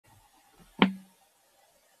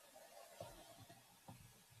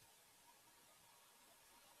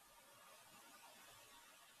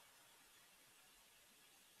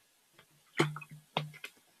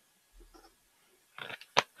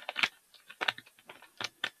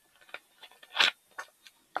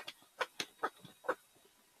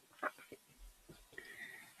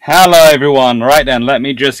Hello everyone. Right then, let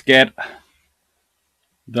me just get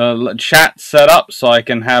the chat set up so I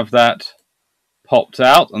can have that popped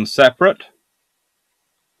out and separate.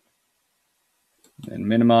 Then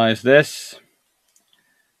minimize this.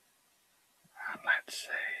 Let's see.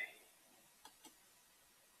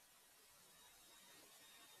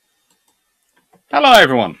 Hello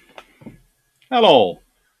everyone. Hello.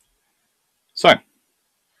 So,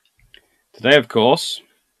 today of course,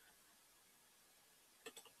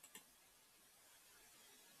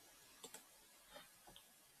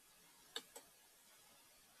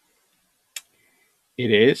 it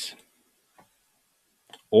is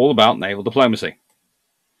all about naval diplomacy,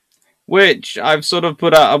 which I've sort of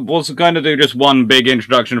put out. I was going to do just one big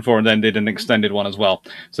introduction for and then did an extended one as well.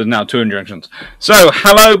 So now two introductions. So,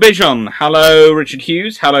 hello Bijon, hello Richard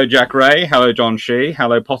Hughes, hello Jack Ray, hello John Shee,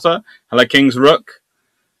 hello Potter, hello King's Rook.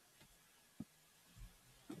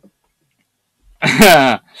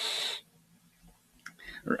 Hi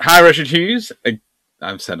Richard Hughes.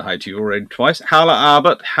 I've said hi to you already twice. Hello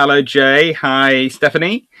Albert, hello Jay, hi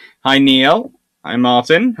Stephanie, hi Neil, hi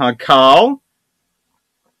Martin, hi Carl.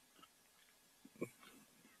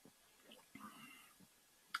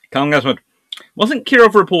 Wasn't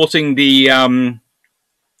Kirov reporting the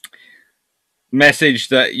message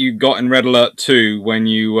that you got in Red Alert 2 when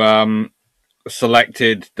you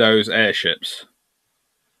selected those airships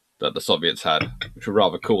that the Soviets had, which were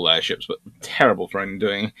rather cool airships, but terrible for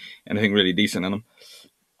doing anything really decent in them?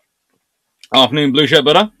 Afternoon, Blue Shirt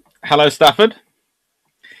Butter. Hello, Stafford.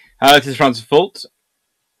 Hello, this is Francis Fault.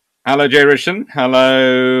 Hello, Jay Richardson.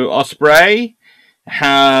 Hello, Osprey.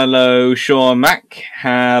 Hello, Sean Mack.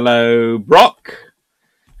 Hello, Brock.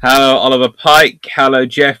 Hello, Oliver Pike. Hello,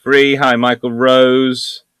 Jeffrey. Hi, Michael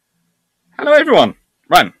Rose. Hello, everyone.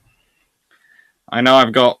 Right. I know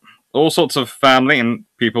I've got all sorts of family and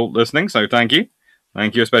people listening, so thank you.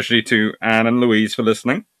 Thank you especially to Anne and Louise for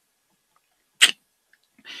listening.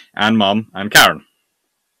 And Mum and Karen.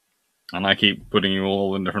 And I keep putting you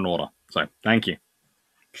all in different order, so thank you.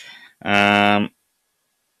 Me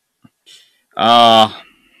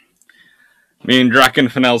and Draken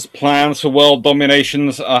Fennell's plans for world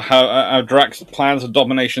dominations are Drax's plans of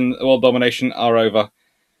world domination are over.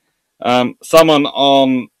 Someone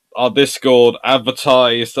on our Discord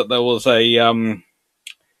advertised that there was a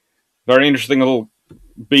very interesting little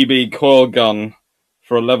BB coil gun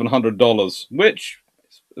for $1,100, which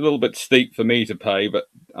is a little bit steep for me to pay, but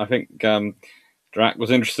I think Drac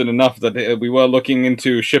was interested enough that we were looking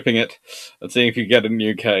into shipping it and seeing if you get it in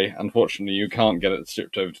the UK. Unfortunately, you can't get it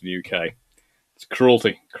shipped over to the UK. It's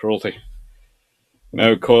cruelty.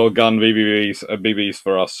 No coil gun BBs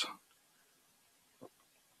for us.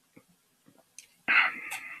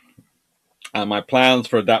 And my plans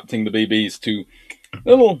for adapting the BBs to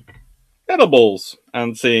little edibles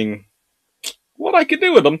and seeing what I could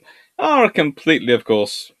do with them are completely, of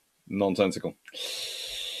course, nonsensical.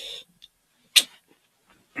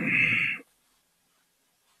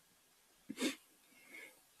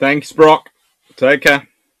 Thanks, Brock. Take care.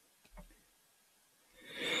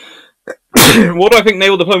 What do I think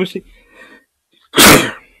naval diplomacy...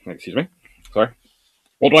 Excuse me. Sorry.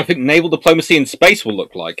 What do I think naval diplomacy in space will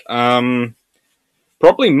look like?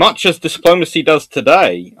 Probably much as diplomacy does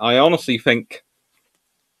today. I honestly think...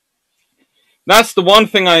 That's the one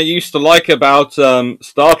thing I used to like about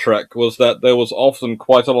Star Trek, was that there was often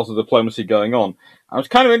quite a lot of diplomacy going on. I was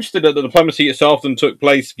kind of interested that the diplomacy itself often took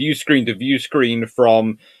place view screen to view screen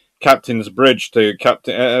from Captain's Bridge to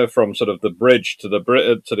from sort of the bridge to the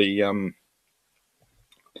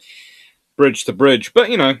bridge to bridge. But,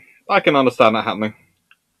 you know, I can understand that happening.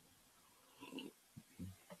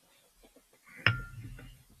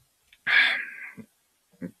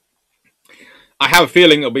 I have a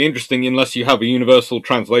feeling it'll be interesting unless you have a universal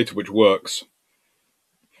translator which works.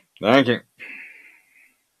 Thank you.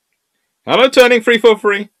 Hello, Turning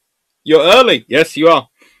 343. You're early. Yes, you are.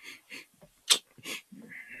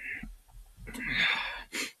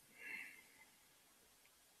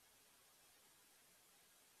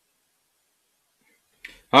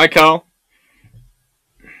 Hi, Carl.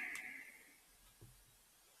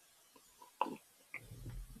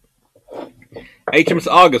 HMS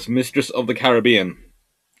Argus, Mistress of the Caribbean.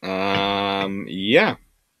 Yeah.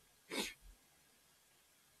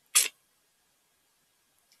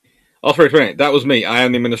 Osprey, that was me. I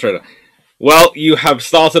am the administrator. Well, you have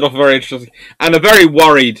started off very interesting and a very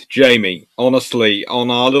worried Jamie, honestly,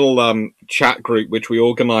 on our little chat group which we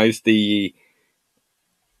organised the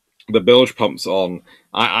bilge pumps on.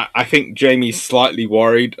 I think Jamie's slightly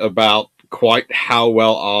worried about quite how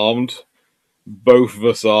well armed both of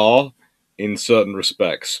us are in certain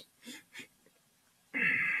respects.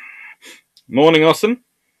 Morning, Austin.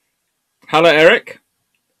 Hello, Eric.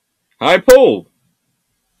 Hi, Paul.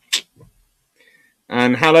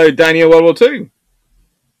 And hello, Daniel World War II.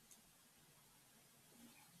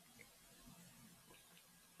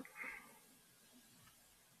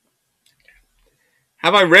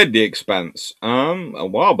 Have I read The Expanse? A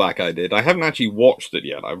while back I did. I haven't actually watched it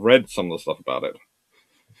yet. I've read some of the stuff about it.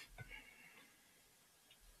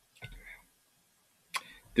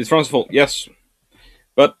 It's France's fault, yes.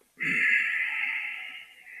 But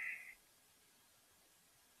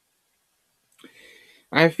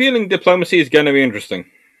I have a feeling diplomacy is going to be interesting.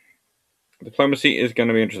 Diplomacy is going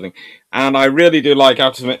to be interesting. And I really do like, I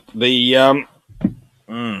have to admit, the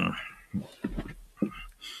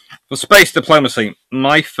for space diplomacy,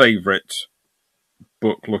 my favourite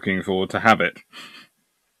book, looking forward to have it,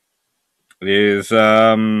 is,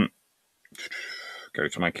 go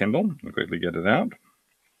to my Kindle, I'll quickly get it out.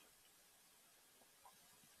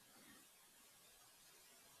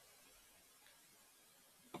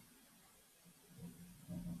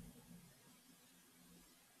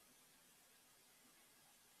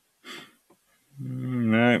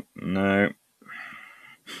 No.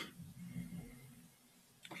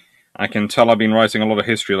 I can tell I've been writing a lot of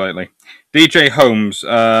history lately. DJ Holmes,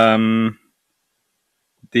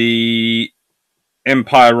 the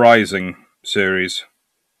Empire Rising series.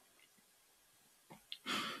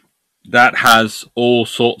 That has all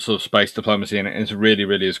sorts of space diplomacy in it. It really,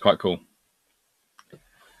 really is quite cool.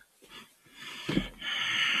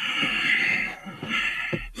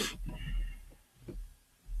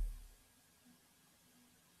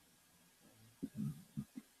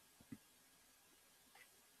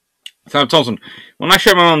 Sam Thompson, when I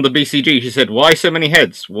showed my mum the BCG, she said, "Why so many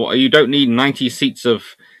heads? What, you don't need 90 seats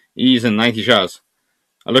of ease and 90 showers."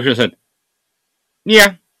 I looked at her and said,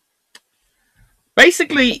 "Yeah.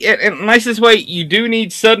 Basically, in the nicest way, you do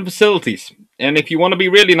need certain facilities. And if you want to be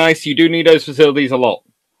really nice, you do need those facilities a lot.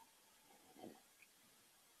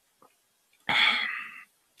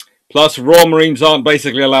 Plus, Royal Marines aren't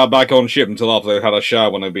basically allowed back on ship until after they've had a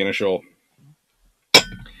shower when they've been ashore.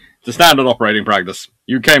 It's a standard operating practice.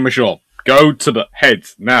 You came ashore. Go to the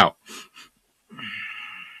heads now."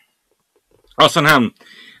 Austin Ham.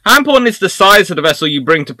 How important is the size of the vessel you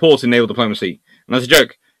bring to port in naval diplomacy? And as a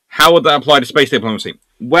joke, how would that apply to space diplomacy?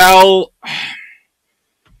 Well,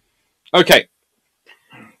 okay.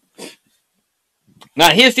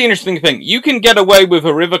 Now, here's the interesting thing. You can get away with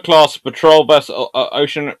a river-class patrol vessel,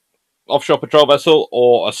 ocean offshore patrol vessel,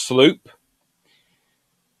 or a sloop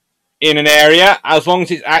in an area, as long as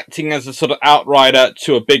it's acting as a sort of outrider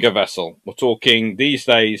to a bigger vessel. We're talking, these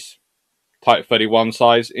days, Type 31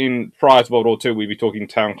 size. Prior to World War II, we'd be talking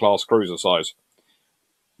town-class cruiser size.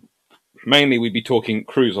 Mainly, we'd be talking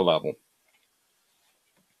cruiser level.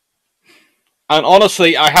 And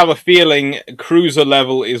honestly, I have a feeling cruiser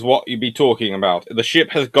level is what you'd be talking about. The ship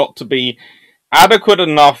has got to be adequate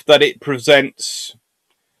enough that it presents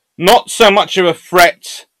not so much of a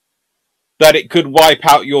threat that it could wipe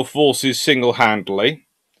out your forces single-handedly.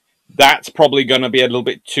 That's probably going to be a little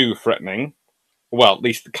bit too threatening. Well, at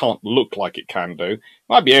least it can't look like it can do. It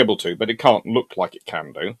might be able to, but it can't look like it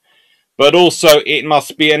can do. But also, it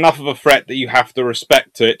must be enough of a threat that you have to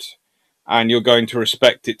respect it, and you're going to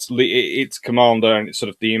respect its commander and it's sort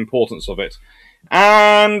of the importance of it.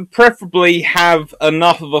 And preferably have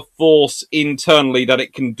enough of a force internally that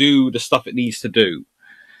it can do the stuff it needs to do.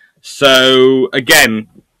 So, again,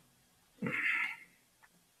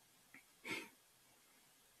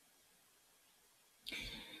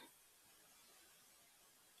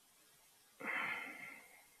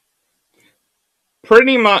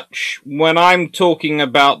 pretty much when I'm talking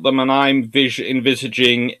about them and I'm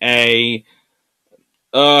envisaging a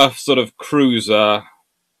Earth sort of cruiser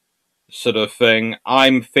sort of thing,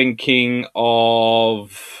 I'm thinking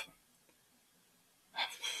of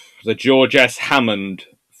the George S. Hammond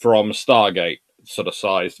from Stargate sort of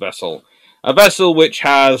sized vessel. A vessel which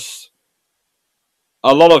has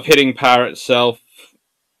a lot of hitting power itself,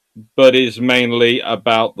 but is mainly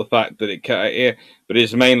about the fact that but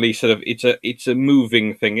is mainly sort of, it's a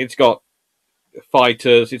moving thing. It's got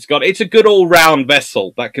fighters, it's a good all-round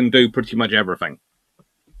vessel that can do pretty much everything.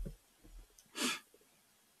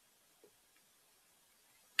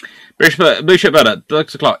 Blue Ship Better,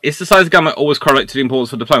 Dr. Clark, is the size of government always correlate to the importance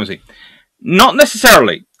for diplomacy? Not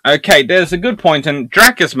necessarily. Okay, there's a good point, and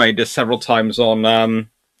Drac has made this several times on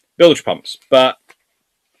bilge pumps, but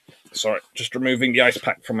sorry, just removing the ice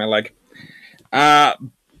pack from my leg.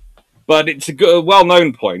 But it's a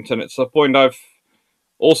well-known point, and it's a point I've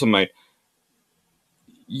also made.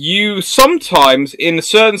 You sometimes, in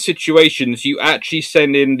certain situations, you actually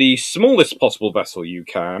send in the smallest possible vessel you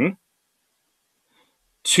can,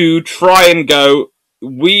 to try and go,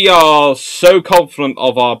 we are so confident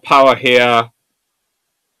of our power here,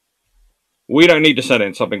 we don't need to send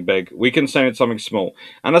in something big. We can send in something small.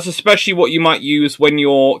 And that's especially what you might use when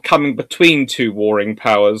you're coming between two warring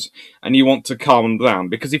powers and you want to calm them down.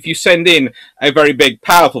 Because if you send in a very big,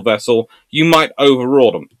 powerful vessel, you might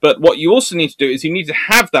overrule them. But what you also need to do is you need to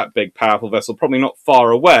have that big, powerful vessel probably not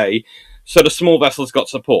far away, so the small vessel's got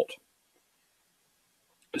support.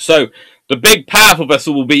 So the big, powerful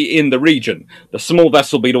vessel will be in the region. The small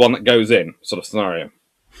vessel will be the one that goes in, sort of scenario.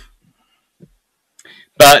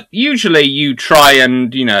 But usually you try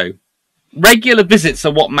and, regular visits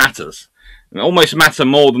are what matters. It almost matter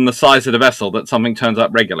more than the size of the vessel that something turns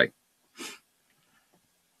up regularly.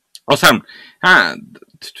 Also, I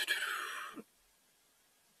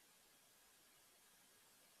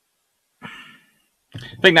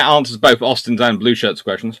think that answers both Austin's and Blue Shirt's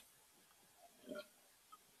questions.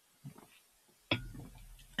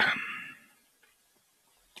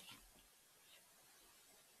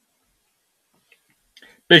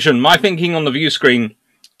 Vision, my thinking on the view screen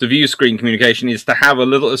communication is to have a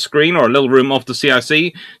little screen or a little room off the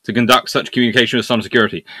CIC to conduct such communication with some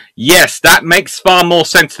security. Yes, that makes far more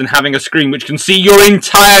sense than having a screen which can see your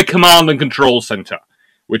entire command and control center,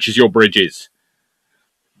 which is your bridges.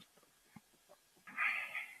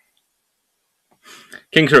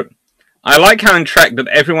 King Crew, I like how in Trek that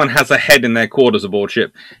everyone has a head in their quarters aboard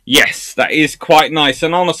ship. Yes, that is quite nice,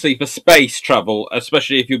 and honestly, for space travel,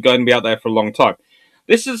 especially if you're going to be out there for a long time,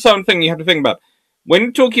 this is something you have to think about. When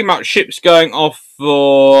you're talking about ships going off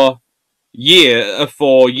for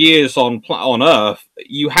years on Earth,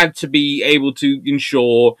 you had to be able to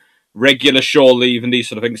ensure regular shore leave and these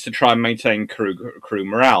sort of things to try and maintain crew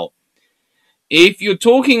morale. If you're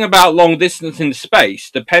talking about long distance in space,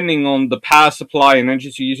 depending on the power supply and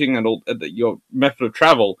engines you're using and your method of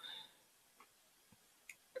travel,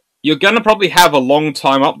 you're going to probably have a long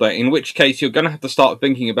time up there, in which case you're going to have to start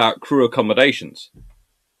thinking about crew accommodations.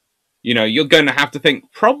 You're going to have to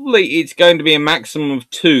think, probably it's going to be a maximum of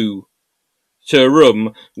 2 to a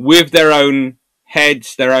room with their own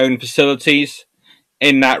heads, their own facilities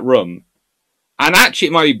in that room. And actually,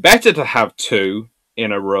 it might be better to have 2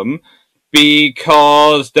 in a room,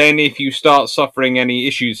 because then if you start suffering any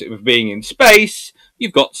issues with being in space,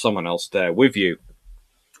 you've got someone else there with you.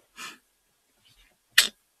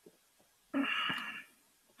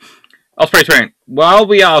 Osprey, while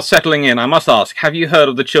we are settling in, I must ask, have you heard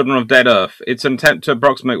of the Children of Dead Earth? It's an attempt to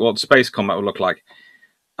approximate what space combat would look like.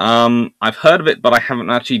 I've heard of it, but I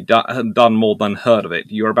haven't actually done more than heard of it.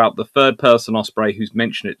 You're about the 3rd person, Osprey, who's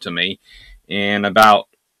mentioned it to me in about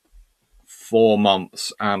 4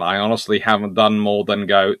 months, and I honestly haven't done more than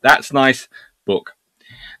go, that's nice, book.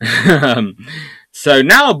 So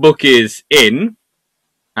now a book is in,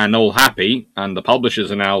 and all happy, and the publishers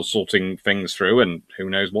are now sorting things through, and who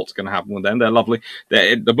knows what's going to happen with them. They're lovely.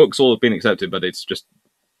 The book's all been accepted, but it's just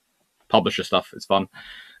publisher stuff. It's fun.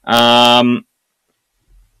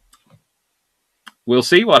 We'll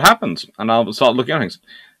see what happens, and I'll start looking at things.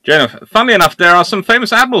 Jennifer, funnily enough, there are some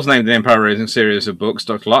famous admirals named in the Empire Rising series of books,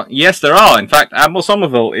 Dr. Locke. Yes, there are. In fact, Admiral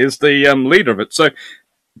Somerville is the leader of it. So,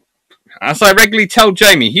 as I regularly tell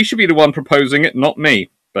Jamie, he should be the one proposing it, not me.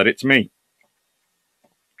 But it's me.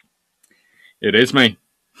 It is me.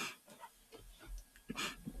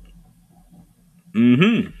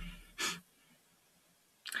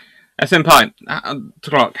 Empire,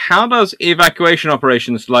 how does evacuation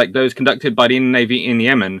operations like those conducted by the Indian Navy in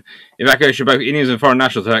Yemen, evacuation of both Indians and foreign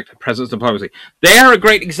nationals, affect presence and diplomacy? They are a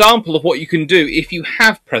great example of what you can do if you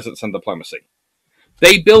have presence and diplomacy.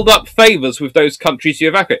 They build up favours with those countries you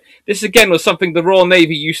evacuate. This, again, was something the Royal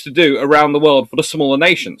Navy used to do around the world for the smaller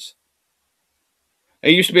nations.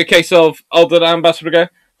 It used to be a case of, the ambassador would go,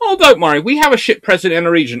 oh, don't worry, we have a ship present in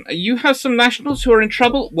a region. You have some nationals who are in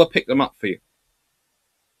trouble, we'll pick them up for you.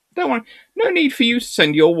 Don't worry, no need for you to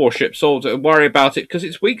send your warships or to worry about it, because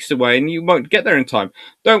it's weeks away and you won't get there in time.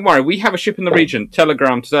 Don't worry, we have a ship in the region.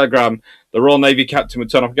 Telegram to telegram, the Royal Navy captain would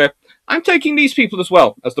turn up and go, I'm taking these people as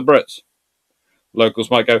well as the Brits. Locals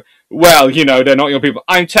might go, well, they're not your people.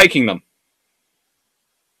 I'm taking them.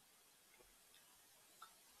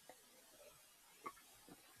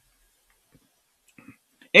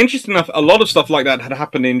 Interesting enough, a lot of stuff like that had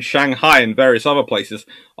happened in Shanghai and various other places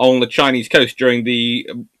on the Chinese coast during the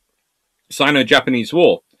Sino-Japanese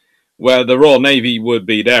War, where the Royal Navy would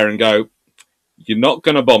be there and go, you're not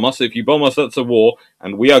going to bomb us. If you bomb us, that's a war,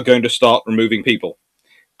 and we are going to start removing people.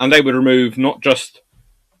 And they would remove not just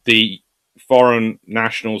the foreign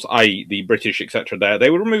nationals, i.e. the British, etc. there, they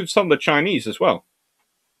would remove some of the Chinese as well.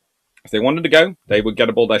 If they wanted to go, they would get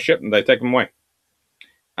aboard their ship and they'd take them away.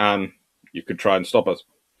 you could try and stop us.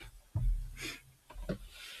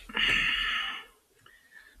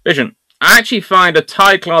 Vision. I actually find a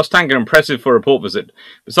TIE-class tanker impressive for a port visit.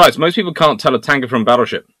 Besides, most people can't tell a tanker from a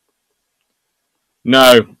battleship.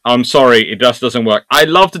 No, I'm sorry, it just doesn't work. I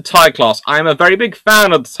love the TIE class. I'm a very big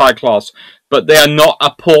fan of the TIE class, but they are not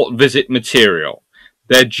a port visit material.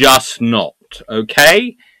 They're just not,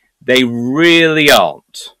 okay? They really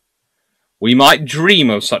aren't. We might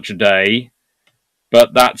dream of such a day,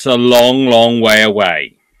 but that's a long, long way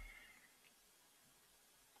away.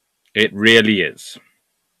 It really is.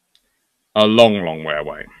 A long, long way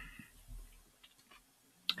away.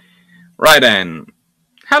 Right then.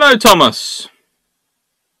 Hello, Thomas.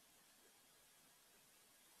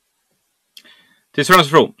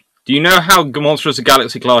 Tyrannosaurus rule. Do you know how monstrous a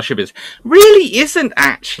Galaxy class ship is? Really isn't,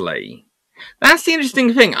 actually. That's the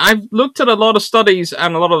interesting thing. I've looked at a lot of studies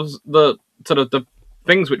and a lot of the sort of the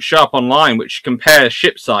things which show up online which compare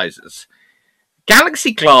ship sizes.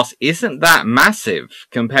 Galaxy class isn't that massive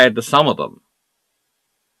compared to some of them.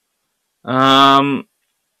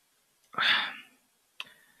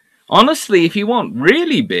 Honestly, if you want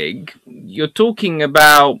really big, you're talking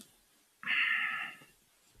about...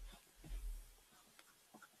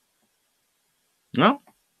 Well,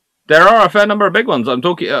 there are a fair number of big ones. I'm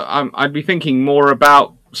talking. I'd be thinking more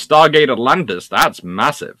about Stargate Atlantis. That's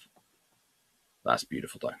massive. That's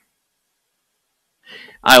beautiful, though.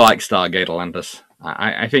 I like Stargate Atlantis.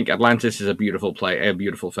 I think Atlantis is a beautiful a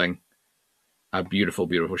beautiful thing, a beautiful,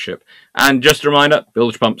 beautiful ship. And just a reminder,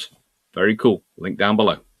 bilge pumps, very cool. Link down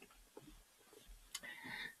below.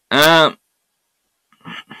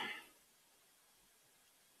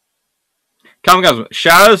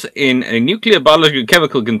 Showers in a nuclear, biological,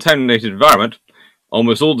 chemical contaminated environment.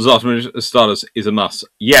 Almost all disaster starters is a must.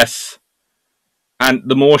 Yes. And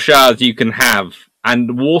the more showers you can have,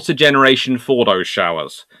 and water generation for those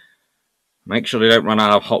showers. Make sure they don't run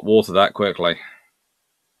out of hot water that quickly.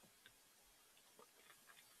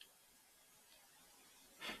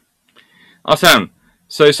 Awesome.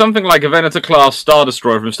 So something like a Venator-class Star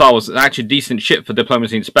Destroyer from Star Wars is actually a decent ship for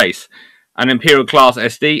diplomacy in space. An Imperial-class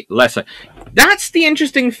SD, lesser. That's the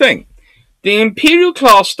interesting thing. The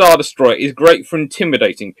Imperial-class Star Destroyer is great for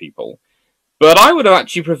intimidating people. But I would have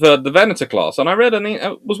actually preferred the Venator-class. And I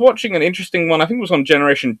was watching an interesting one, I think it was on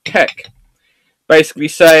Generation Tech, basically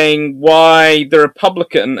saying why the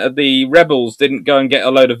rebels didn't go and get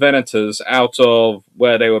a load of Venators out of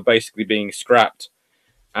where they were basically being scrapped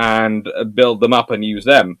and build them up and use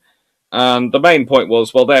them. And the main point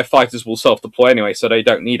was, well, their fighters will self-deploy anyway, so they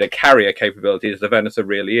don't need a carrier capability as the Venator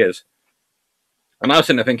really is. And I was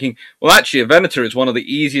sitting there thinking, well, actually, a Venator is one of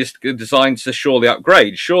the easiest designs to surely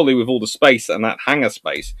upgrade. Surely with all the space and that hangar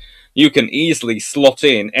space, you can easily slot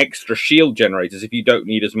in extra shield generators if you don't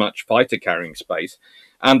need as much fighter carrying space.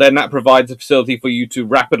 And then that provides a facility for you to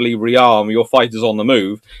rapidly rearm your fighters on the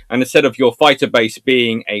move. And instead of your fighter base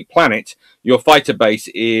being a planet, your fighter base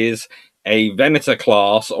is a Venator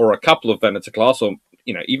class or a couple of Venator class, or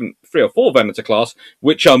even 3 or 4 Venator class,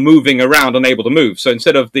 which are moving around and able to move. So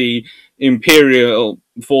instead of the Imperial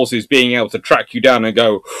forces being able to track you down and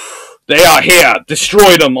go, they are here,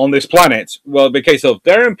 destroy them on this planet. Well, in the case of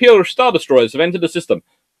their Imperial Star Destroyers have entered the system.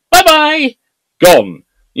 Bye-bye! Gone.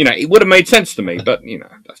 It would have made sense to me, but,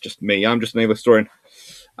 that's just me. I'm just an naval historian.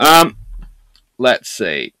 Let's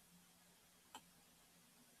see.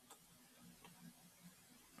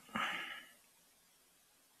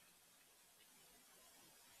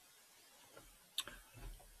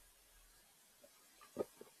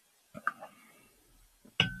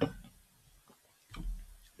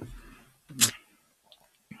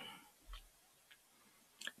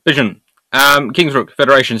 Vision. Kingsrook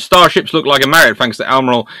Federation. Starships look like a Marriott thanks to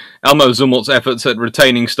Elmo Zumwalt's efforts at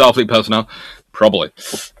retaining Starfleet personnel. Probably.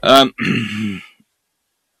 I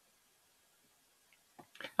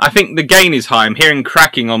think the gain is high. I'm hearing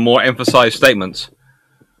cracking on more emphasized statements.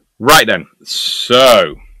 Right then.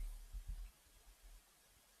 So.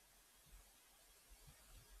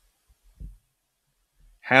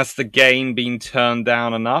 Has the gain been turned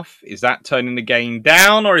down enough? Is that turning the gain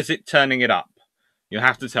down or is it turning it up? You'll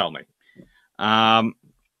have to tell me. Thomas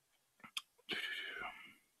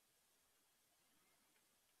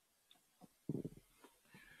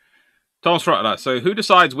Rottler. So who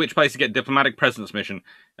decides which place to get diplomatic presence mission?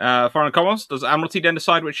 Foreign Commerce? Does Admiralty then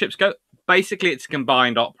decide which ships go? Basically, it's a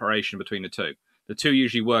combined operation between the two. The two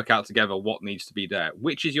usually work out together what needs to be there.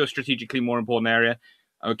 Which is your strategically more important area?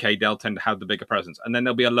 Okay, they'll tend to have the bigger presence. And then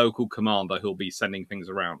there'll be a local commander who'll be sending things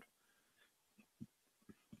around.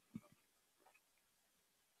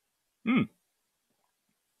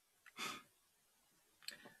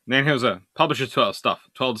 Then here's a publisher 12 stuff,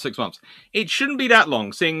 12 to 6 months. It shouldn't be that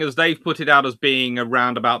long, seeing as they've put it out as being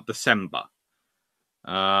around about December.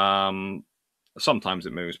 Sometimes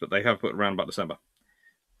it moves, but they have put around about December.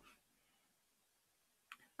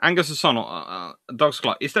 Angus O'Sonnell, Dogs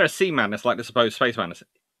Clark. Is there a sea madness like the supposed space madness?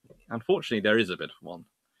 Unfortunately, there is a bit of one.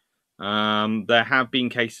 There have been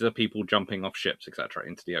cases of people jumping off ships, etc.,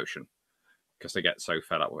 into the ocean because they get so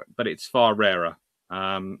fed up with it. But it's far rarer.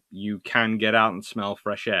 You can get out and smell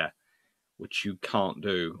fresh air, which you can't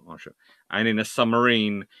do on ship. And in a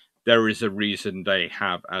submarine, there is a reason they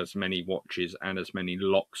have as many watches and as many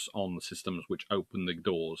locks on the systems which open the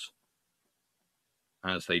doors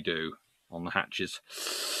as they do on the hatches.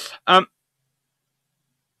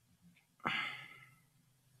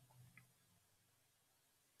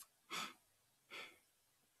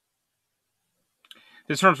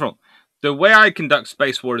 This one's wrong. The way I conduct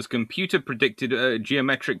space war is computer-predicted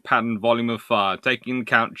geometric pattern volume of fire, taking into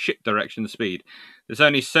account ship direction and speed. There's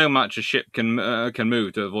only so much a ship can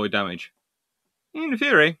move to avoid damage. In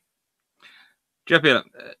theory. Jeff Beeler,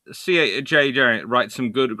 C.J. Jerry writes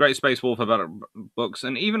some great space warfare books,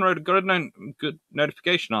 and even wrote a good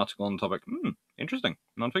notification article on the topic. Interesting.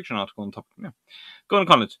 Non-fiction article on the topic. Yeah. Gordon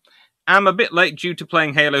Collins. I'm a bit late due to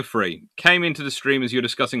playing Halo 3. Came into the stream as you're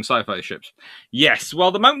discussing sci-fi ships. Yes, well,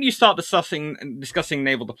 the moment you start discussing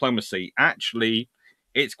naval diplomacy, actually,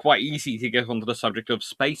 it's quite easy to get onto the subject of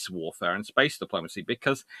space warfare and space diplomacy,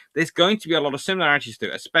 because there's going to be a lot of similarities to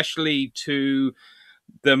it, especially to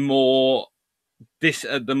the more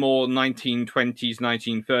 1920s,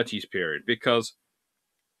 1930s period, because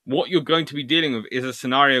what you're going to be dealing with is a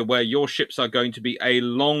scenario where your ships are going to be a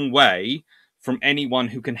long way from anyone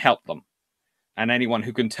who can help them and anyone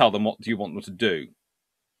who can tell them what do you want them to do.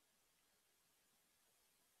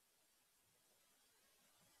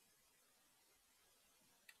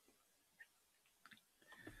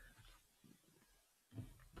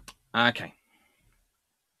 Okay.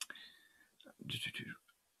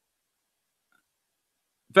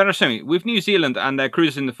 Venerasumi, with New Zealand and their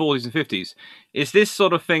cruisers in the 40s and 50s, is this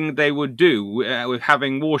sort of thing they would do with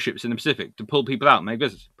having warships in the Pacific to pull people out and make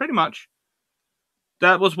business? Pretty much.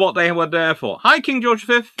 That was what they were there for. Hi, King George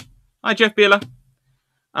V. Hi, Jeff Beeler.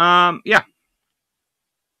 Yeah.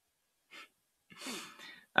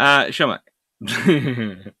 Shomak.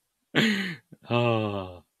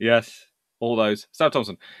 Oh, yes. All those. Sam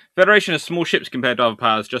Thompson. Federation has small ships compared to other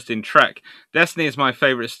powers, just in Trek. Destiny is my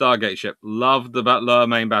favourite Stargate ship. Love the lower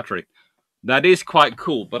main battery. That is quite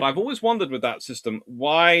cool, but I've always wondered with that system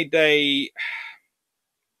why they...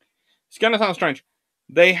 It's going to sound strange.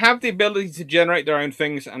 They have the ability to generate their own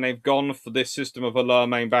things, and they've gone for this system of a lower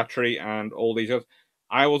main battery and all these others.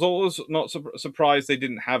 I was always not surprised they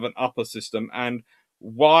didn't have an upper system, and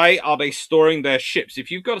why are they storing their ships?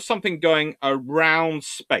 If you've got something going around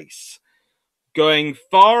space, going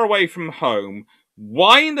far away from home,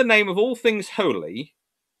 why in the name of all things holy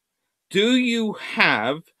do you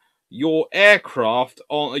have your aircraft,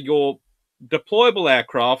 on your deployable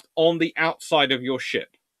aircraft, on the outside of your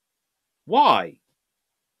ship? Why?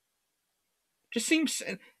 Just seems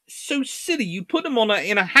so silly. You'd put them on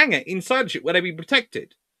in a hangar inside the ship where they'd be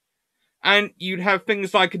protected. And you'd have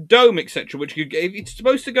things like a dome, etc., which if it's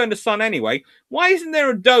supposed to go in the sun anyway, why isn't there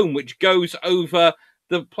a dome which goes over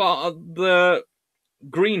the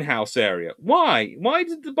greenhouse area? Why? Why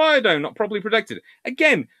did the biodome not properly protected?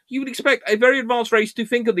 Again, you would expect a very advanced race to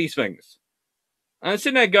think of these things. And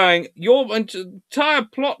sitting there going, your entire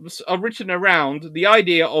plots are written around the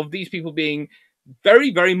idea of these people being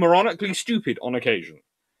very, very moronically stupid on occasion.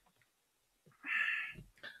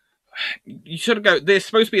 You sort of go, they're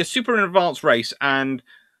supposed to be a super advanced race, and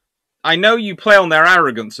I know you play on their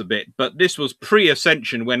arrogance a bit, but this was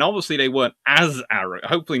pre-Ascension, when obviously they weren't as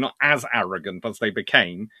arrogant, hopefully not as arrogant as they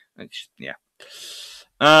became. Yeah.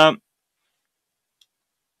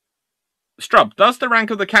 Strub, does the rank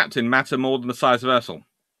of the captain matter more than the size of vessel?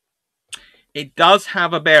 It does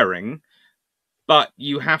have a bearing, but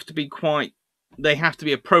you have to be they have to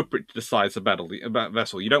be appropriate to the size of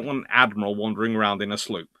vessel. You don't want an admiral wandering around in a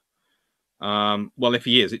sloop. Well, if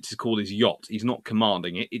he is, it's called his yacht. He's not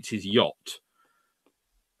commanding it, it's his yacht.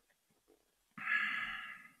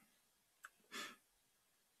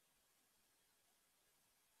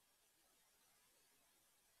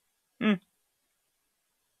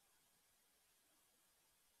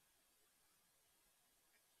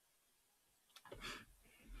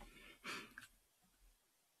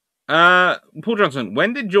 Paul Johnson,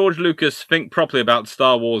 when did George Lucas think properly about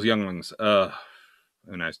Star Wars younglings? Who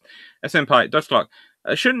knows? SM Pie, Dutch Clark.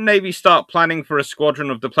 Shouldn't Navy start planning for a squadron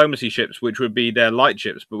of diplomacy ships, which would be their light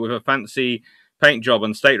ships, but with a fancy paint job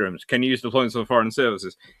and staterooms. Can use deployments for foreign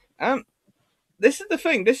services. This is the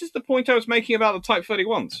thing. This is the point I was making about the Type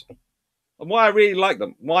 31s. And why I really like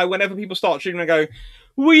them. Why whenever people start shooting and go,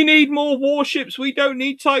 we need more warships, we don't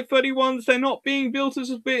need Type 31s, they're not being built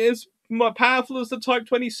as powerful as the Type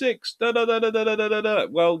 26.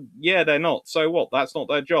 Well, yeah, they're not. So what? That's not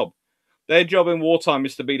their job. Their job in wartime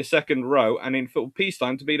is to be the second row, and in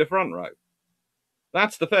peacetime to be the front row.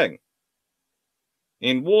 That's the thing.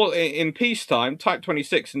 In peacetime, Type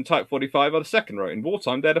 26 and Type 45 are the second row. In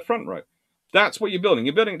wartime, they're the front row. That's what you're building.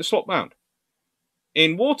 You're building it to swap round.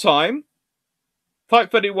 In wartime, Type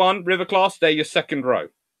 31, River class, they're your second row.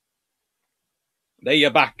 They're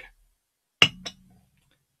your back.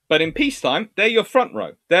 But in peacetime, they're your front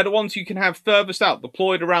row. They're the ones you can have furthest out,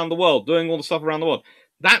 deployed around the world, doing all the stuff around the world.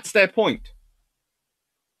 That's their point.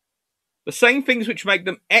 The same things which make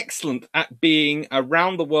them excellent at being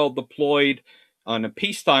around the world deployed on a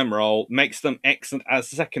peacetime role makes them excellent as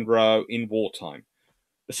second row in wartime.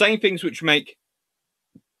 The same things which make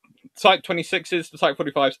Type 26s, the Type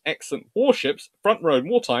 45s, excellent warships, front row in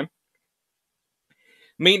wartime,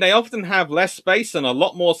 mean they often have less space and a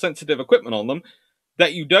lot more sensitive equipment on them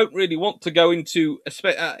that you don't really want to go into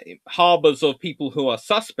harbours of people who are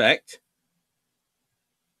suspect.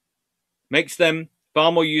 Makes them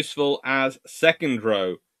far more useful as second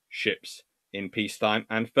row ships in peacetime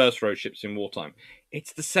and first row ships in wartime.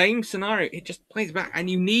 It's the same scenario. It just plays back, and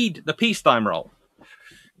you need the peacetime role.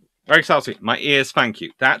 Very exciting. My ears thank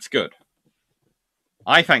you. That's good.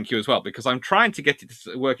 I thank you as well, because I'm trying to get it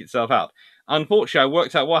to work itself out. Unfortunately, I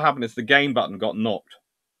worked out what happened is the game button got knocked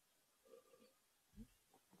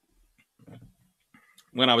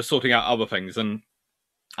when I was sorting out other things, and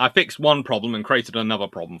I fixed one problem and created another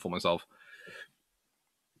problem for myself.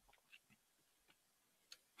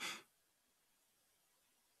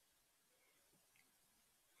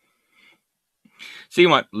 See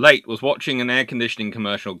what? Late was watching an air conditioning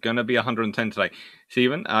commercial. Gonna be 110 today.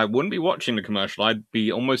 Stephen, I wouldn't be watching the commercial. I'd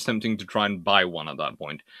be almost tempting to try and buy one at that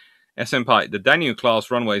point. Empire, the Daniel class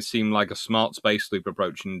runways seem like a smart space loop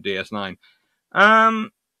approach in DS9.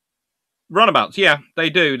 Runabouts, yeah, they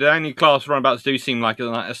do. The Daniel class runabouts do seem like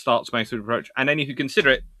a smart space loop approach. And then if you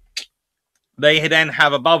consider it, they then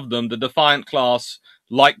have above them the Defiant class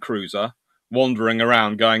light cruiser wandering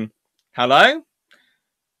around going, hello?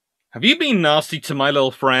 Have you been nasty to my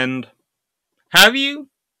little friend? Have you?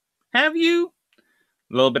 Have you?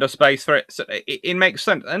 A little bit of space for it. So it makes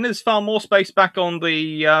sense. And there's far more space back on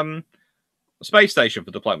the space station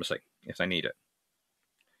for diplomacy, if they need it.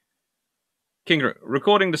 King,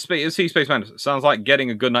 recording the Sea Space Man sounds like getting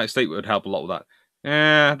a good night's sleep would help a lot with that.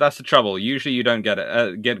 Yeah, that's the trouble. Usually you don't get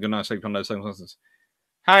it. Get a good night's sleep on those circumstances.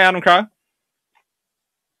 Hi, Adam Crow.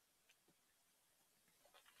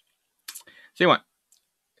 See what?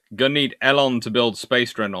 Gonna need Elon to build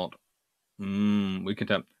Space Dreadnought. We can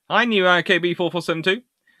tell. Hi, new IKB4472.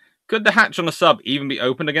 Could the hatch on a sub even be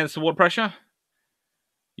opened against the water pressure?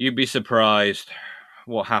 You'd be surprised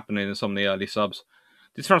what happened in some of the early subs.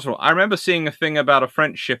 I remember seeing a thing about a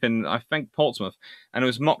French ship in, I think, Portsmouth, and it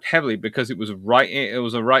was mocked heavily because it was a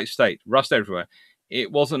right state, rust everywhere.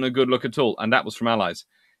 It wasn't a good look at all, and that was from Allies.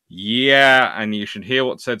 Yeah, and you should hear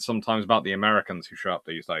what's said sometimes about the Americans who show up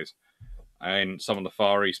these days. In some of the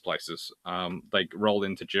Far East places. They roll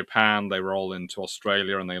into Japan, they roll into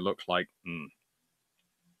Australia, and they look like...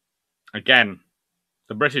 Again,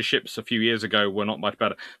 the British ships a few years ago were not much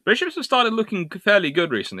better. British ships have started looking fairly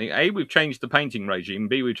good recently. A, we've changed the painting regime.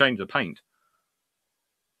 B, we've changed the paint.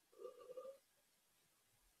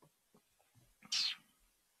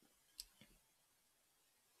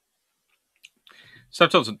 So,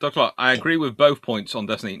 Thompson, Dr. I agree with both points on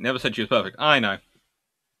Destiny. Never said she was perfect. I know.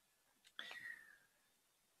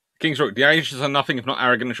 King's Rook, the Asians are nothing if not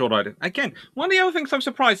arrogant and short-eyed. Again, one of the other things I'm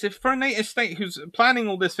surprised, if for a native state who's planning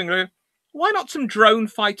all this thing, why not some drone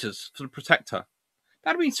fighters to protect her?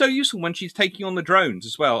 That'd be so useful when she's taking on the drones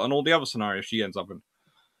as well, and all the other scenarios she ends up in.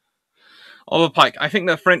 Oliver Pike, I think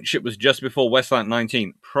that French ship was just before Westland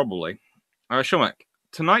 19. Probably. Shomak,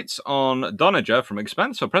 tonight's on Donager from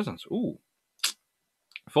Expanse for Presents. Ooh.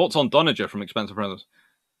 Thoughts on Donager from Expanse for Presents?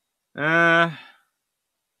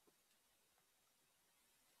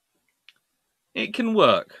 It can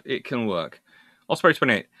work. It can work. Osprey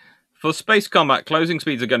 28. For space combat, closing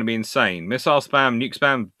speeds are going to be insane. Missile spam, nuke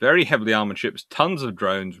spam, very heavily armored ships, tons of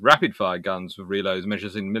drones, rapid-fire guns with reloads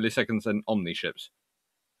measures in milliseconds, and Omni ships.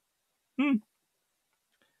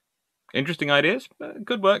 Interesting ideas.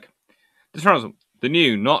 Good work. The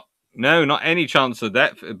new, not any chance of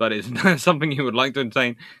depth, but it's something you would like to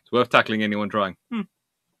entertain. It's worth tackling anyone trying.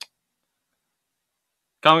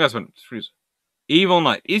 Evil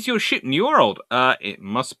Knight. Is your ship new or old? It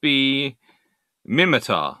must be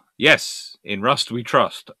Mimitar. Yes, in Rust we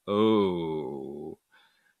trust. Oh.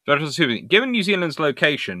 Given New Zealand's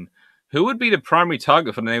location, who would be the primary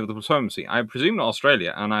target for naval diplomacy? I presume not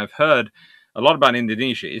Australia, and I've heard a lot about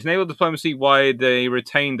Indonesia. Is naval diplomacy why they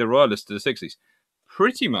retained the royalists to the 60s?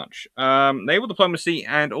 Pretty much. Naval diplomacy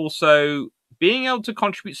and also being able to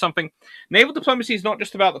contribute something. Naval diplomacy is not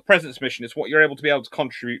just about the president's mission, it's what you're able to be able to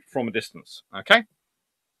contribute from a distance. Okay?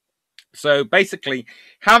 So basically,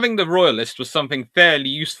 having the royalist was something fairly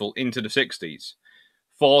useful into the 60s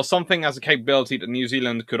for something as a capability that New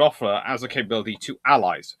Zealand could offer as a capability to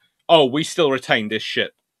allies. Oh, we still retain this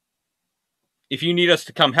ship. If you need us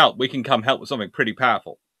to come help, we can come help with something pretty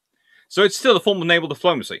powerful. So it's still a form of naval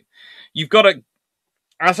diplomacy. You've got to,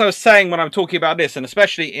 as I was saying when I'm talking about this, and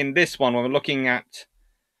especially in this one when we're looking at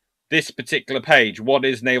this particular page, what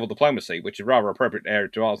is naval diplomacy, which is a rather appropriate area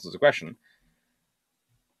to answer the question.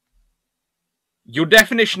 Your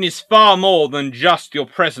definition is far more than just your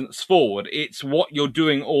presence forward. It's what you're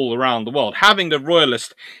doing all around the world. Having the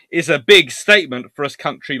royalist is a big statement for a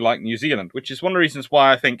country like New Zealand, which is one of the reasons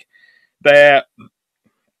why I think their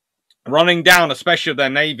running down, especially of their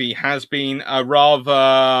navy, has been a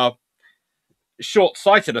rather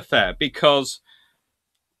short-sighted affair, because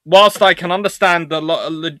whilst I can understand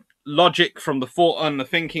the logic from the thought and the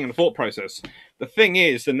thinking and the thought process, the thing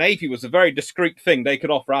is the navy was a very discreet thing they could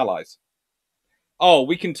offer allies. Oh,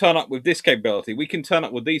 we can turn up with this capability, we can turn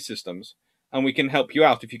up with these systems, and we can help you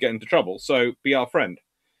out if you get into trouble, so be our friend.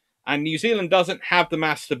 And New Zealand doesn't have the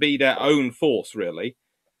mass to be their own force, really.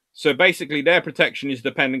 So basically their protection is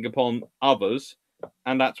depending upon others,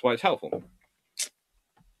 and that's why it's helpful.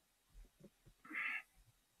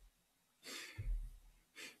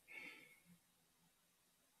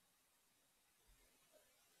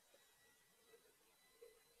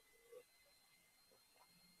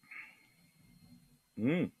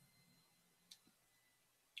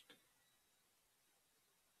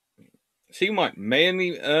 So you might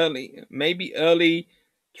maybe early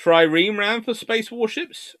trireme ram for space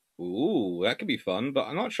warships. Ooh, that could be fun, but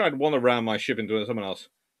I'm not sure I'd want to ram my ship into someone else.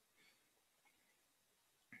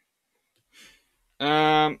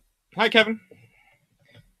 Hi Kevin.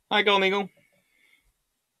 Hi Golden Eagle.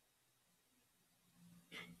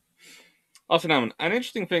 An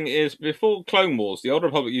interesting thing is, before Clone Wars, the Old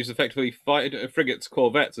Republic used effectively frigates,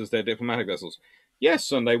 corvettes as their diplomatic vessels.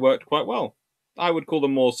 Yes, and they worked quite well. I would call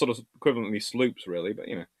them more sort of equivalently sloops, really, but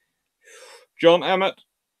you know. John Emmett,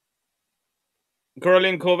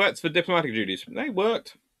 Corellian corvettes for diplomatic duties. They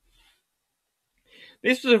worked.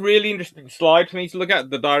 This was a really interesting slide for me to look at,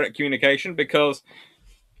 the direct communication, because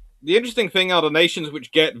the interesting thing are the nations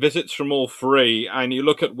which get visits from all three, and you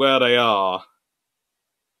look at where they are.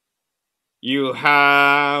 You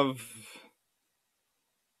have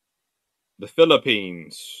the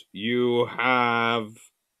Philippines. You have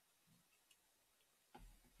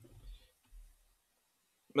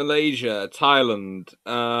Malaysia, Thailand,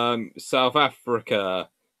 South Africa,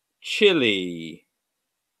 Chile.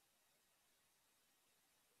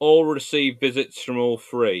 All receive visits from all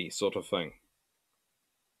three, sort of thing.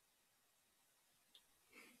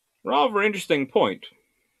 Rather interesting point.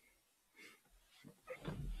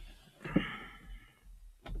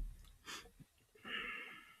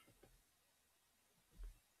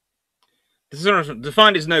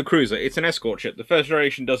 Defined as no cruiser. It's an escort ship. The first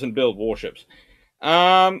generation doesn't build warships.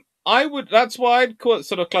 That's why I'd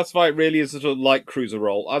sort of classify it really as a sort of light cruiser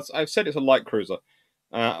role. As I've said, it's a light cruiser.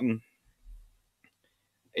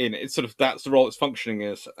 It's sort of, that's the role it's functioning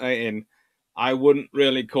as in. I wouldn't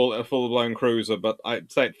really call it a full-blown cruiser, but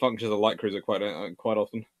I'd say it functions as a light cruiser quite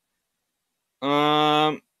often.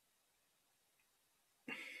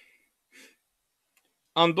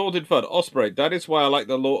 Undaunted Fudd, Osprey. That is why I like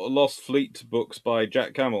the Lost Fleet books by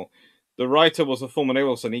Jack Campbell. The writer was a former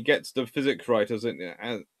naval officer, and he gets the physics right as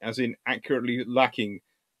in accurately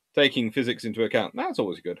taking physics into account. That's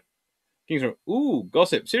always good. Kingsman. Ooh,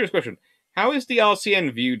 gossip. Serious question. How is the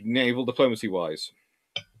RCN viewed naval diplomacy-wise?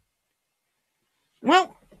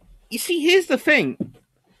 Well, you see, here's the thing.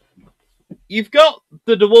 You've got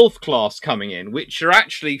the DeWolf class coming in, which are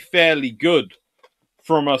actually fairly good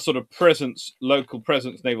from a sort of local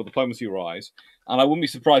presence, naval diplomacy rise. And I wouldn't be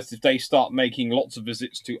surprised if they start making lots of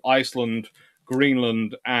visits to Iceland,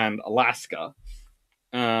 Greenland, and Alaska.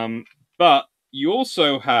 But you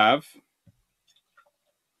also have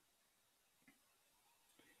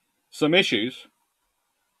some issues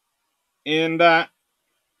in that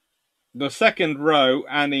the second row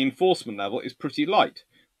and the enforcement level is pretty light.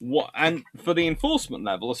 And for the enforcement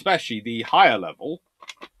level, especially the higher level,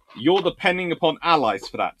 you're depending upon allies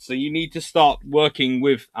for that. So you need to start working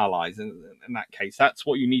with allies. In that case, that's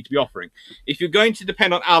what you need to be offering. If you're going to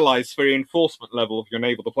depend on allies for the enforcement level of your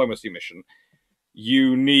naval diplomacy mission,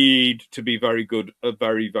 you need to be very good,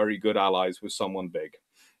 very, very good allies with someone big.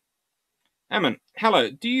 Emin,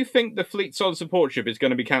 hello. Do you think the fleet solid support ship is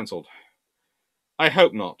going to be cancelled? I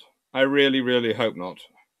hope not. I really, really hope not.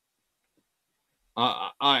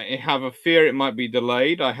 I have a fear it might be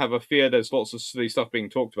delayed. I have a fear there's lots of silly stuff being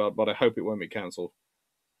talked about, but I hope it won't be cancelled.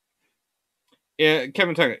 Yeah,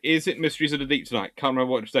 Kevin Tanger, is it Mysteries of the Deep tonight? Can't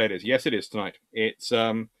remember what day it is. Yes, it is tonight. It's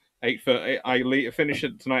 8:30. I finish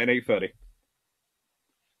it tonight at 8:30.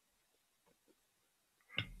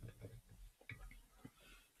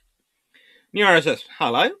 New RSS,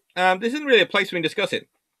 hello. This isn't really a place we can discuss it.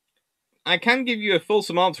 I can give you a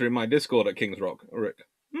fulsome answer in my Discord at King's Rock, Rick.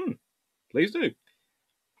 Please do.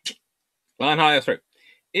 Line high through.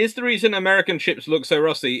 Is the reason American ships look so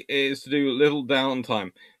rusty is to do little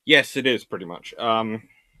downtime? Yes, it is pretty much.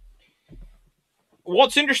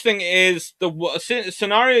 What's interesting is the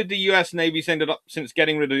scenario the U.S. Navy's ended up since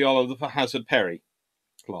getting rid of the Oliver Hazard Perry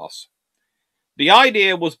class. The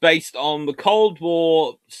idea was based on the Cold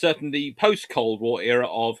War, certainly post-Cold War era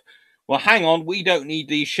of, well, hang on, we don't need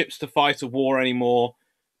these ships to fight a war anymore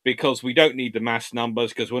because we don't need the mass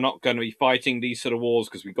numbers because we're not going to be fighting these sort of wars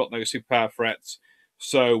because we've got no superpower threats,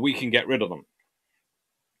 so we can get rid of them.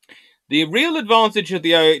 The real advantage of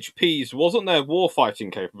the OHPs wasn't their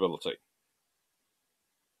warfighting capability.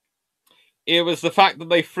 It was the fact that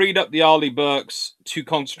they freed up the Arleigh Burkes to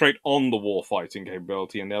concentrate on the warfighting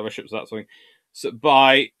capability and the other ships, that sort of thing, so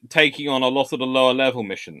by taking on a lot of the lower level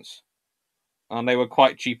missions. And they were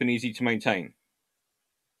quite cheap and easy to maintain.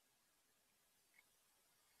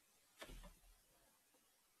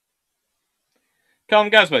 Calm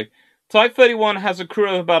Gasby. Type 31 has a crew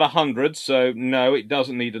of about 100, so no, it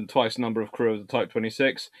doesn't need twice the number of crew of the Type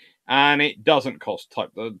 26, and it doesn't cost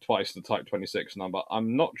twice the Type 26 number.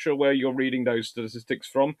 I'm not sure where you're reading those statistics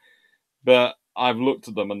from, but I've looked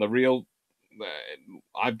at them, and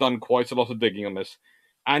I've done quite a lot of digging on this.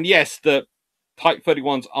 And yes, the Type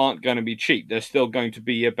 31s aren't going to be cheap. They're still going to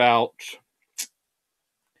be about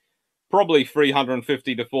probably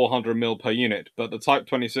 350 to 400 mil per unit, but the Type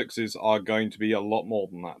 26s are going to be a lot more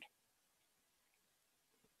than that.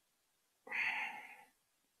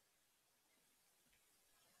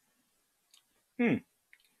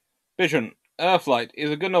 Vision. Earthlight is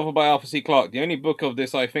a good novel by Arthur C. Clarke. The only book of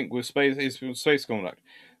this I think with space is Space Conduct.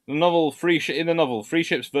 In the novel, free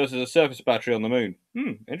ships versus a surface battery on the moon.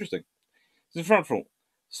 Interesting. The front front.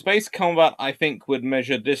 Space combat, I think, would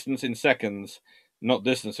measure distance in seconds, not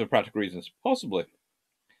distance for practical reasons. Possibly.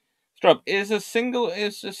 Strub, is a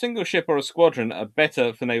single ship or a squadron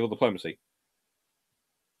better for naval diplomacy?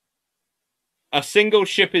 A single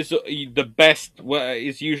ship is the best.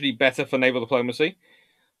 Is usually better for naval diplomacy.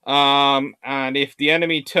 And if the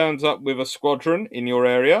enemy turns up with a squadron in your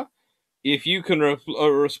area, if you can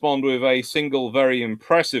respond with a single very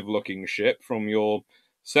impressive looking ship from your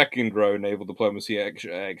second row naval diplomacy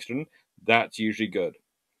action, that's usually good.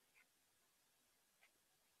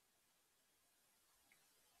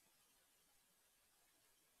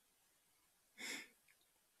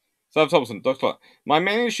 Sam Thompson, Dr. Clark. My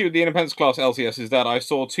main issue with the Independence class LCS is that I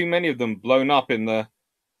saw too many of them blown up in the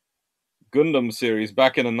Gundam series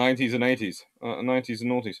back in the 90s and 80s. 90s and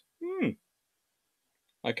noughties.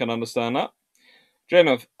 I can understand that.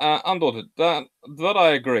 Jamov, Undaunted, that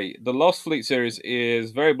I agree. The Lost Fleet series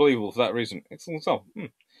is very believable for that reason. Excellent stuff.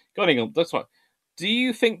 Gunningham, that's right. Do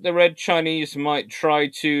you think the Red Chinese might try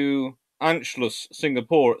to Anschluss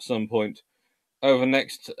Singapore at some point over the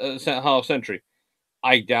next half century?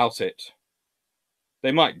 I doubt it.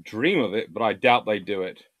 They might dream of it, but I doubt they do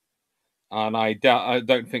it. And I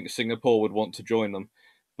don't think Singapore would want to join them.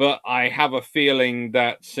 But I have a feeling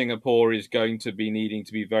that Singapore is going to be needing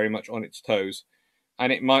to be very much on its toes.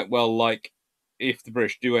 And it might well, like, if the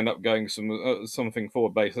British do end up going something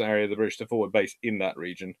forward base, an area of the British to forward base in that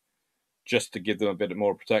region, just to give them a bit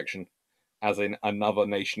more protection, as in another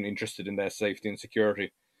nation interested in their safety and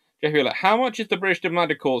security. Jeff Wheeler, how much is the British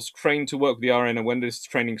Diplomatic Corps trained to work with the RN, and when does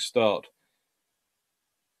training start?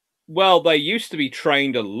 Well, they used to be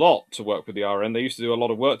trained a lot to work with the RN. They used to do a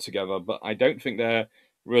lot of work together, but I don't think they're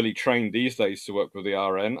really trained these days to work with the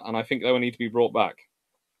RN, and I think they will need to be brought back.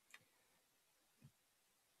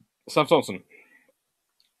 Sam Thompson.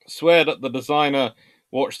 Swear that the designer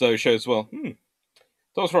watched those shows well.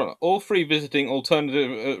 Thomas Runner. All three visiting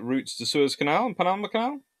alternative routes to Suez Canal and Panama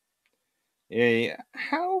Canal? Yeah.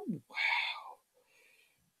 How?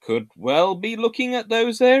 Could well be looking at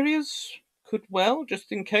those areas. Could well,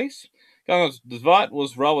 just in case. The Vite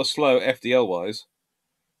was rather slow FDL-wise,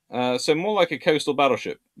 so more like a coastal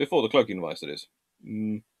battleship, before the cloaking device, that is.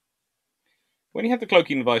 When you have the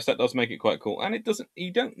cloaking device, that does make it quite cool, and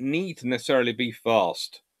you don't need to necessarily be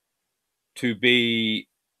fast to be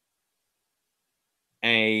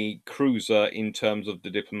a cruiser in terms of the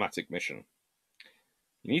diplomatic mission.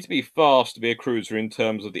 You need to be fast to be a cruiser in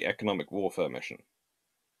terms of the economic warfare mission,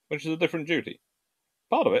 which is a different duty.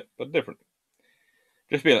 Part of it, but different.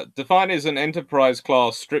 Just be like, defined as an Enterprise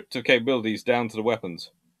class stripped of capabilities down to the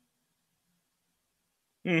weapons.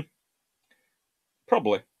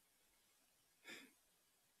 Probably.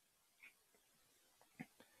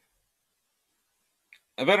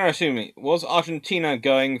 A veteran assuming, was Argentina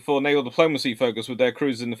going for naval diplomacy focus with their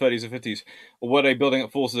cruisers in the 30s and 50s, or were they building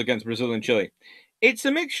up forces against Brazil and Chile? It's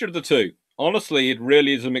a mixture of the two. Honestly, it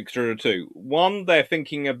really is a mixture of the two. One, they're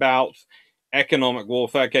thinking about economic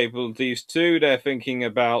warfare capabilities. Two, they're thinking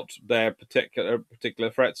about their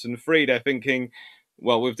particular threats. And three, they're thinking,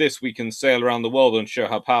 well, with this, we can sail around the world and show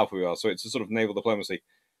how powerful we are. So it's a sort of naval diplomacy.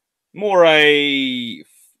 More a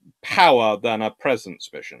power than a presence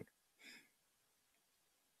mission.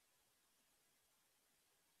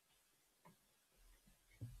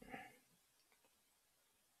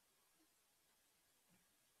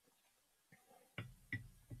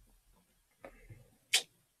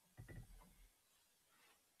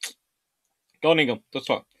 Go on, Eagle. That's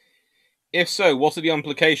fine. If so, what are the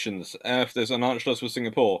implications if there's an Anschluss with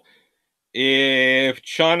Singapore? If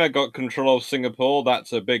China got control of Singapore,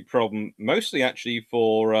 that's a big problem, mostly actually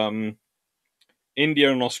for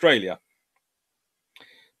India and Australia,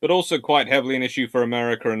 but also quite heavily an issue for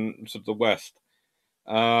America and sort of the West.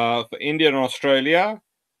 For India and Australia,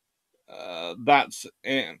 that's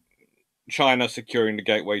China securing the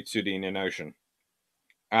gateway to the Indian Ocean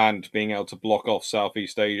and being able to block off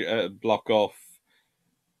Southeast Asia, block off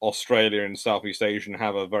Australia and Southeast Asia, and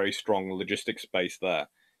have a very strong logistics base there.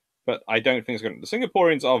 But I don't think it's going to. The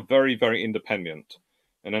Singaporeans are very, very independent.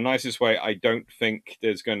 In the nicest way, I don't think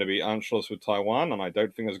there's going to be Anschluss with Taiwan, and I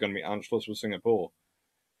don't think there's going to be Anschluss with Singapore.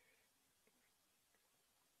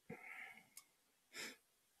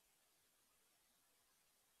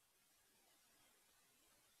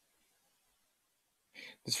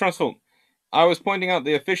 This transform. I was pointing out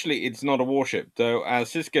that officially it's not a warship, though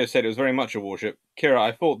as Cisco said it was very much a warship. Kira,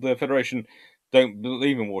 I thought the Federation don't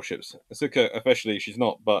believe in warships. Cisco, officially she's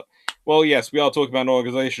not, but well, yes, we are talking about an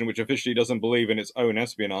organization which officially doesn't believe in its own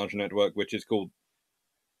espionage network, which is called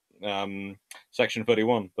Section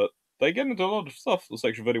 31. But they get into a lot of stuff, the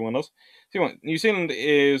Section 31 does. So, New Zealand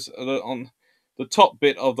is on the top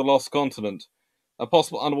bit of the lost continent, a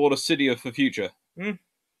possible underwater city of the future.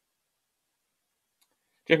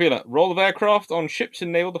 JP, role of aircraft on ships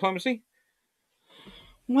in naval diplomacy?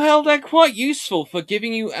 Well, they're quite useful for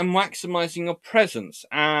giving you and maximizing your presence.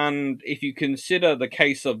 And if you consider the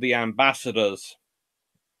case of the ambassadors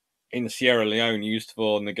in Sierra Leone used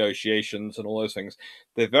for negotiations and all those things,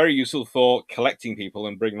 they're very useful for collecting people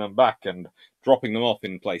and bringing them back and dropping them off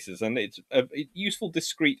in places. And it's a useful,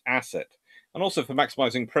 discrete asset. And also for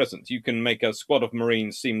maximizing presence, you can make a squad of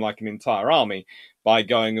Marines seem like an entire army by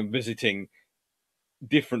going and visiting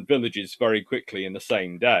different villages very quickly in the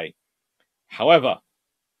same day. However,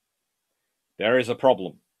 there is a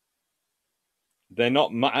problem. They're not.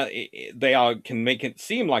 Can make it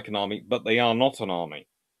seem like an army, but they are not an army.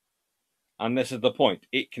 And this is the point.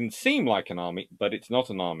 It can seem like an army, but it's not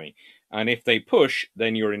an army. And if they push,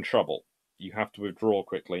 then you're in trouble. You have to withdraw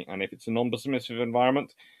quickly. And if it's a non-submissive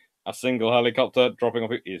environment, a single helicopter dropping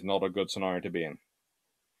off it is not a good scenario to be in.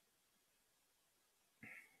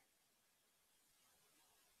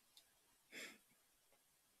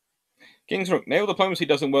 King's Rook. Naval diplomacy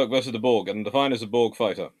doesn't work versus the Borg, and defined as a Borg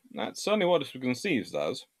fighter. That's certainly what it conceives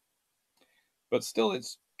as. But still,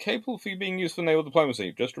 it's capable of being used for naval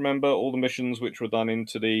diplomacy. Just remember all the missions which were done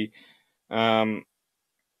into the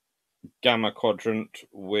Gamma Quadrant,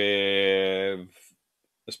 with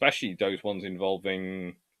especially those ones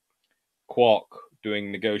involving Quark doing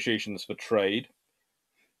negotiations for trade.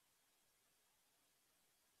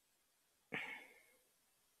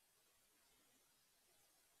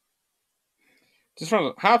 Just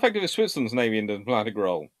remember, how effective is Switzerland's navy in the diplomatic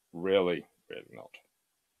role? Really, really not.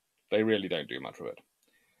 They really don't do much of it.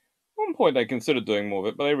 At one point they considered doing more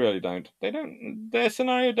of it, but they really don't. Their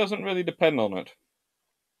scenario doesn't really depend on it.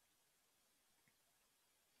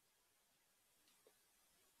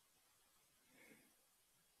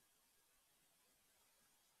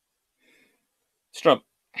 Strump,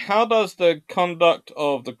 how does the conduct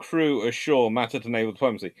of the crew ashore matter to naval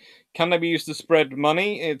diplomacy? Can they be used to spread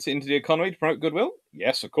money into the economy to promote goodwill?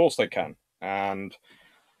 Yes, of course they can. And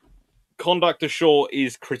conduct ashore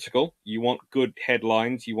is critical. You want good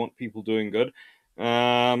headlines. You want people doing good.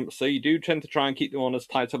 So you do tend to try and keep them on as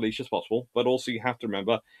tight a leash as possible. But also you have to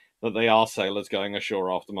remember that they are sailors going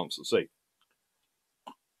ashore after months at sea.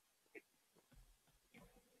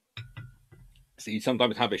 So you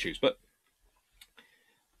sometimes have issues, but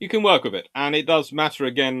you can work with it. And it does matter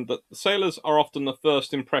again that the sailors are often the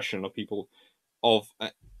first impression of people,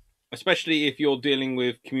 especially if you're dealing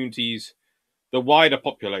with communities, the wider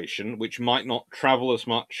population, which might not travel as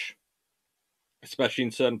much, especially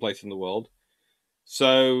in certain places in the world.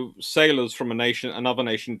 So sailors from another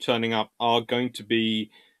nation turning up are going to be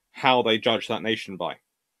how they judge that nation by.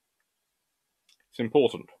 It's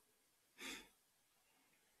important.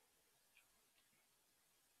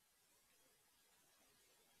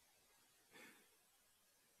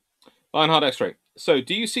 Lionheart X-ray. So,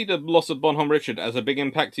 do you see the loss of Bonhomme Richard as a big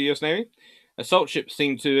impact to the US Navy? Assault ships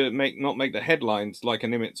seem to not make the headlines like a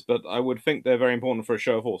Nimitz, but I would think they're very important for a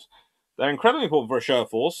show of force. They're incredibly important for a show of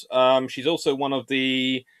force. She's also one of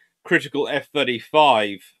the critical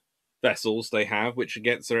F-35 vessels they have, which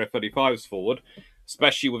gets their F-35s forward,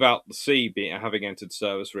 especially without the sea having entered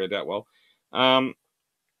service really that well.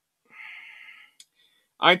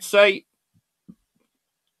 I'd say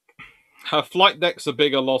her flight deck's a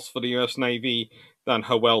bigger loss for the US Navy than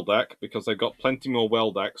her well deck, because they've got plenty more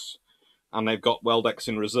well decks, and they've got well decks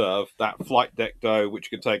in reserve. That flight deck, though,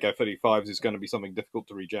 which could take F-35s, is going to be something difficult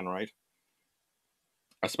to regenerate,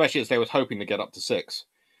 especially as they was hoping to get up to 6.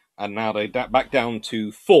 And now they're back down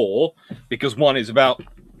to 4, because one is about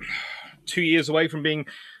 2 years away from being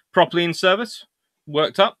properly in service,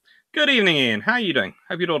 worked up. Good evening, Ian. How are you doing?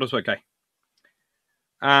 Hope your daughter's okay.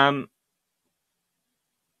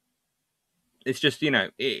 It's just,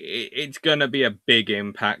 it's going to be a big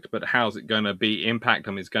impact, but how's it going to impact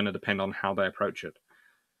them is going to depend on how they approach it.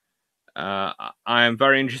 I am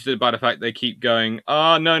very interested by the fact they keep going,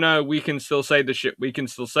 no, we can still save the ship, we can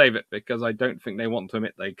still save it, because I don't think they want to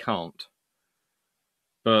admit they can't.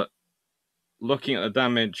 But looking at the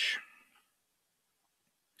damage,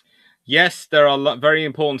 yes, there are very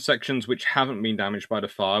important sections which haven't been damaged by the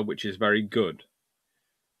fire, which is very good.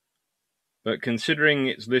 But considering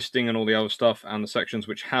its listing and all the other stuff, and the sections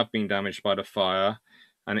which have been damaged by the fire,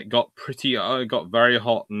 and it got very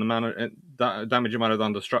hot, and the damage it might have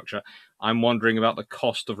done to structure, I'm wondering about the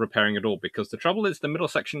cost of repairing it all, because the trouble is the middle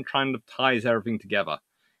section kind of ties everything together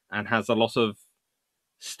and has a lot of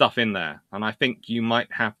stuff in there, and I think you might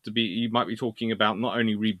be talking about not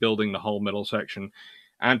only rebuilding the whole middle section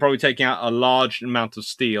and probably taking out a large amount of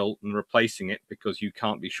steel and replacing it, because you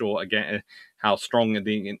can't be sure again how strong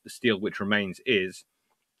the steel which remains is.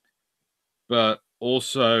 But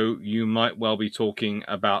also, you might well be talking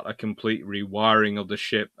about a complete rewiring of the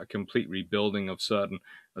ship, a complete rebuilding of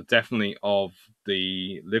definitely of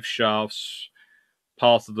the lift shafts,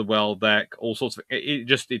 part of the well deck, all sorts of. It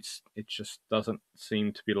just doesn't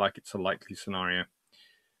seem to be like it's a likely scenario.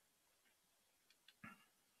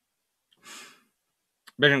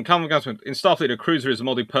 Benjamin, common announcement. In Starfleet, a cruiser is a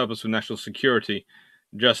multi-purpose for national security.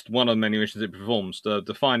 Just one of the many missions it performs. The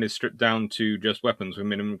Defiant is stripped down to just weapons with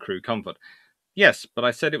minimum crew comfort. Yes, but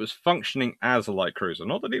I said it was functioning as a light cruiser.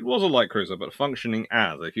 Not that it was a light cruiser, but functioning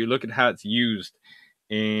as. If you look at how it's used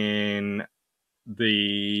in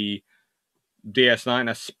the DS9,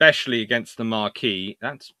 especially against the Marquis,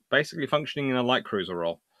 that's basically functioning in a light cruiser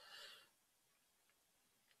role.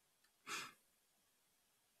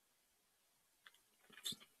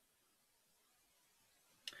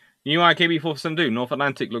 New IKB 472, North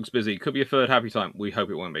Atlantic looks busy. Could be a third happy time. We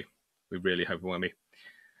hope it won't be. We really hope it won't be.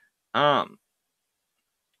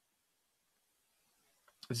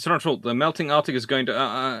 It's not true. The melting Arctic is going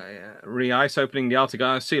to re-ice. Opening the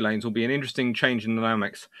Arctic sea lanes will be an interesting change in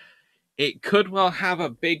dynamics. It could well have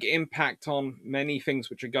a big impact on many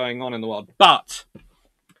things which are going on in the world, but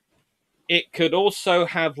it could also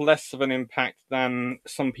have less of an impact than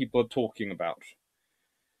some people are talking about.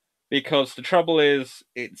 Because the trouble is,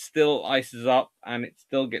 it still ices up, and it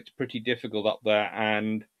still gets pretty difficult up there,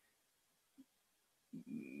 and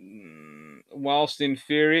whilst in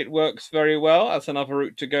theory it works very well as another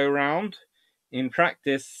route to go round, in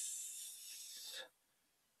practice,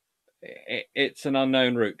 it's an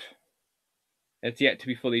unknown route. It's yet to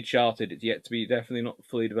be fully charted, it's yet to be definitely not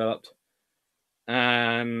fully developed,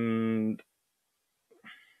 and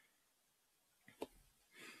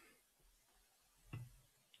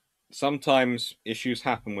sometimes issues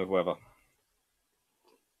happen with weather.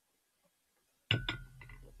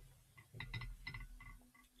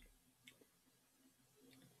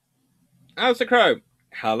 How's the crow?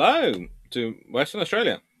 Hello to Western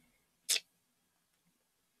Australia.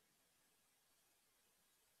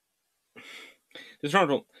 This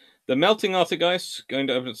round, the melting Arctic ice going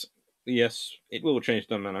to open. Yes, it will change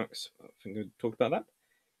dynamics. I think we talked about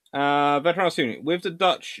that. Veteran soon with the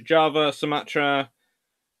Dutch, Java, Sumatra,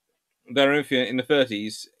 Therenfia in the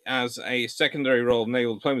 30s as a secondary role of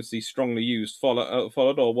naval diplomacy strongly used,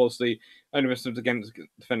 followed or was the only mission against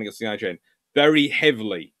defending against the IJN. Very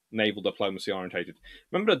heavily naval diplomacy orientated.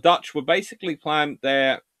 Remember, the Dutch were basically planned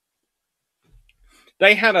their.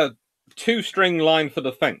 They had a two-string line for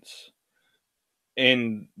defense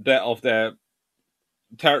of their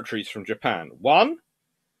territories from Japan. One,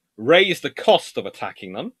 raise the cost of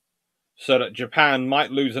attacking them, so that Japan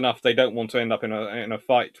might lose enough they don't want to end up in a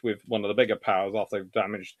fight with one of the bigger powers after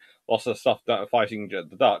they've lost their stuff fighting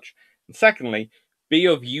the Dutch. And secondly, be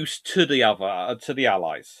of use to the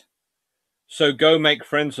allies. So go make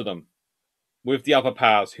friends with them, with the other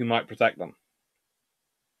powers who might protect them.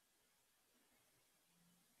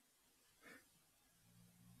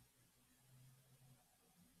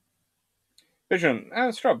 Vision,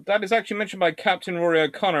 Strub, that is actually mentioned by Captain Rory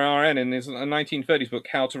O'Connor, RN, in his 1930s book,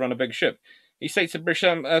 How to Run a Big Ship. He states that British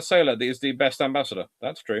sailor is the best ambassador.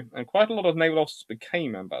 That's true. And quite a lot of naval officers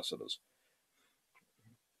became ambassadors.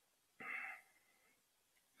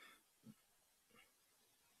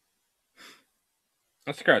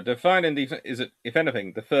 That's correct. Defiant indeed is, if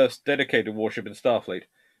anything, the first dedicated warship in Starfleet.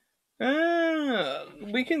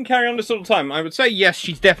 We can carry on this all the time. I would say, yes,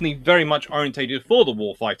 she's definitely very much orientated for the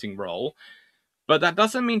warfighting role, but that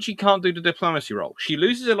doesn't mean she can't do the diplomacy role. She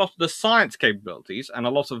loses a lot of the science capabilities and a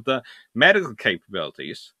lot of the medical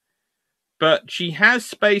capabilities, but she has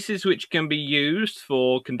spaces which can be used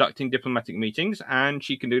for conducting diplomatic meetings, and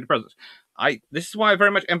she can do the presence. This is why I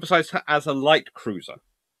very much emphasize her as a light cruiser.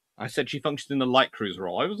 I said she functions in the light cruiser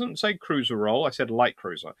role. I wasn't say cruiser role, I said light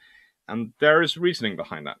cruiser. And there is reasoning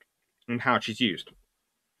behind that and how she's used.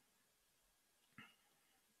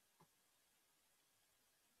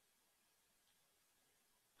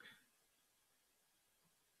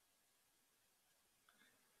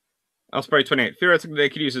 Osprey 28. Theoretically, they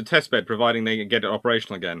could use a test bed, providing they get it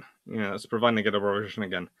operational again. Yeah, that's providing they get it operational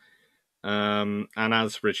again. And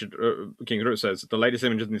as Richard King Root says, the latest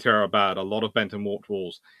images in the interior are bad. A lot of bent and warped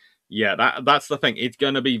walls. Yeah, that's the thing. It's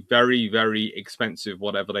going to be very, very expensive,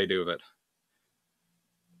 whatever they do with it.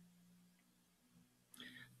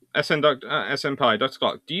 SN Pi, Dr.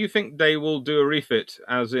 Clark, do you think they will do a refit,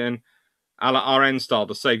 as in a la RN style,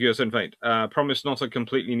 to save US Fate? Promise not a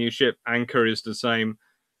completely new ship. Anchor is the same.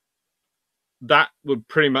 That would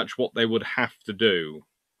pretty much what they would have to do.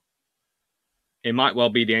 It might well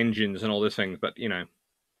be the engines and all these things, but, you know.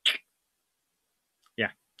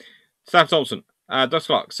 Yeah. Staff Thompson, Dr.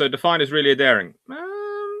 Clark, so Defiant is really a daring?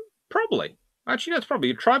 Probably. Actually, that's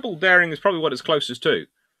probably. Tribal daring is probably what it's closest to.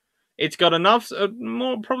 It's got enough,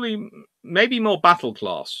 maybe more battle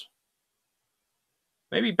class.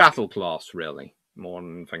 Maybe battle class, really, more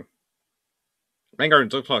than anything. Vanguard,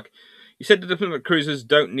 Dr. Clark, you said the diplomatic cruisers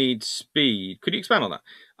don't need speed. Could you expand on that?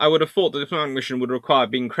 I would have thought the diplomatic mission would require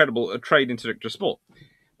being credible at trade interdictor support.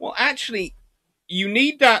 Well, actually, you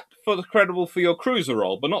need that for the credible for your cruiser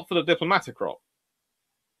role, but not for the diplomatic role.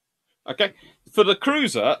 Okay? For the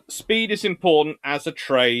cruiser, speed is important as a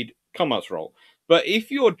trade commerce role. But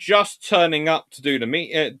if you're just turning up to do the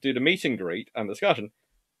meet and greet and discussion,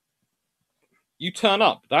 you turn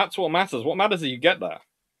up. That's what matters. What matters is you get there.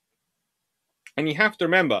 And you have to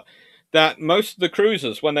remember that most of the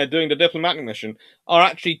cruisers, when they're doing the diplomatic mission, are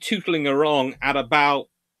actually tootling along at about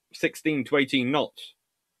 16 to 18 knots.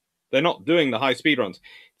 They're not doing the high speed runs.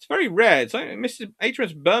 It's very rare.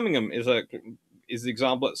 HMS Birmingham is the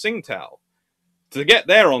example at Tsingtao. To get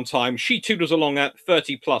there on time, she tootles along at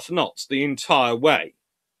 30 plus knots the entire way.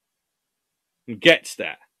 And gets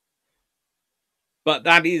there. But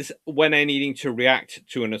that is when they're needing to react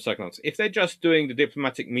to an attack. If they're just doing the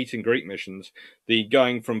diplomatic meet and greet missions, the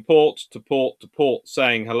going from port to port to port,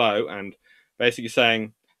 saying hello, and basically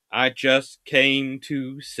saying, I just came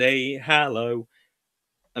to say hello,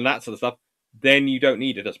 and that sort of stuff, then you don't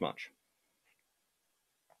need it as much.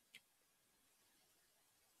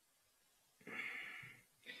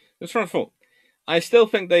 That's front foot. I still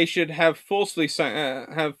think they should have forcibly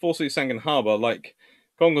sank in harbour, like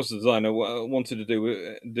Congress designer wanted to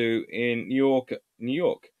do in New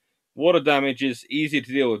York. Water damage is easier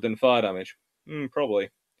to deal with than fire damage. Probably.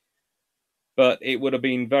 But it would have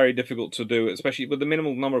been very difficult to do, especially with the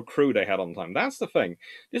minimal number of crew they had on time. That's the thing.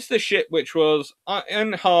 This is a ship which was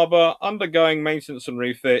in harbour, undergoing maintenance and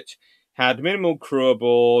refit, had minimal crew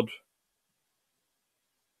aboard,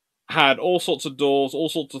 had all sorts of doors, all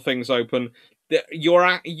sorts of things open.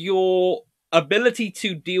 Your ability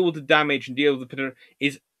to deal with the damage and deal with the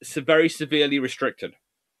is very severely restricted.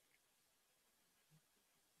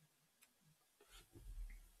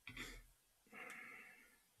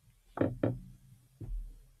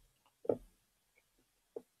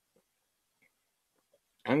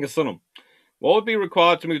 Angus Sunham. What would be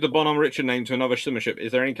required to move the Bonhomme Richard name to another swimmer ship?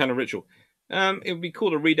 Is there any kind of ritual? It would be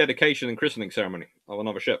called a rededication and christening ceremony of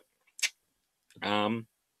another ship. I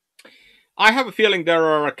have a feeling there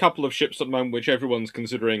are a couple of ships at the moment which everyone's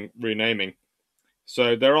considering renaming.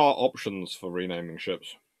 So there are options for renaming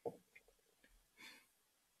ships.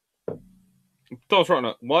 Thomas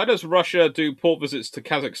Rotner, why does Russia do port visits to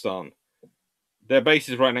Kazakhstan? Their base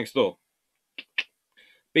is right next door.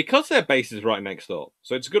 Because their base is right next door,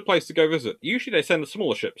 so it's a good place to go visit. Usually they send the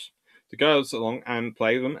smaller ships to go along and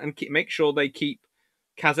play them and make sure they keep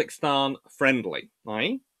Kazakhstan friendly.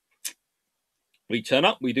 Right? We turn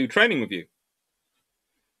up, we do training with you.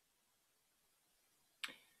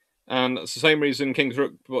 And it's the same reason King's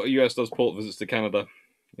Rook US does port visits to Canada.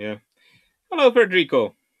 Yeah. Hello,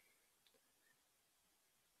 Federico.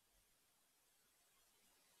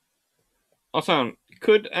 Asan,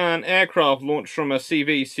 could an aircraft launched from a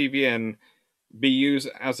CVN be used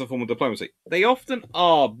as a form of diplomacy? They often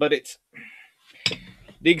are, but it's...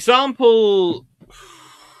 The example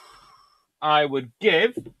I would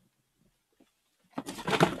give...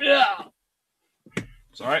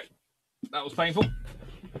 Sorry, that was painful.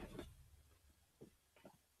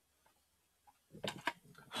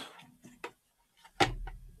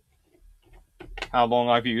 How long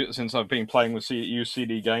I've used it since I've been playing with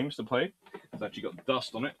UCD games to play. It's actually got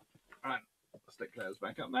dust on it. Right, stick those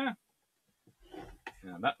back up there.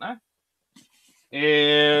 And that now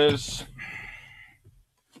is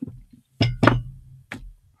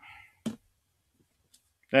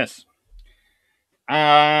this.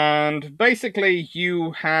 And basically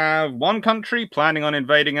you have one country planning on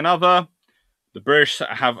invading another. The British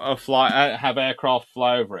have aircraft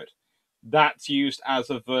fly over it. That's used as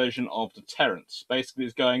a version of deterrence. Basically,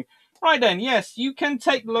 it's going, right then, yes, you can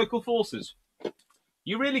take the local forces.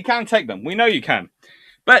 You really can take them. We know you can.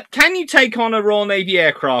 But can you take on a Royal Navy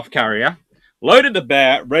aircraft carrier, loaded to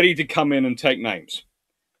bear, ready to come in and take names?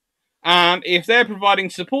 And if they're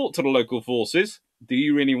providing support to the local forces, do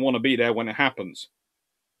you really want to be there when it happens?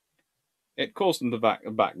 It caused them to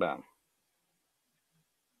back down.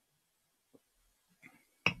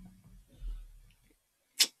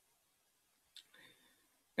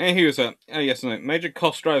 And he was yes and no. Major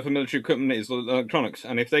cost driver for military equipment is electronics,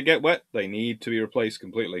 and if they get wet, they need to be replaced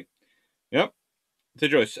completely. Yep. To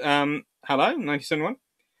Joyce. Hello, 1971.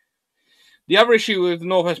 The other issue with the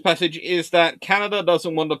Northwest Passage is that Canada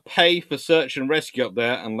doesn't want to pay for search and rescue up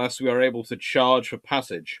there unless we are able to charge for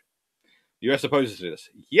passage. The US opposes this.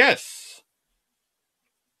 Yes!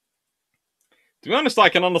 To be honest, I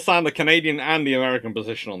can understand the Canadian and the American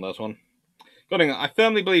position on this one. I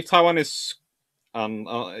firmly believe Taiwan is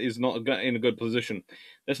not in a good position.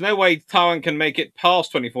 There's no way Taiwan can make it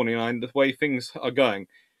past 2049 the way things are going.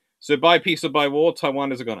 So by peace or by war,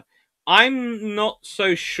 Taiwan is a goner. I'm not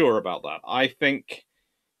so sure about that. I think,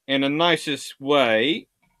 in the nicest way,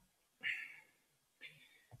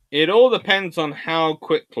 it all depends on how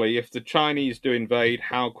quickly, if the Chinese do invade,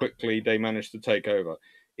 how quickly they manage to take over.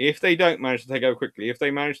 If they don't manage to take over quickly, if they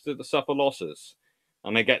manage to suffer losses,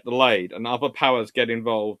 and they get delayed, and other powers get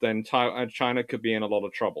involved, then China could be in a lot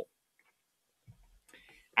of trouble.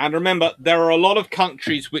 And remember, there are a lot of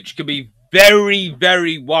countries which could be very,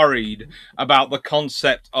 very worried about the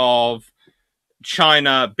concept of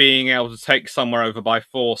China being able to take somewhere over by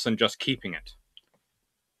force and just keeping it.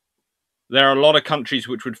 There are a lot of countries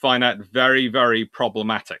which would find that very, very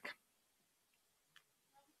problematic.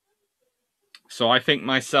 So I think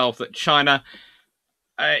myself that China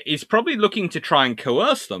is probably looking to try and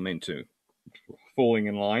coerce them into falling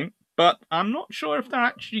in line, but I'm not sure if they're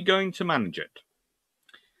actually going to manage it.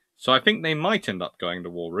 So I think they might end up going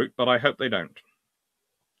the war route, but I hope they don't.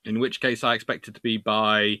 In which case I expect it to be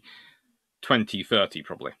by 2030,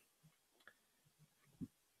 probably.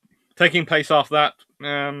 Taking place after that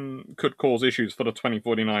could cause issues for the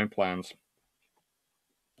 2049 plans.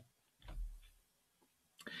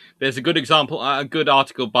 There's a good example, a good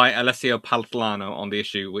article by Alessio Paltolano on the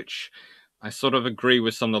issue, which I sort of agree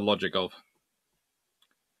with some of the logic of.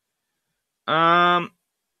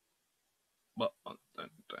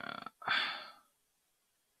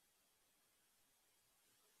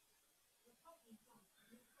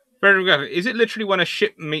 Is it literally when a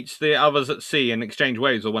ship meets the others at sea and exchange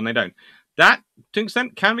waves, or when they don't? That, to an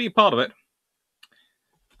extent, can be part of it.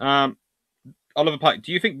 Oliver Pike,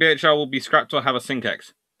 do you think BHR will be scrapped or have a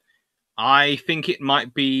Sinkex? I think it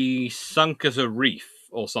might be sunk as a reef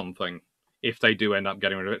or something, if they do end up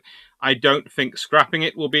getting rid of it. I don't think scrapping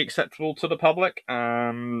it will be acceptable to the public,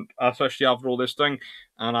 especially after all this thing,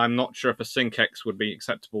 and I'm not sure if a Sinkex would be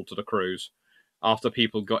acceptable to the crews. After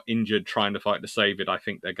people got injured trying to fight to save it, I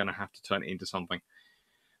think they're going to have to turn it into something.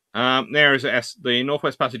 The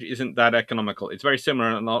Northwest Passage isn't that economical. It's very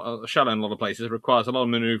similar and shallow in a lot of places. It requires a lot of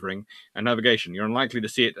maneuvering and navigation. You're unlikely to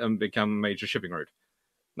see it become a major shipping route.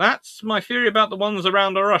 That's my theory about the ones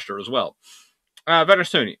around Russia as well.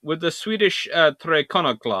 Veterasuni, with the Swedish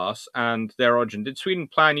Trekona class and their origin, did Sweden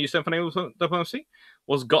plan use them for naval diplomacy?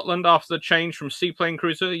 Was Gotland, after the change from seaplane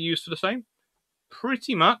cruiser, used for the same?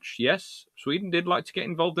 Pretty much, yes. Sweden did like to get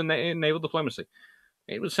involved in naval diplomacy.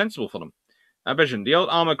 It was sensible for them. Vision, the old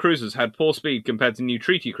armoured cruisers had poor speed compared to new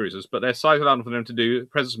treaty cruisers, but their size allowed for them to do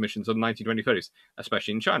presence missions in the 1920s,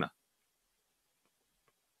 especially in China.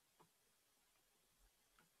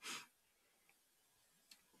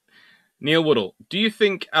 Neil Woodall, do you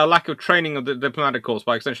think a lack of training of the diplomatic corps,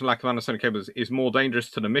 by extension lack of understanding capabilities, is more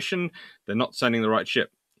dangerous to the mission than not sending the right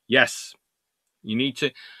ship? Yes.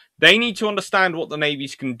 They need to understand what the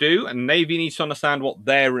navies can do, and the Navy needs to understand what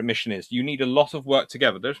their mission is. You need a lot of work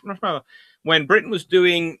together. Remember, when Britain was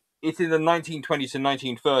doing it in the 1920s and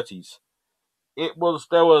 1930s, there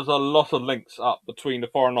was a lot of links up between the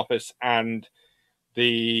Foreign Office and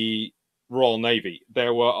the Royal Navy.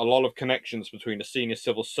 There were a lot of connections between the senior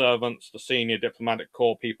civil servants, the senior diplomatic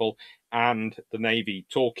corps people, and the Navy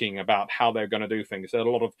talking about how they're going to do things. There was a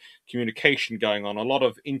lot of communication going on, a lot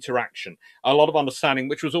of interaction, a lot of understanding,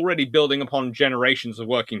 which was already building upon generations of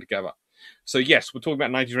working together. So yes, we're talking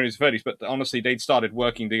about 1920s and 30s, but honestly, they'd started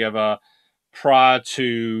working together prior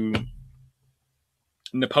to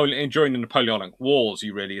Napoleon. During the Napoleonic Wars,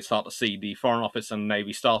 you really start to see the Foreign Office and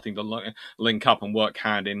Navy starting to link up and work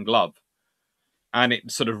hand in glove. And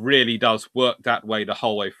it sort of really does work that way the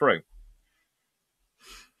whole way through.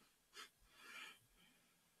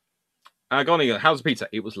 Go on, how's the pizza?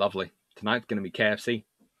 It was lovely. Tonight's going to be KFC.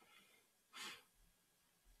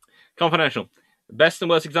 Confidential. Best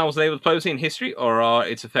and worst examples of naval diplomacy in history, or are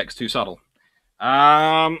its effects too subtle?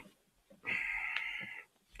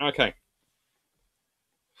 Okay.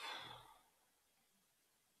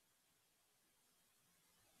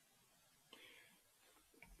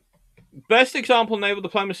 Best example of naval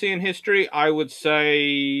diplomacy in history, I would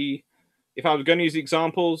say, if I was going to use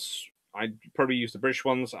examples, I'd probably use the British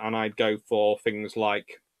ones, and I'd go for things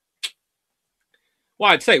like...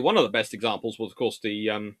 Well, I'd say one of the best examples was, of course,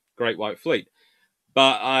 the Great White Fleet.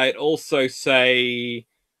 But I'd also say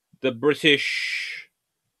the British,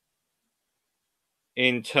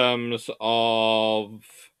 in terms of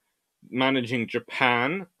managing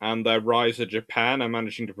Japan and their rise of Japan and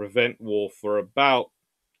managing to prevent war for about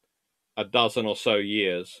a dozen or so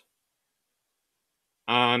years.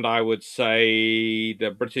 And I would say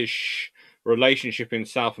the British relationship in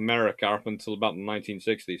South America up until about the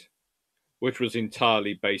 1960s, which was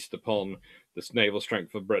entirely based upon the naval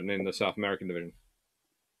strength of Britain in the South American division,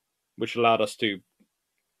 which allowed us to,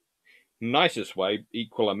 nicest way,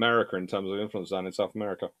 equal America in terms of influence down in South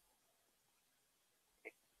America.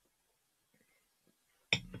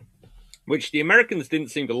 Which the Americans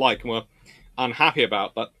didn't seem to like and were unhappy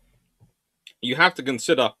about, but you have to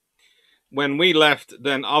consider, when we left,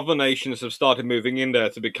 then other nations have started moving in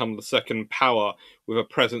there to become the second power with a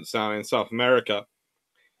presence down in South America.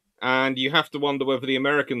 And you have to wonder whether the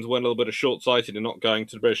Americans were a little bit of short-sighted in not going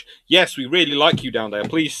to the British. Yes, we really like you down there.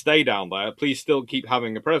 Please stay down there. Please still keep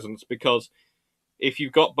having a presence, because if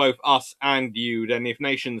you've got both us and you, then if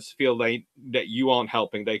nations feel that you aren't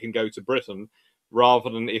helping, they can go to Britain,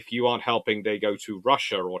 rather than if you aren't helping, they go to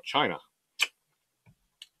Russia or China.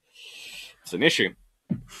 It's an issue.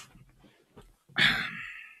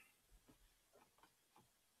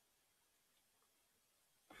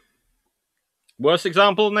 Worst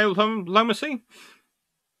example of naval diplomacy?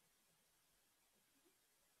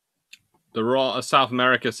 The South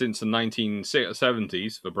America since the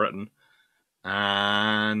 1970s for Britain.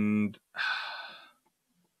 And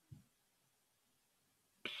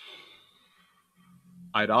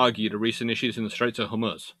I'd argue the recent issues in the Straits of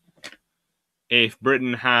Hormuz. If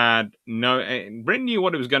Britain Britain knew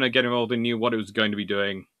what it was going to get involved in, knew what it was going to be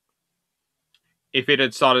doing. If it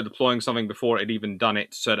had started deploying something before it had even done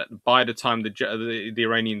it, so that by the time the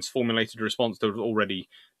Iranians formulated a response, there was already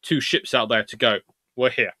 2 ships out there to go. We're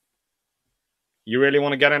here. You really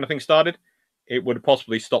want to get anything started? It would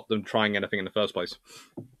possibly stop them trying anything in the first place.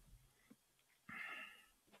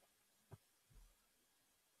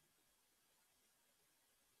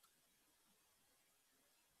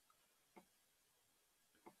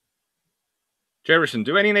 Jerison,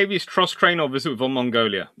 do any navies cross-train or visit with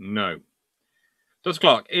Mongolia? No. Dr.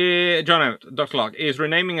 Clark, Dr. Clark, is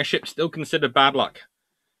renaming a ship still considered bad luck?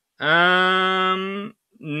 Not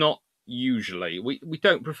usually. We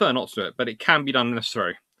don't prefer not to do it, but it can be done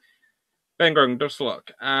necessary. Ben Grogan, Dr.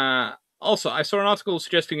 Clark, Also, I saw an article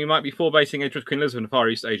suggesting we might be forward basing Empress Queen Elizabeth in Far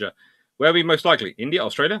East Asia. Where are we most likely? India,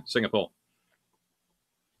 Australia, Singapore?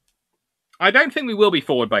 I don't think we will be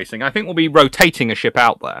forward basing. I think we'll be rotating a ship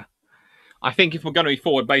out there. I think if we're going to be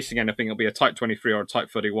forward basing anything, it'll be a Type 23 or a Type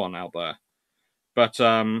 31 out there. But,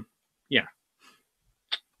 yeah.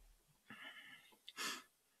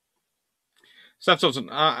 Steph Dodson,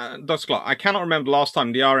 Dr. Clark, I cannot remember the last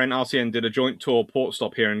time the RCN did a joint tour port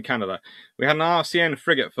stop here in Canada. We had an RCN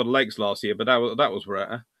frigate for the lakes last year, but that was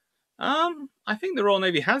rare. I think the Royal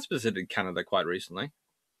Navy has visited Canada quite recently.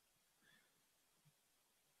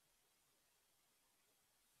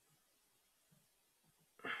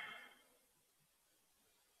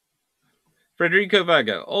 Federico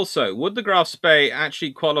Vago. Also, would the Graf Spee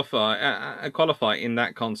actually qualify in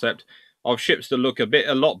that concept of ships that look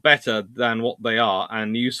a lot better than what they are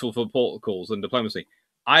and useful for port calls and diplomacy?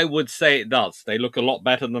 I would say it does. They look a lot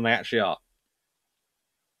better than they actually are.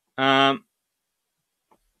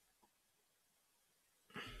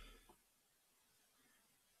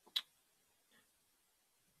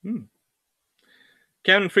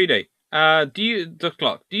 Kevin Friday.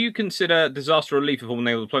 Do you consider disaster relief a form of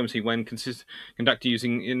naval diplomacy when conducted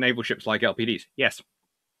using naval ships like LPDs? Yes.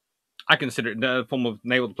 I consider it a form of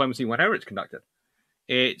naval diplomacy whenever it's conducted.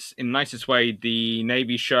 It's, in the nicest way, the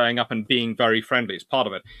Navy showing up and being very friendly. It's part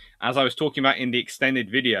of it. As I was talking about in the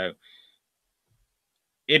extended video,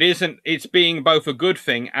 it's being both a good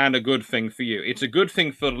thing and a good thing for you. It's a good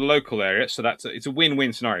thing for the local area, so it's a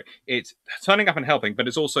win-win scenario. It's turning up and helping, but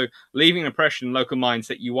it's also leaving an impression in local minds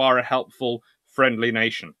that you are a helpful, friendly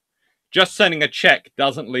nation. Just sending a check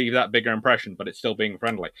doesn't leave that bigger impression, but it's still being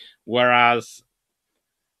friendly. Whereas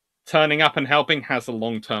turning up and helping has a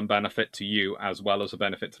long-term benefit to you as well as a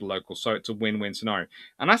benefit to the locals, so it's a win-win scenario.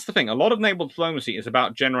 And that's the thing, a lot of naval diplomacy is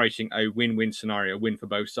about generating a win-win scenario, a win for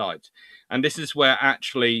both sides. And this is where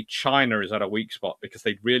actually China is at a weak spot, because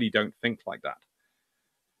they really don't think like that.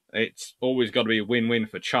 It's always got to be a win-win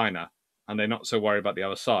for China, and they're not so worried about the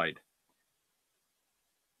other side.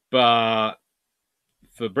 But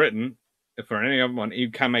for Britain, for any other one,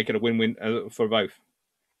 you can make it a win-win for both.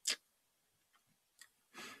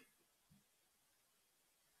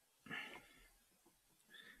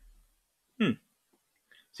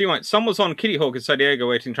 See, right, some was on Kitty Hawk in San Diego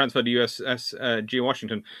waiting to transfer to USS G.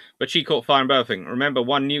 Washington, but she caught fire in berthing. Remember,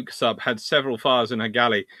 one nuke sub had several fires in her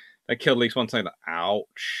galley that killed at least one sailor.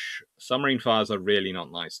 Ouch. Submarine fires are really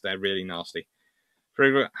not nice. They're really nasty.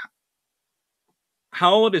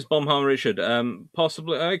 How old is Bombhome Richard?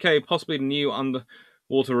 Possibly new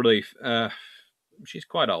underwater relief. She's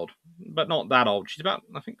quite old, but not that old. She's about,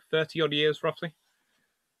 I think, 30-odd years, roughly.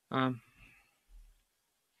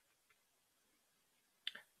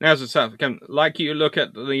 Now, as itself, like you look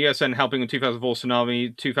at the USN helping in 2004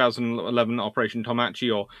 tsunami, 2011 Operation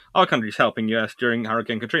Tomachi, or other countries helping US during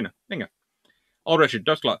Hurricane Katrina. Bingo. Old Richard,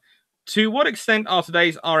 Dr. Clark. To what extent are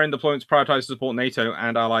today's RN deployments prioritized to support NATO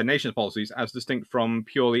and allied nations policies as distinct from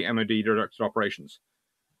purely MOD-directed operations?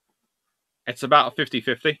 It's about a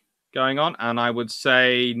 50-50 going on, and I would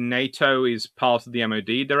say NATO is part of the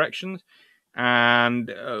MOD directions,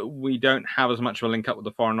 and we don't have as much of a link up with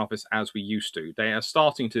the Foreign Office as we used to. They are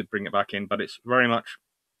starting to bring it back in, but it's very much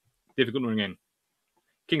difficult to bring in.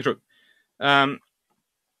 King's Rook.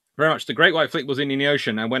 Very much. The Great White Fleet was in the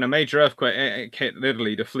ocean, and when a major earthquake hit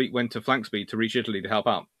Italy, the fleet went to flank speed to reach Italy to help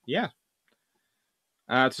out. Yeah.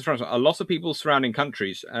 A lot of people surrounding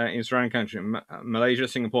countries, Malaysia,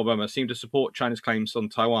 Singapore, Burma, seem to support China's claims on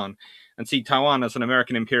Taiwan and see Taiwan as an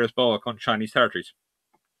American imperialist bulwark on Chinese territories.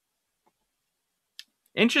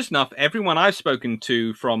 Interesting enough, everyone I've spoken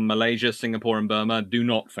to from Malaysia, Singapore, and Burma do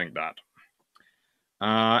not think that.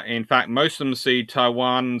 In fact, most of them see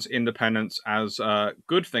Taiwan's independence as a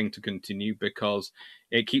good thing to continue because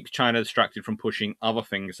it keeps China distracted from pushing other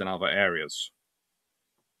things in other areas.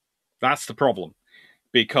 That's the problem.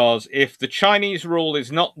 Because if the Chinese rule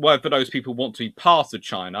is not whether those people want to be part of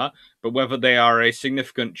China, but whether they are a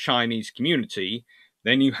significant Chinese community,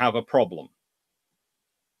 then you have a problem.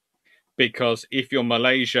 Because if you're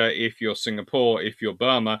Malaysia, if you're Singapore, if you're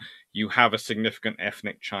Burma, you have a significant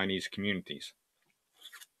ethnic Chinese communities.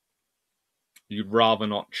 You'd rather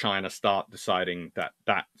not China start deciding that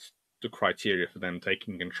that's the criteria for them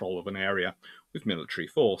taking control of an area with military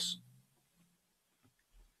force.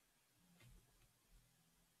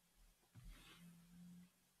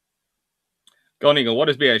 Gone Eagle, what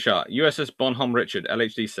is BHR? USS Bonhomme Richard,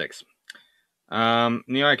 LHD-6. The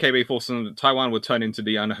IKB forces in Taiwan would turn into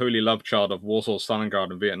the unholy love child of Warsaw, Stalingrad,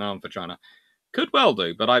 and Vietnam for China. Could well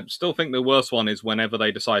do, but I still think the worst one is whenever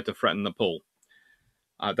they decide to threaten Nepal.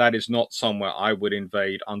 That is not somewhere I would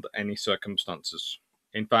invade under any circumstances.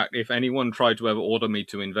 In fact, if anyone tried to ever order me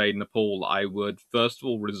to invade Nepal, I would first of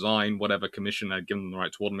all resign whatever commission had given them the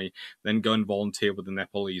right to order me, then go and volunteer with the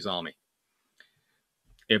Nepalese army.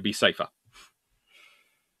 It'd be safer.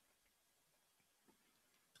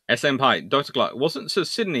 SM Pie, Dr. Clark, wasn't Sir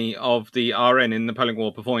Sidney of the RN in the Napoleonic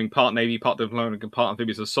War performing part Navy, part diplomatic, and part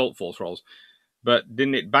amphibious assault force roles? But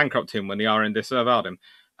didn't it bankrupt him when the RN disavowed him?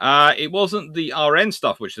 It wasn't the RN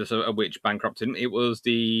stuff which bankrupted him. It was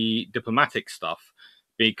the diplomatic stuff,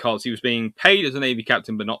 because he was being paid as a Navy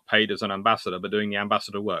captain, but not paid as an ambassador, but doing the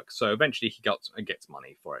ambassador work. So eventually he gets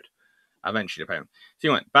money for it. Eventually to pay him. So he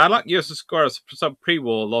went, bad luck, USS Square sub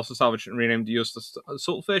pre-war, lost to salvage and renamed USS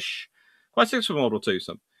Saltfish. Quite successful from World War II.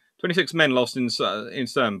 So 26 men lost in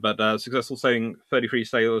stern, but successful sailing 33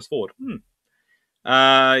 sailors forward.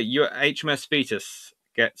 Your HMS Thetis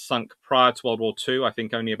gets sunk prior to World War II. I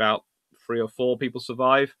think only about 3 or 4 people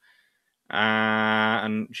survive.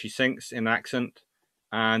 And she sinks in accent.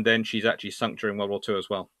 And then she's actually sunk during World War II as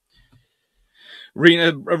well.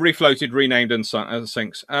 Refloated, renamed, and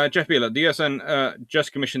sinks. Jeff Beeler, the USN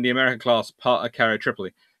just commissioned the American-class carrier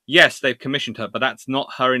Tripoli. Yes, they've commissioned her, but that's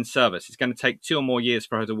not her in service. It's going to take 2 or more years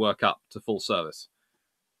for her to work up to full service.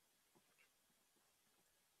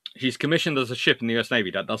 She's commissioned as a ship in the US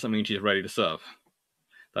Navy. That doesn't mean she's ready to serve.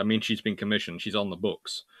 That means she's been commissioned. She's on the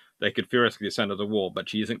books. They could theoretically send her to war, but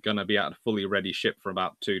she isn't going to be at a fully ready ship for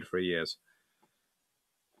about 2 to 3 years.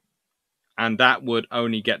 And that would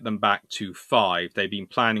only get them back to 5. They've been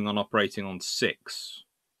planning on operating on 6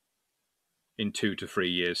 in 2 to 3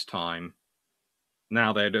 years' time.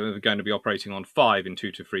 Now they're going to be operating on 5 in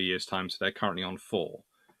 2 to 3 years' time, so they're currently on 4.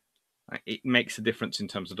 It makes a difference in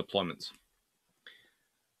terms of deployments.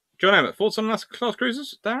 John Emmett, thoughts on Alaska-class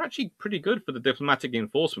cruisers? They're actually pretty good for the diplomatic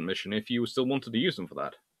enforcement mission if you still wanted to use them for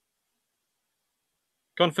that.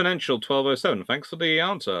 Confidential 1207, thanks for the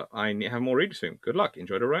answer. I have more reading soon. Good luck.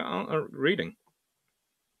 Enjoy the reading.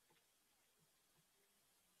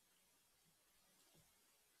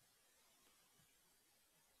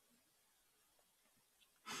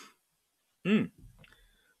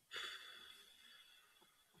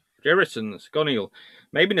 Jerrison, Sconiel,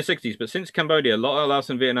 maybe in the 60s, but since Cambodia, Laos,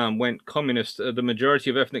 and Vietnam went communist, the majority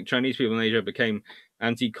of ethnic Chinese people in Asia became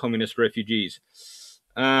anti-communist refugees.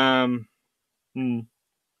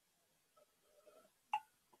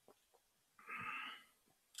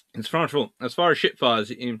 As far as ship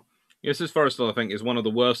fires, USS Forrestal, I think, is one of the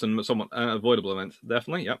worst and somewhat avoidable events.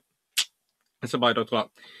 Definitely, yep. That's by Dr. Clark.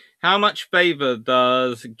 How much favor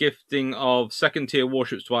does gifting of second-tier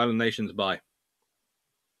warships to island nations buy?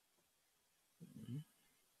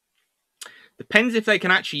 Depends if they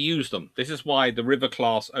can actually use them. This is why the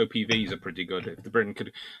River-class OPVs are pretty good. If Britain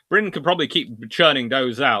could probably keep churning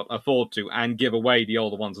those out, afford to, and give away the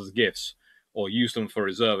older ones as gifts, or use them for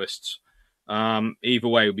reservists. Either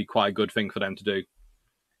way would be quite a good thing for them to do,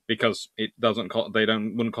 because it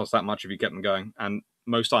wouldn't cost that much if you kept them going, and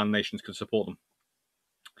most island nations could support them.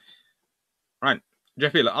 Right,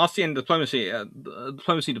 Jeff Wheeler, RCN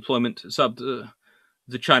diplomacy deployment sub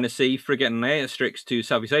the China Sea, frigate and airstrips to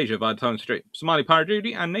Southeast Asia via the Taiwan Strait, Somali pirate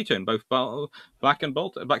duty, and NATO in both Black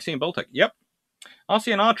Sea and Baltic. Yep,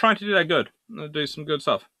 RCN are trying to do their good, do some good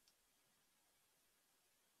stuff.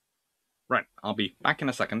 Right, I'll be back in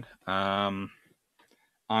a second. I'm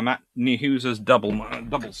at Nehuza's double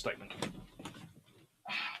statement.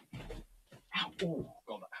 Oh,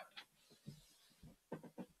 God, that hurt.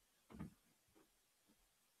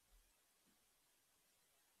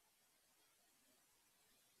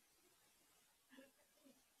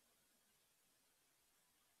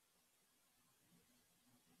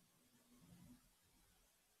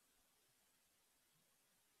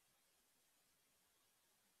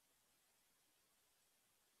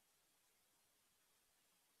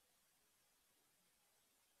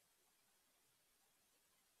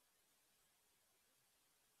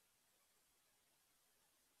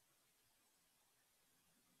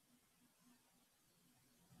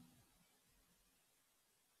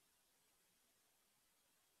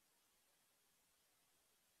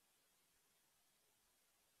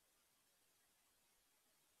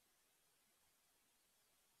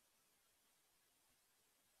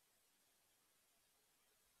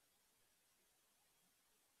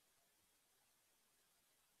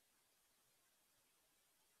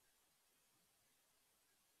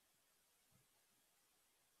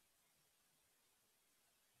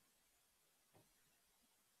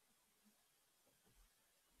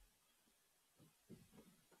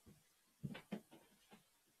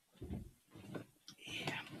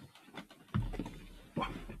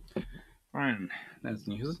 Fine, there's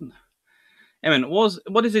news. Emin,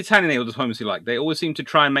 what is Italian naval diplomacy like? They always seem to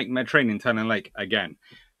try and make Mediterranean Italian lake again.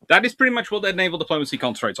 That is pretty much what their naval diplomacy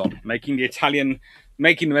concentrates on, making the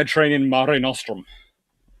Mediterranean Mare Nostrum.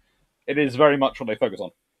 It is very much what they focus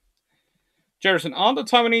on. Jerison, aren't the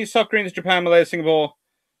Taiwanese, South Koreans, Japan, Malaya, Singapore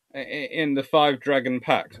in the Five Dragon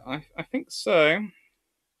Pact? I think so. I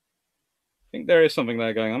think there is something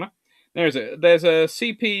there going on. There's a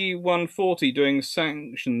CP-140 doing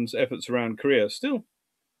sanctions efforts around Korea. Still,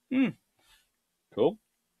 cool.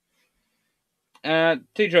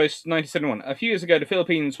 T-Joyce 1971. A few years ago, the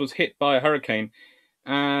Philippines was hit by a hurricane,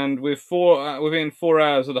 and within 4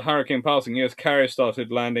 hours of the hurricane passing, U.S. carriers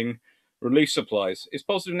started landing relief supplies. Is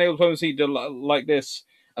positive naval diplomacy like this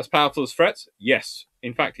as powerful as threats? Yes.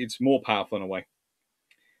 In fact, it's more powerful in a way.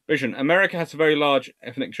 Vision. America has a very large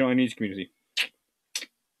ethnic Chinese community.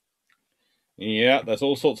 Yeah, there's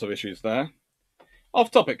all sorts of issues there.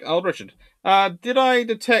 Off topic, Old Richard. Did I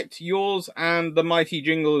detect yours and the Mighty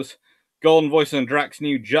Jingles Golden Voice and Drax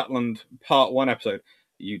New Jutland Part 1 episode?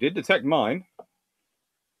 You did detect mine.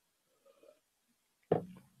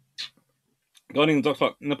 Guardian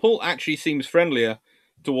Dr. Nepal actually seems friendlier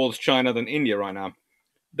towards China than India right now.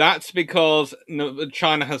 That's because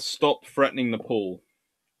China has stopped threatening Nepal.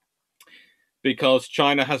 Because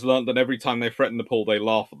China has learned that every time they threaten Nepal, they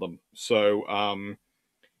laugh at them. So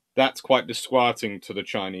that's quite disquieting to the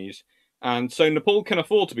Chinese. And so Nepal can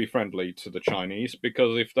afford to be friendly to the Chinese,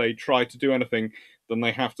 because if they try to do anything, then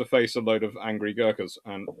they have to face a load of angry Gurkhas.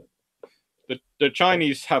 And the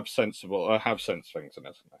Chinese have sense things in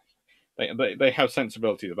it. They have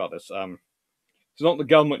sensibilities about this. It's not the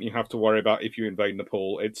government you have to worry about if you invade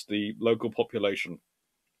Nepal. It's the local population.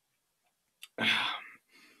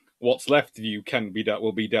 What's left of you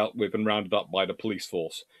will be dealt with and rounded up by the police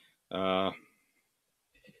force.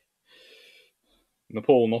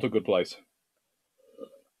 Nepal, not a good place.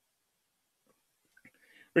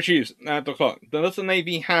 Rich Hughes, Dr. Clark, does the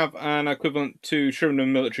Navy have an equivalent to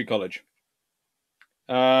Shrivenham Military College?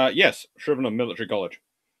 Yes, Shrivenham Military College.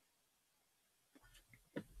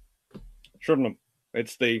 Shrivenham.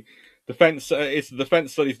 It's the Defence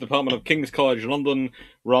Studies Department of King's College London.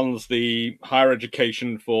 Runs the higher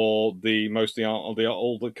education for all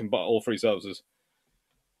three services.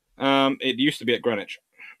 It used to be at Greenwich.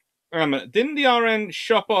 Didn't the RN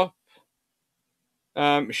shop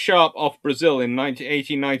off Brazil in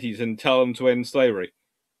 1890s and tell them to end slavery?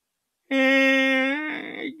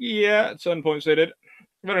 Yeah, at certain points they did.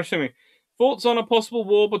 Very interesting. Thoughts on a possible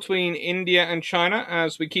war between India and China?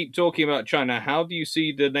 As we keep talking about China, how do you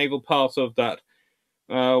see the naval part of that?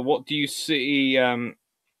 What do you see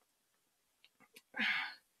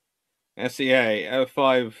SEA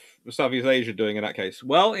 5 Southeast Asia doing in that case?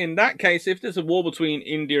 Well, in that case, if there's a war between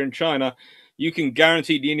India and China, you can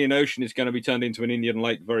guarantee the Indian Ocean is going to be turned into an Indian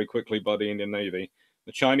lake very quickly by the Indian Navy.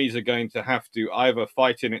 The Chinese are going to have to either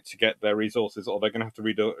fight in it to get their resources, or they're going to have to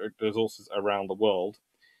redirect resources around the world.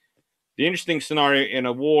 The interesting scenario in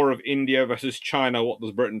a war of India versus China, what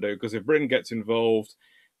does Britain do? Because if Britain gets involved,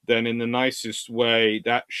 then in the nicest way,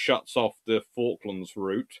 that shuts off the Falklands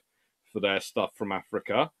route for their stuff from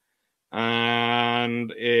Africa.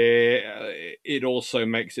 And it also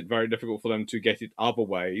makes it very difficult for them to get it other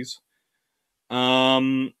ways.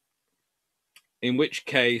 In which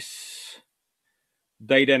case,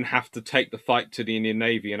 they then have to take the fight to the Indian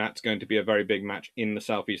Navy, and that's going to be a very big match in the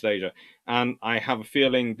Southeast Asia. And I have a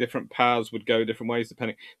feeling different powers would go different ways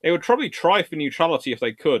depending. They would probably try for neutrality if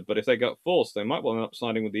they could, but if they got forced, they might well end up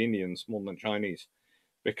siding with the Indians more than the Chinese.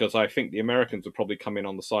 Because I think the Americans would probably come in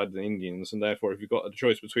on the side of the Indians, and therefore if you've got a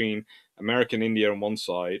choice between American India on one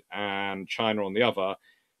side and China on the other,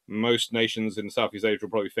 most nations in Southeast Asia will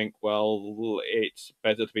probably think, well, it's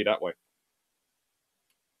better to be that way.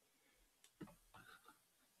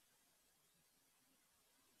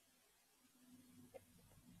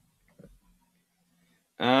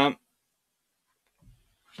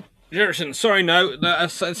 Jerison, sorry, no.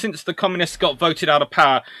 Since the communists got voted out of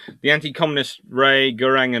power, the anti-communist Ray,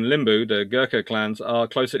 Gurang, and Limbu, the Gurkha clans, are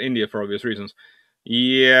closer to India for obvious reasons.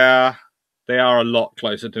 Yeah, they are a lot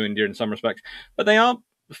closer to India in some respects, but they are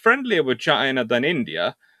friendlier with China than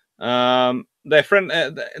India. They're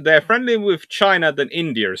friendlier with China than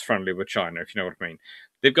India is friendly with China, if you know what I mean.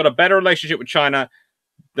 They've got a better relationship with China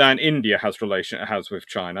than India has with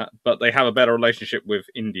China, but they have a better relationship with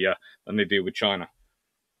India than they do with China.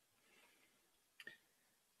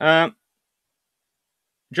 John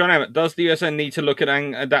Emmett, does the USN need to look at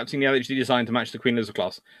adapting the LHD design to match the Queen Elizabeth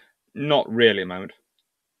class? Not really at the moment.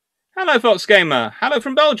 Hello, Fox Gamer. Hello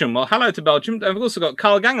from Belgium. Well, hello to Belgium. I've also got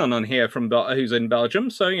Carl Gangon on here who's in Belgium.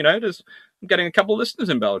 So, you know, I'm getting a couple of listeners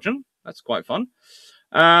in Belgium. That's quite fun.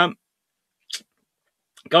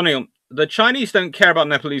 Gonil, the Chinese don't care about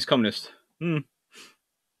Nepalese communists.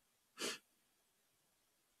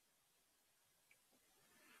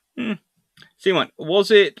 See what?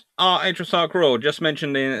 Was it our Intrasark Royal just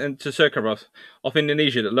mentioned to Surkarov of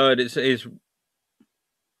Indonesia that lowered its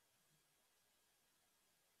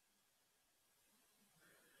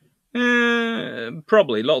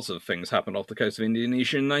probably lots of things happened off the coast of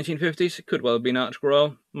Indonesia in the 1950s. It could well have been Arctic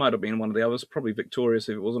Royal. Might have been one of the others. Probably Victorious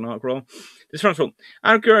if it wasn't Arctic Royal. This one's from,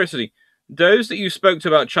 out of curiosity, those that you spoke to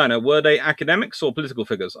about China, were they academics or political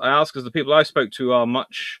figures? I ask as the people I spoke to are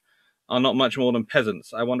not much more than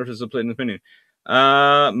peasants. I wonder if there's a political opinion.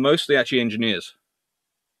 Mostly actually engineers.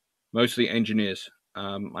 Mostly engineers.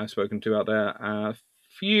 I've spoken to out there. A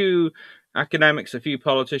few academics, a few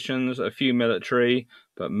politicians, a few military,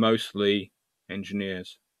 but mostly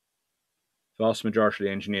engineers. Vast majority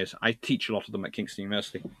engineers. I teach a lot of them at Kingston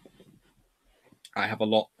University. I have a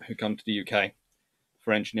lot who come to the UK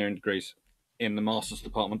for engineering degrees in the master's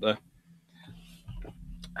department there.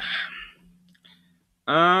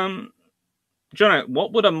 Jono,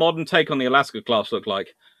 what would a modern take on the Alaska class look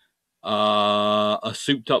like? A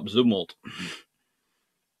souped-up Zumwalt.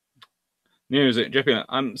 News it, Jeffy.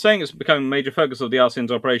 I'm saying it's becoming a major focus of the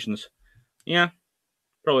RCN's operations. Yeah,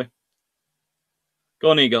 probably.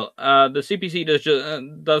 Go on, Eagle. The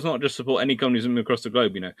CPC does not just support any communism across the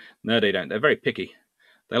globe, you know. No, they don't. They're very picky.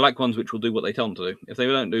 They like ones which will do what they tell them to do. If they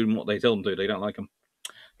don't do what they tell them to do, they don't like them.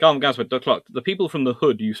 Calm Gasper, Duck Clock. The people from the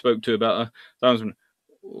hood you spoke to about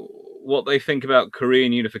what they think about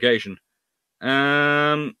Korean unification.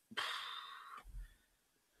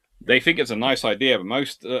 They think it's a nice idea, but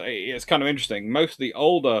it's kind of interesting. Most of the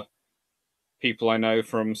older people I know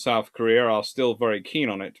from South Korea are still very keen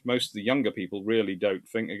on it. Most of the younger people really don't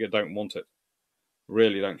want it.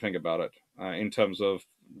 Really don't think about it in terms of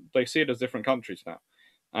they see it as different countries now.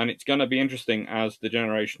 And it's going to be interesting as the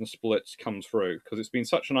generation splits come through, because it's been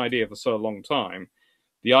such an idea for so long time.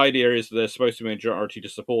 The idea is that there's supposed to be a majority to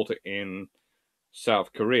support it in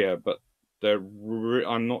South Korea, but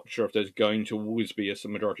I'm not sure if there's going to always be a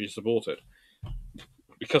majority to support it,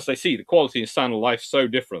 because they see the quality and standard of life so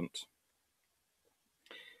different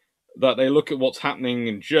that they look at what's happening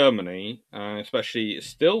in Germany, especially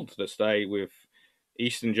still to this day with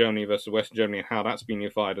Eastern Germany versus Western Germany and how that's been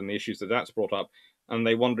unified and the issues that that's brought up, and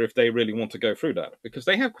they wonder if they really want to go through that, because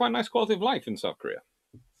they have quite a nice quality of life in South Korea.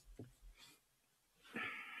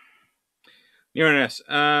 Uranus,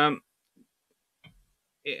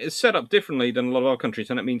 it's set up differently than a lot of our countries,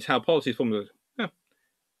 and it means how policy is formulated. Yeah.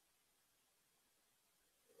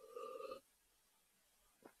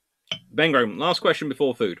 Ben Graham, last question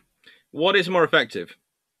before food. What is more effective?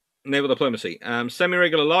 Naval diplomacy.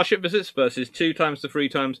 Semi-regular large ship visits versus 2 times to 3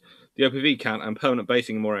 times the OPV count and permanent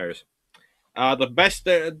basing in more areas. The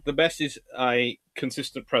best is a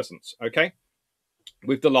consistent presence, okay?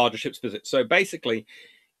 With the larger ships visit. So basically,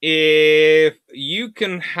 if you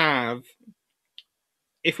can have...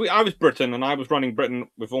 I was Britain and I was running Britain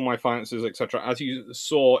with all my finances, etc., as you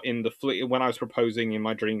saw in the fleet when I was proposing in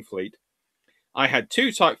my dream fleet, I had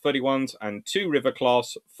 2 Type 31s and 2 River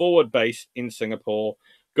class forward base in Singapore,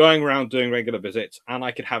 going around doing regular visits, and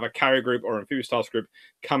I could have a carrier group or amphibious task group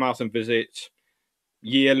come out and visit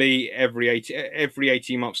yearly every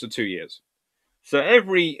 18 months to 2 years. So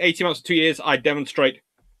every 18 months to 2 years, I demonstrate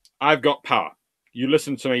I've got power. You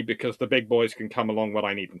listen to me because the big boys can come along when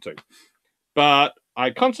I need them to. But I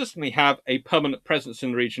consistently have a permanent presence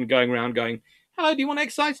in the region going around going, hello, do you want to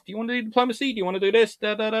exercise? Do you want to do diplomacy? Do you want to do this?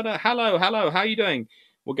 Hello, how are you doing?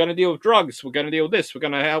 We're going to deal with drugs. We're going to deal with this. We're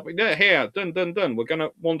going to help here. Done. We're going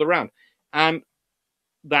to wander around. And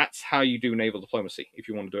that's how you do naval diplomacy if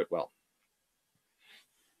you want to do it well.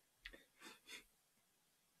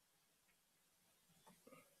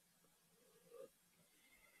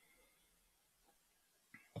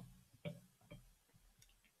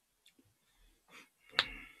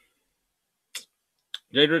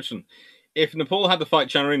 Jade Richardson, if Nepal had to fight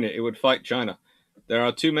China in it, it would fight China. There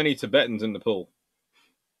are too many Tibetans in Nepal.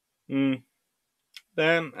 Them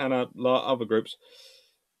and a lot of other groups.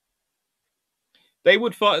 They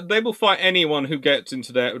will fight anyone who gets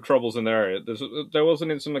into their troubles in their area. There was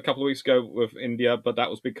an incident a couple of weeks ago with India, but that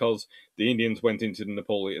was because the Indians went into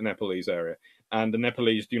the Nepalese area, and the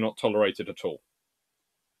Nepalese do not tolerate it at all.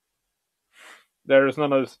 There is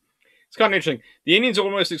none of this. It's kind of interesting. The Indians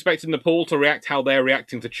almost expected Nepal to react how they're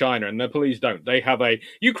reacting to China, and Nepalese don't. They have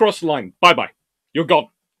you cross the line, bye-bye. You're gone.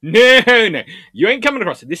 No. You ain't coming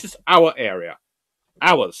across it. This is our area.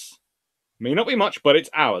 Ours. May not be much, but it's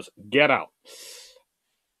ours. Get out.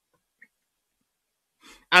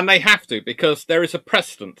 And they have to, because there is a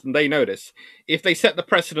precedent, and they know this. If they set the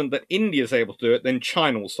precedent that India is able to do it, then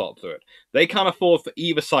China will start to do it. They can't afford for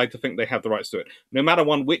either side to think they have the rights to do it. No matter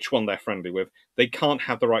which one they're friendly with, they can't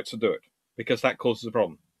have the rights to do it, because that causes a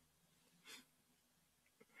problem.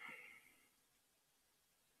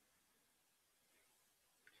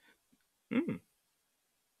 Mm.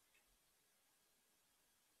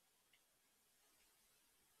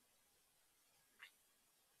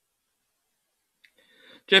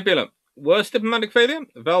 Jeff Bieler, worst diplomatic failure?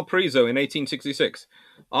 Valparaiso in 1866.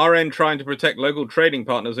 RN trying to protect local trading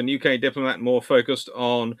partners, and UK diplomat more focused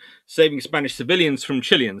on saving Spanish civilians from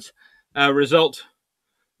Chileans. Result,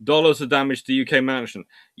 dollars of damage to UK management.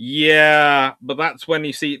 Yeah, but that's when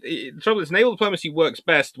you see... The trouble is, naval diplomacy works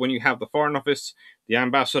best when you have the Foreign Office, the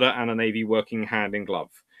ambassador, and the Navy working hand in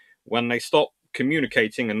glove. When they stop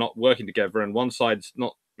communicating and not working together, and one side's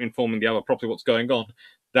not informing the other properly what's going on,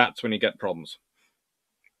 that's when you get problems.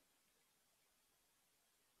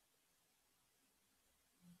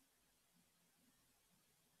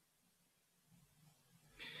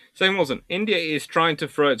 Same wasn't. India is trying to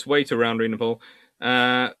throw its weight around Nepal,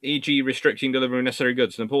 e.g. restricting delivery of necessary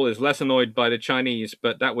goods. Nepal is less annoyed by the Chinese,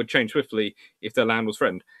 but that would change swiftly if their land was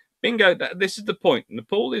threatened. Bingo, this is the point.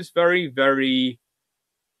 Nepal is very, very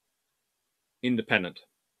independent.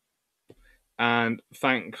 And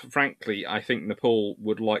frankly, I think Nepal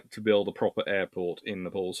would like to build a proper airport in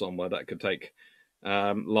Nepal somewhere that could take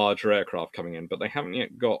larger aircraft coming in, but they haven't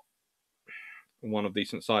yet got one of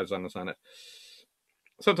decent size, as I understand it.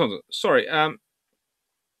 Sometimes, sorry,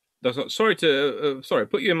 sorry,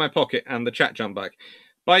 put you in my pocket and the chat jump back.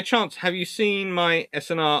 By chance, have you seen my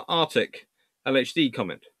SNR Arctic LHD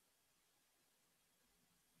comment?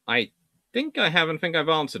 I think I haven't, think I've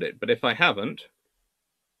answered it, but if I haven't,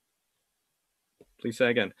 please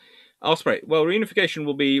say again. Osprey, well, reunification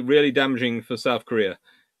will be really damaging for South Korea.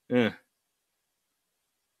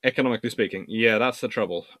 Economically speaking, yeah, that's the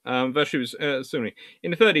trouble. Virtues, Sunni. In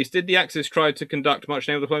the 30s, did the Axis try to conduct much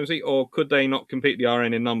naval diplomacy, or could they not compete the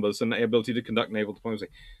RN in numbers and the ability to conduct naval diplomacy?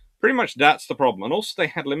 Pretty much that's the problem, and also they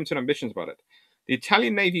had limited ambitions about it. The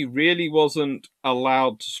Italian Navy really wasn't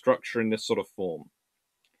allowed to structure in this sort of form.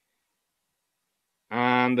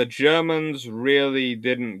 And the Germans really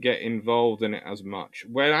didn't get involved in it as much.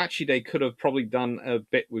 Well, actually, they could have probably done a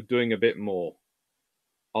bit with doing a bit more.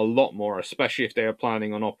 A lot more, especially if they are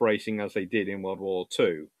planning on operating as they did in World War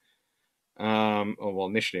II. Or, well,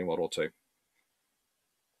 initially in World War II.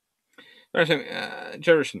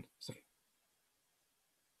 Jerison.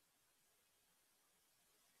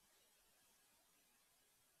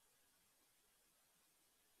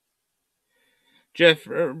 Jeff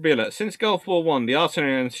Bieler, since Gulf War I, the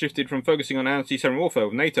arsenal has shifted from focusing on anti-submarine warfare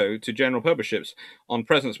with NATO to general purpose ships on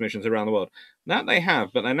presence missions around the world. That they have,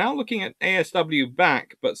 but they're now looking at ASW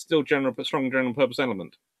back, but still strong general purpose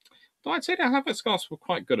element. Though I'd say that Halifax were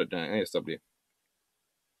quite good at ASW.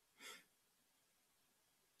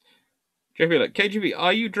 Jeff Bieler, KGB,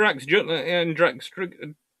 are you Drax Jutland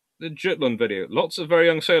in the Jutland video? Lots of very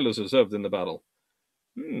young sailors have served in the battle.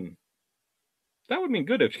 That would have been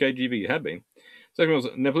good if KGB had been. Second was,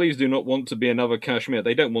 Nepalese do not want to be another Kashmir.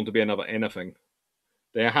 They don't want to be another anything.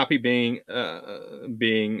 They are happy being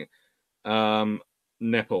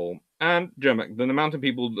Nepal. And Jermak, the mountain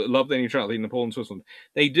people love their neutrality in Nepal and Switzerland.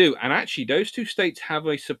 They do. And actually, those two states have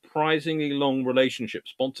a surprisingly long relationship,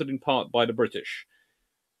 sponsored in part by the British.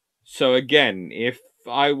 So again, if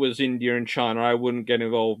I was India and China, I wouldn't get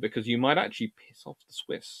involved because you might actually piss off the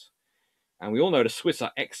Swiss. And we all know the Swiss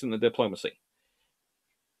are excellent at diplomacy.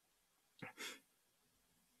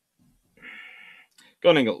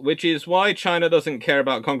 Goningle, which is why China doesn't care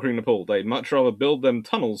about conquering Nepal. They'd much rather build them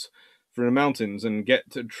tunnels through the mountains and get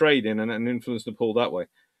to trade in and influence Nepal that way.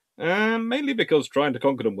 Mainly because trying to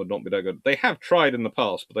conquer them would not be that good. They have tried in the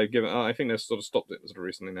past, but they've given. I think they've sort of stopped it sort of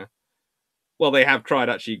recently now. Well, they have tried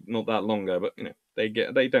actually not that long ago, but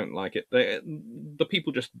they don't like it. The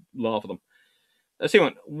people just laugh at them. Let's see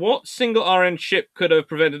one. What single RN ship could have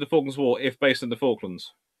prevented the Falklands War if based in the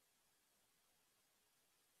Falklands?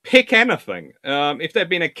 Pick anything. If there'd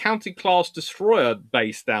been a county-class destroyer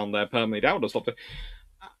base down there permanently, that would have stopped it.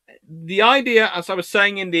 The idea, as I was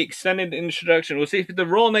saying in the extended introduction, was if the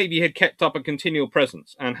Royal Navy had kept up a continual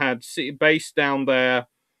presence and had based down there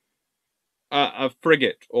a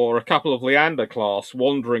frigate or a couple of Leander class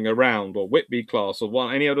wandering around, or Whitby class,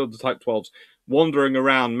 or any other of the Type 12s wandering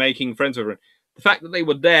around making friends with her. The fact that they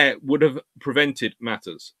were there would have prevented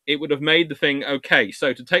matters. It would have made the thing okay.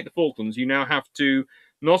 So to take the Falklands, you now have to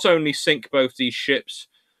not only sink both these ships,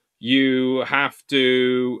 you have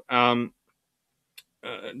to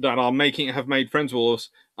that have made friends with us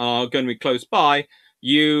are going to be close by.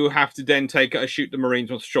 you have to then shoot the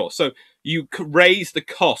Marines onto shore. So you raise the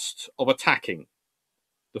cost of attacking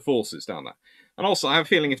the forces down there. And also, I have a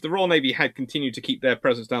feeling if the Royal Navy had continued to keep their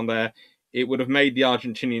presence down there, it would have made the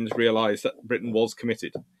Argentinians realise that Britain was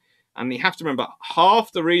committed. And you have to remember,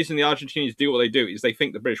 half the reason the Argentinians do what they do is they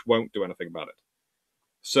think the British won't do anything about it.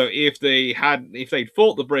 So if they'd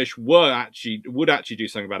thought the British would actually do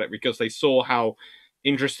something about it, because they saw how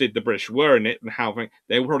interested the British were in it and how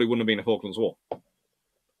they probably wouldn't have been a Falklands War.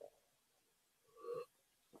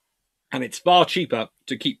 And it's far cheaper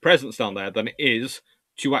to keep presence down there than it is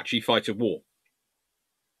to actually fight a war.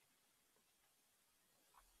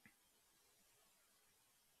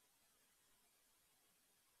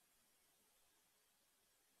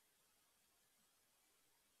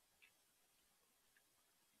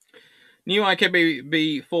 New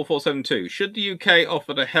IKB 4472. Should the UK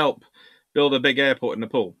offer to help build a big airport in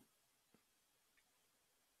Nepal?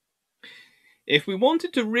 If we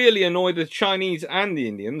wanted to really annoy the Chinese and the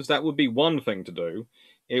Indians, that would be one thing to do.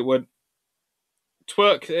 It would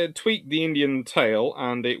tweak the Indian tail,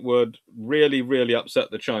 and it would really, really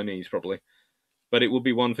upset the Chinese, probably. But it would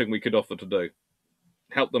be one thing we could offer to do.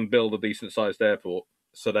 Help them build a decent-sized airport,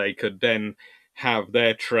 so they could then have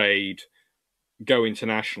their trade go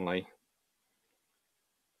internationally.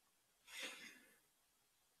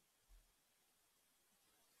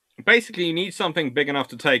 Basically, you need something big enough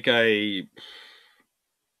to take a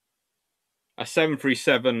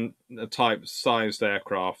 737 type sized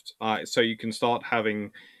aircraft, so you can start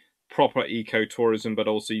having proper ecotourism, but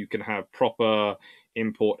also you can have proper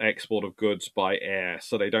import-export of goods by air,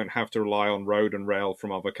 so they don't have to rely on road and rail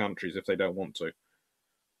from other countries if they don't want to.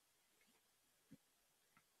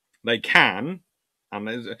 They can,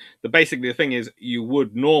 and basically the thing is, you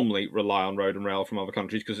would normally rely on road and rail from other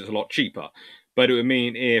countries because it's a lot cheaper. But it would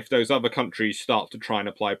mean if those other countries start to try and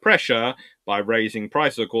apply pressure by raising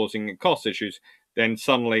prices or causing cost issues, then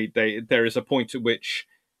suddenly there is a point at which,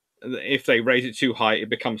 if they raise it too high, it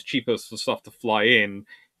becomes cheaper for stuff to fly in,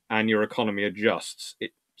 and your economy adjusts.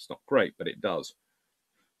 It's not great, but it does.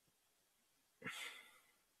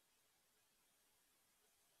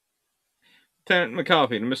 Lieutenant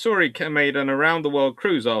McCarthy, the Missouri made an around-the-world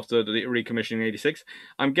cruise after the recommissioning in '86.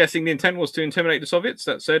 I'm guessing the intent was to intimidate the Soviets.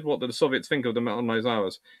 That said, what did the Soviets think of them on those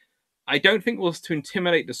hours? I don't think it was to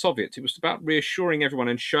intimidate the Soviets. It was about reassuring everyone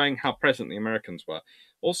and showing how present the Americans were.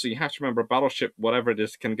 Also, you have to remember, a battleship, whatever it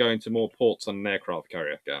is, can go into more ports than an aircraft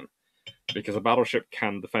carrier can. Because a battleship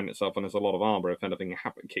can defend itself and there's a lot of armor if anything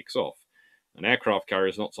kicks off. An aircraft carrier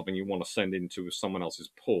is not something you want to send into someone else's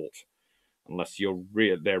port, unless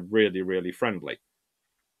they're really, really friendly.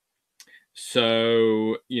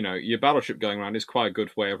 So, your battleship going around is quite a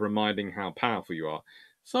good way of reminding how powerful you are.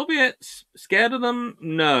 Soviets, scared of them?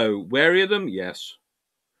 No. Wary of them? Yes.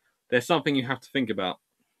 There's something you have to think about.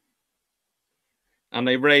 And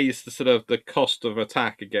they raise the cost of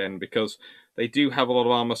attack again, because they do have a lot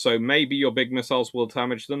of armor, so maybe your big missiles will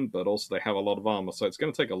damage them, but also they have a lot of armor, so it's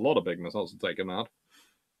going to take a lot of big missiles to take them out.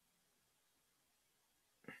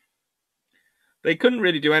 They couldn't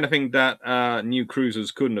really do anything that new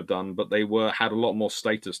cruisers couldn't have done, but they had a lot more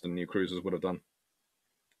status than new cruisers would have done.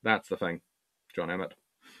 That's the thing, John Emmett.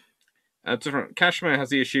 Kashmir has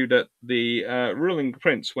the issue that the ruling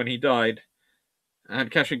prince, when he died, had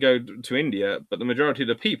Kashmir go to India, but the majority of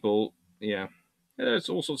the people, there's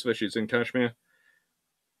all sorts of issues in Kashmir.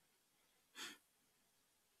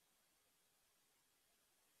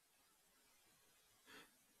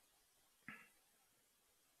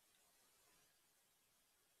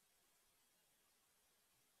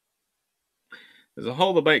 There's a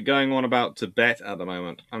whole debate going on about Tibet at the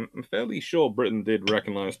moment. I'm fairly sure Britain did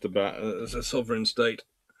recognise Tibet as a sovereign state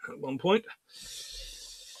at one point.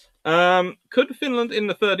 Could Finland in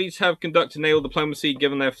the 30s have conducted naval diplomacy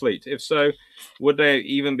given their fleet? If so, would they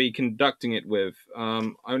even be conducting it with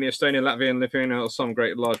only Estonia, Latvia, and Lithuania, or some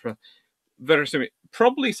great large?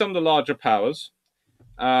 Probably some of the larger powers.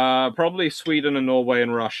 Probably Sweden and Norway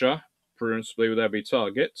and Russia, principally, would there be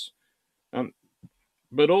targets.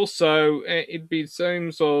 But also, it'd be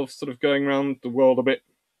terms of sort of going around the world a bit,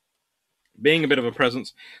 being a bit of a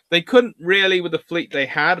presence. They couldn't really with the fleet they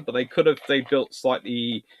had, but they built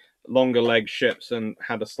slightly longer leg ships and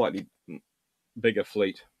had a slightly bigger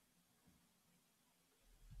fleet.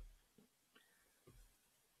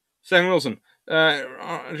 Sam Wilson.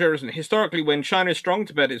 Historically, when China is strong,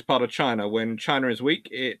 Tibet is part of China. When China is weak,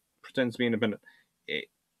 it pretends to be independent. It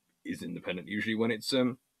is independent usually when it's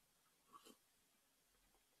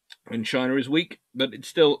when China is weak, but it's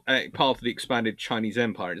still part of the expanded Chinese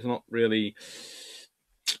empire. It's not really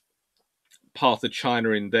part of China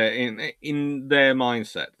in their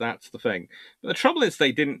mindset. That's the thing. But the trouble is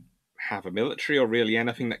they didn't have a military or really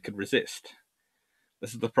anything that could resist.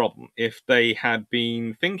 This is the problem. If they had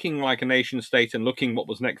been thinking like a nation state and looking what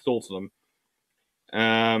was next door to them,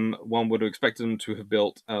 one would have expected them to have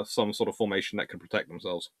built some sort of formation that could protect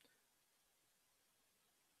themselves.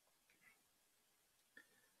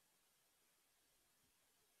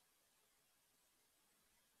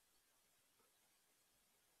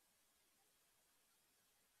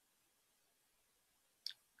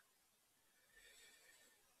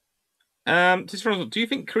 Do you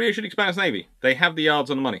think Korea should expand its navy? They have the yards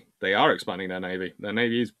and the money. They are expanding their navy. Their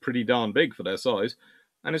navy is pretty darn big for their size,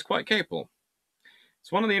 and is quite capable.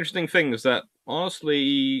 It's one of the interesting things that,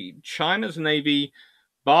 honestly, China's navy,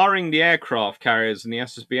 barring the aircraft carriers and the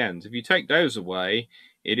SSBNs, if you take those away,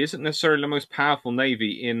 it isn't necessarily the most powerful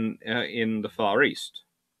navy in the Far East.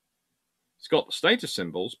 It's got the status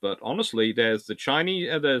symbols, but honestly, there's the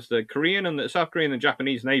Korean and the South Korean and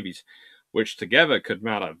Japanese navies, which together could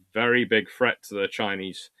mount a very big threat to the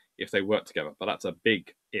Chinese if they work together. But that's a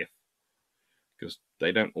big if, because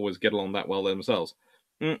they don't always get along that well themselves.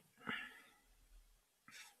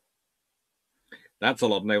 That's a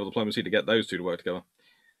lot of naval diplomacy to get those two to work together.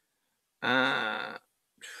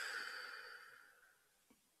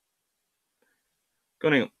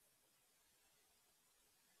 Going on.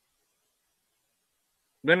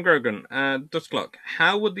 Ben Grogan, Dust Clock.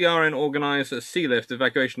 How would the RN organise a sea lift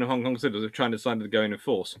evacuation of Hong Kong citizens if China decided to go in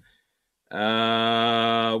force?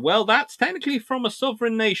 Well, that's technically from a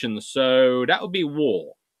sovereign nation, so that would be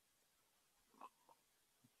war.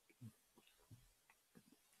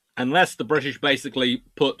 Unless the British basically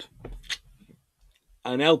put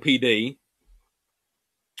an LPD,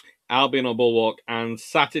 Albion or Bulwark, and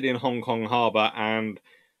sat it in Hong Kong Harbour and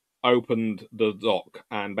opened the dock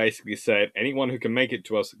and basically said, anyone who can make it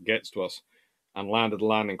to us gets to us, and landed the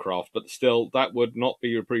landing craft. But still, that would not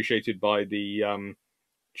be appreciated by the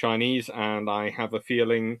Chinese, and I have a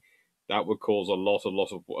feeling that would cause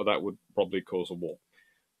that would probably cause a war,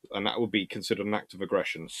 and that would be considered an act of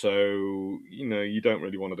aggression. So, you don't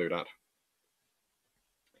really want to do that.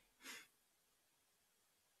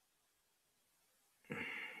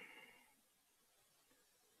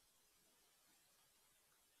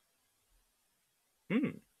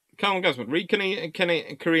 Colonel Guzman, read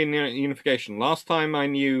Korean unification. Last time I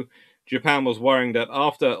knew, Japan was worrying that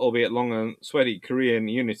after, albeit long and sweaty, Korean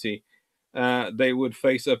unity, they would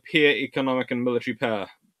face a peer economic and military pair.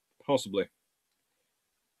 Possibly.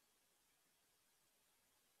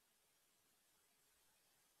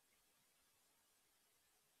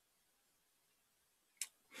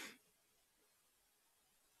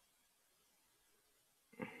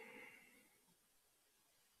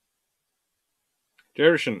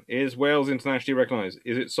 Jerishan, is Wales internationally recognised?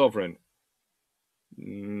 Is it sovereign?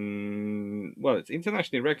 Well, it's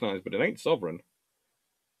internationally recognised, but it ain't sovereign.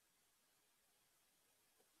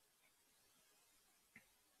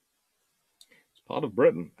 It's part of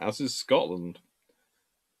Britain, as is Scotland.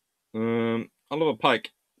 Oliver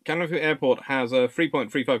Pike, Canterbury Airport has a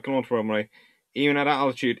 3.35 kilometre runway. Even at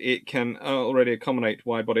altitude, it can already accommodate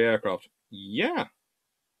wide-body aircraft. Yeah,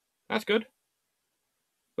 that's good.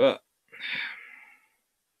 But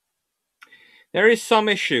there is some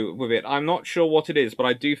issue with it. I'm not sure what it is, but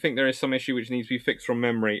I do think there is some issue which needs to be fixed from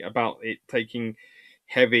memory about it taking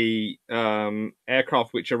heavy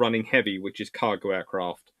aircraft which are running heavy, which is cargo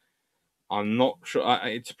aircraft. I'm not sure.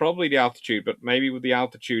 It's probably the altitude, but maybe with the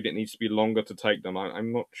altitude it needs to be longer to take them.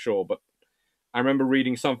 I'm not sure, but I remember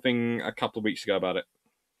reading something a couple of weeks ago about it.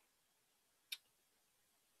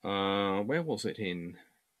 Where was it in?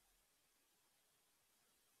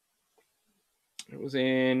 It was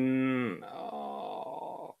in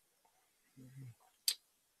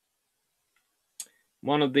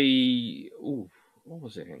one of the. What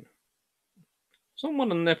was it in?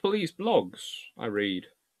 Someone on their police blogs. I read.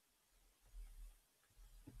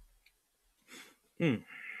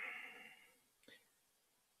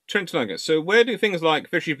 Trent Nuggets. So where do things like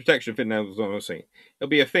fishery protection fit now? Obviously, it'll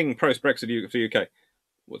be a thing post-Brexit for the UK.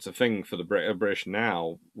 What's a thing for the British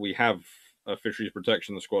now? We have a fisheries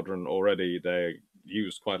protection squadron already. They're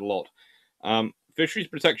used quite a lot. Fisheries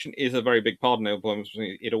protection is a very big part of naval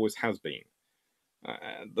diplomacy. It always has been.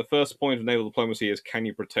 The first point of naval diplomacy is, can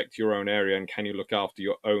you protect your own area and can you look after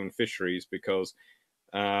your own fisheries? Because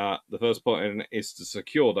the first point is to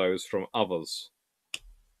secure those from others.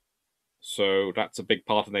 So that's a big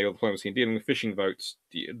part of naval diplomacy. And dealing with fishing boats,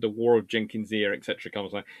 the War of Jenkins' Ear, etc.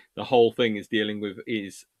 comes like the whole thing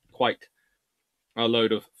is quite a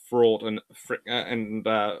load of fraught and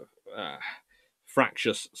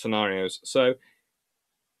fractious scenarios. So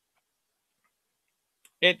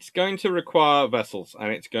It's going to require vessels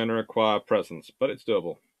and it's going to require presence, but it's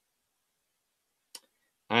doable.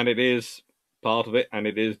 And it is part of it, and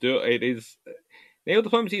it is naval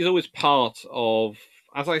diplomacy is always part of,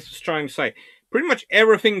 as I was trying to say, pretty much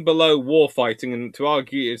everything below warfighting, and to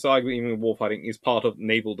argue it's arguing even warfighting is part of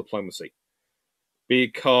naval diplomacy.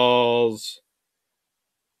 Because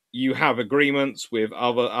you have agreements with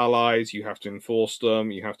other allies, you have to enforce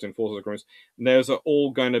them, you have to enforce those agreements. And those are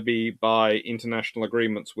all going to be by international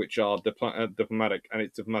agreements, which are diplomatic, and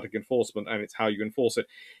it's diplomatic enforcement, and it's how you enforce it.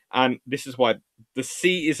 And this is why the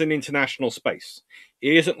sea is an international space.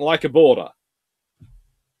 It isn't like a border,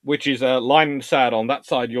 which is a line in the sand. On that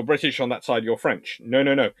side, you're British, on that side, you're French. No,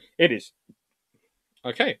 no, no. It is.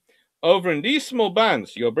 Okay. Over in these small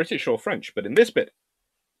bands, you're British or French, but in this bit,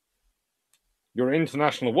 you're in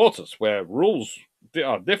international waters where rules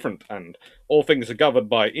are different and all things are governed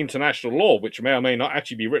by international law, which may or may not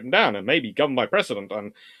actually be written down and may be governed by precedent,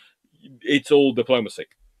 and it's all diplomacy.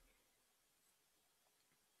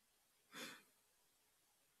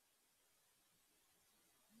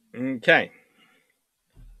 Okay.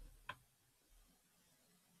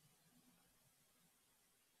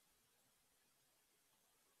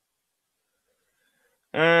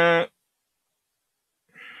 Uh,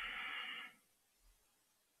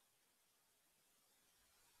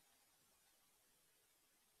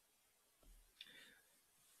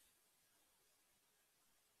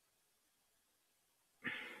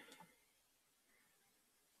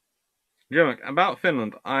 about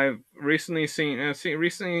Finland, I've recently seen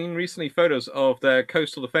recently photos of their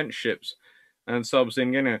coastal defense ships and subs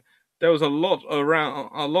in Guinea. There was a lot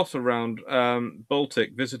around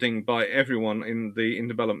Baltic visiting by everyone in the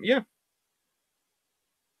interbellum. Yeah.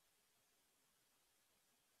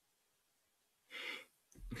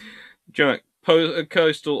 Joke.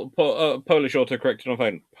 Coastal Polish autocorrect on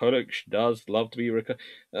phone. Polish does love to be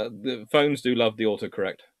the phones do love the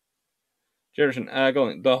autocorrect.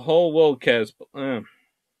 Jerison, the whole world cares.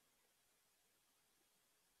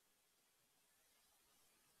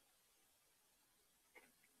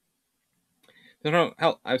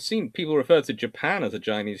 Hell, I've seen people refer to Japan as a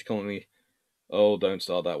Chinese colony. Oh, don't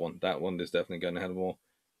start that one. That one is definitely going to have more.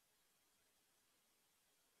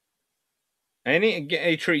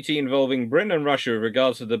 A treaty involving Britain and Russia with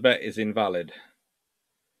regards to the bet is invalid.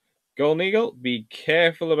 Golden Eagle, be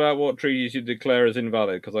careful about what treaties you declare as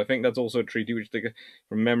invalid, because I think that's also a treaty which,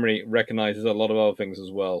 from memory, recognizes a lot of other things as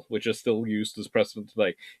well, which are still used as precedent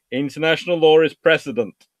today. International law is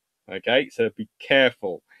precedent. Okay, so be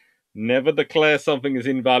careful. Never declare something as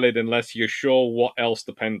invalid unless you're sure what else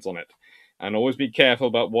depends on it. And always be careful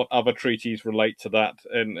about what other treaties relate to that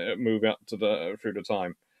and move up to through the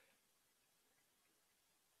time.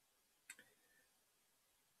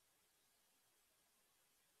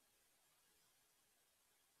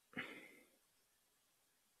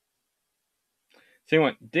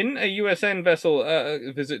 Didn't a USN vessel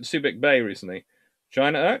visit Subic Bay recently?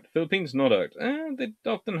 China irked, Philippines not irked. It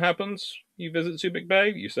often happens. You visit Subic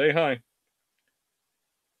Bay, you say hi.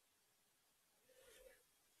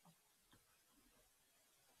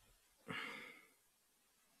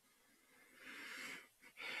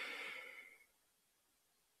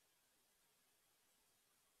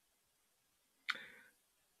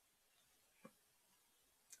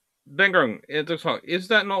 Dengrong, is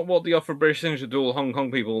that not what the offer British citizenship to all Hong Kong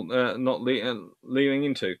people not leaving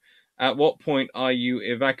into? At what point are you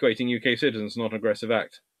evacuating UK citizens, not an aggressive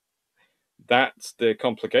act? That's the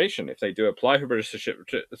complication. If they do apply for British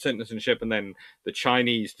citizenship and then the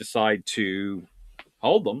Chinese decide to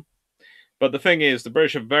hold them. But the thing is, the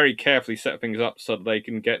British have very carefully set things up so that they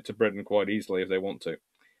can get to Britain quite easily if they want to.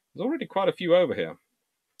 There's already quite a few over here.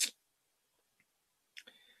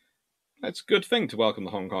 It's a good thing to welcome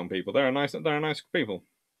the Hong Kong people. They're a nice people.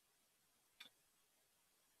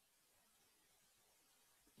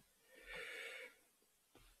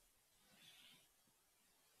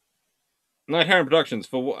 Night Heron Productions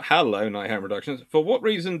hello Night Heron Productions. For what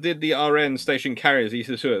reason did the RN station carriers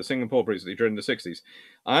east of Suez, Singapore previously during the 60s?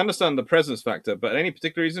 I understand the presence factor, but any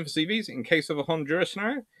particular reason for CVs in case of a Honduras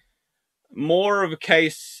scenario? More of a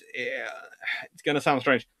case. It's going to sound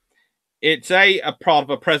strange. It's a part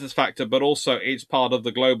of a presence factor, but also it's part of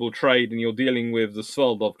the global trade, and you're dealing with the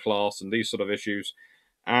Sveldov class and these sort of issues.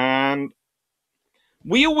 And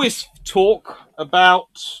we always talk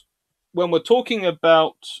about, when we're talking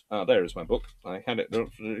about, there is my book. I had it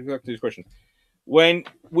exactly these questions. When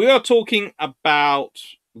we are talking about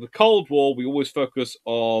the Cold War, we always focus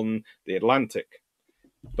on the Atlantic,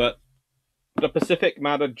 but the Pacific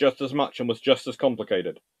mattered just as much and was just as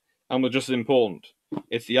complicated and was just as important.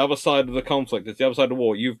 It's the other side of the conflict. It's the other side of the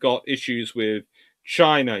war. You've got issues with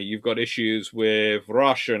China, you've got issues with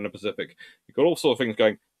Russia in the Pacific. You've got all sorts of things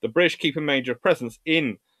going. The British keep a major presence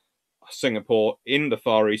in Singapore, in the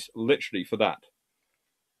Far East, literally for that.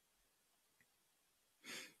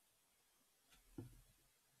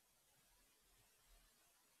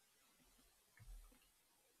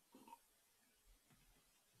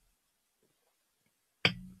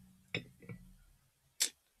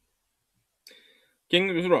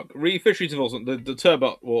 Kingdoms of Rock, re-fisheries enforcement, the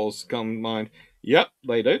turbot wars come to mind. Yep,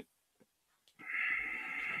 they do.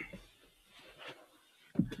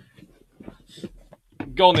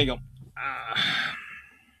 Go on, Eagle.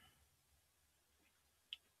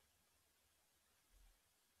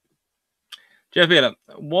 Jeff Miller,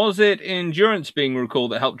 was it endurance being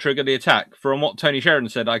recalled that helped trigger the attack? From what Tony Sheridan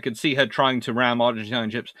said, I could see her trying to ram Argentine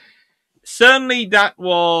ships. Certainly, that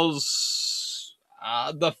was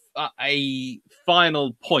a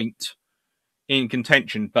final point in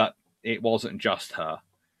contention, but it wasn't just her.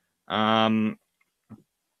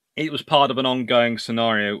 It was part of an ongoing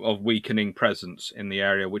scenario of weakening presence in the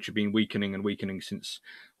area, which had been weakening and weakening since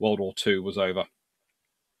World War II was over.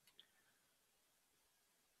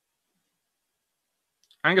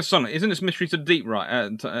 Angus Son, isn't this Mystery to the Deep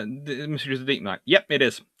right? Mystery to the Deep night? Yep, it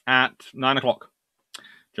is. At 9 o'clock.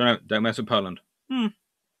 John, don't mess with Poland. The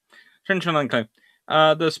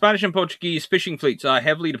Spanish and Portuguese fishing fleets are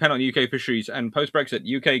heavily dependent on UK fisheries, and post-Brexit,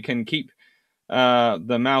 UK can keep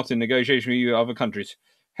them out in negotiation with other countries.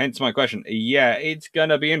 Hence my question. Yeah, it's going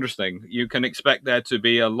to be interesting. You can expect there to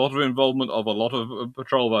be a lot of involvement of a lot of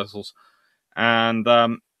patrol vessels, and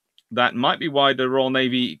that might be why the Royal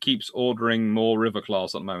Navy keeps ordering more River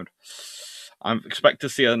class at the moment. I expect to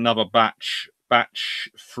see another batch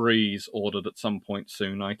freeze ordered at some point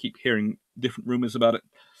soon. I keep hearing different rumors about it.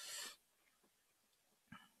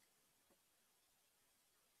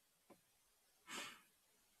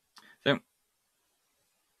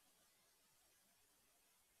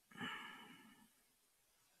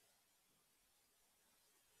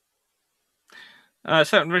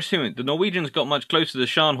 The Norwegians got much closer to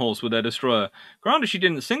Scharnhorst with their destroyer. Granted, she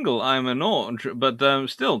didn't single I'm a Nord, but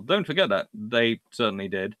still, don't forget that. They certainly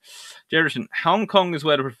did. Jerison, Hong Kong is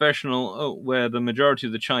where where the majority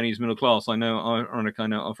of the Chinese middle class I know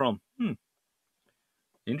are from.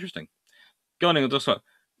 Interesting. Going on this one.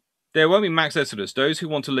 There won't be max exodus. Those who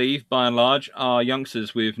want to leave, by and large, are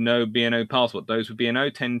youngsters with no BNO passport. Those with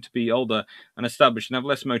BNO tend to be older and established and have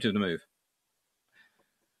less motive to move.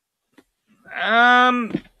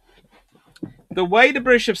 The way the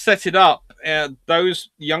British have set it up, those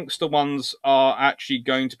youngster ones are actually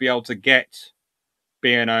going to be able to get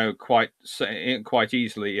BNO quite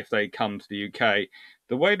easily if they come to the UK.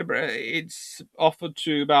 The way it's offered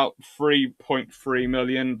to about 3.3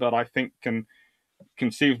 million, but I think can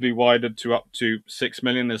conceivably widened to up to 6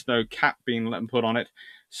 million. There's no cap being put on it,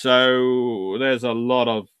 so there's a lot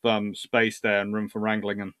of space there and room for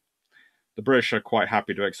wrangling, and the British are quite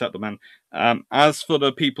happy to accept them. And as for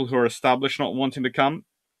the people who are established not wanting to come,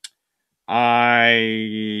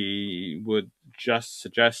 I would just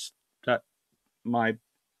suggest that my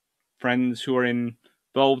friends who are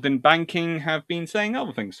involved in banking have been saying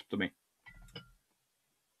other things to me.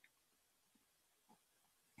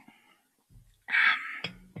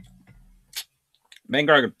 Ben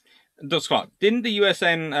Grogan. Didn't the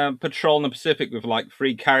USN patrol in the Pacific with like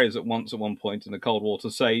 3 carriers at once at one point in the Cold War to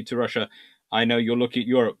say to Russia, I know you're looking at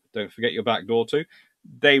Europe, don't forget your back door too?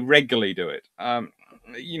 They regularly do it.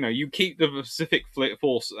 You keep the Pacific Fleet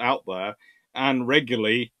Force out there, and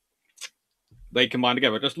regularly they combine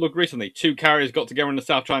together. Just look recently, 2 carriers got together in the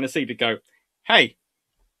South China Sea to go, hey,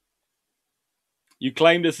 you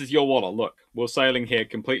claim this is your water. Look, we're sailing here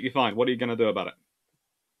completely fine. What are you going to do about it?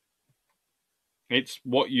 It's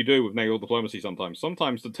what you do with naval diplomacy sometimes.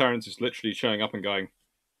 Sometimes deterrence is literally showing up and going,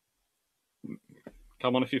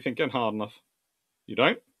 come on if you're thinking hard enough. You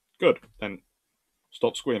don't? Good. Then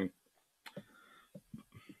stop squealing.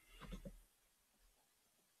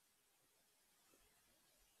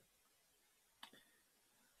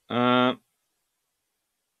 John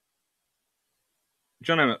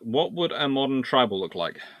Emmett, what would a modern tribal look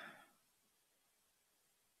like?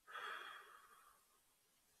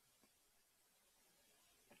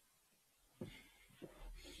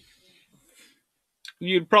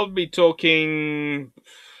 You'd probably be talking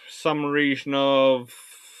some region of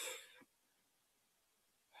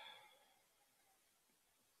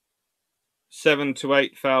 7,000 to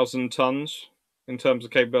 8,000 tons in terms of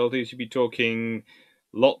capabilities. You'd be talking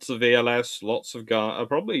lots of VLS, lots of gun,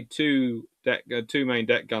 probably two main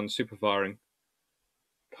deck guns super firing,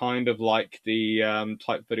 kind of like the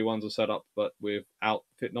Type 31s are set up, but with not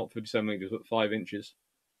 57 meters, but 5 inches.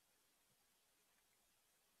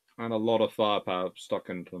 and a lot of firepower stuck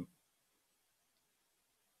into them.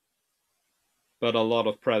 But a lot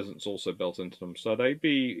of presence also built into them, so it'd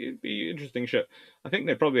be interesting ship. I think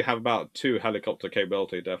they probably have about 2 helicopter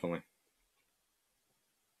capability, definitely.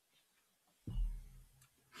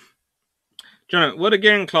 Jono, were the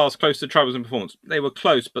Gearing class close to Tribals in performance? They were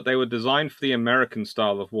close, but they were designed for the American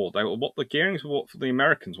style of war. They were what the Gearings were what the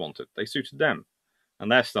Americans wanted. They suited them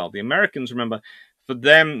and their style. The Americans, remember, for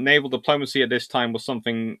them, naval diplomacy at this time was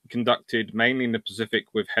something conducted mainly in the Pacific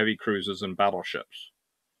with heavy cruisers and battleships.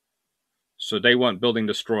 So they weren't building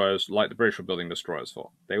destroyers like the British were building destroyers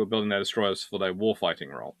for. They were building their destroyers for their warfighting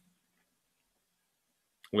role,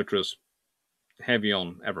 which was heavy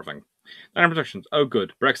on everything. And protections. Oh,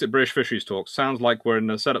 good. Brexit British fisheries talk. Sounds like we're in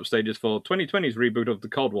the setup stages for 2020's reboot of the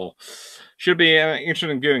Cold War. Should be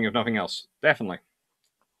interesting viewing, if nothing else. Definitely.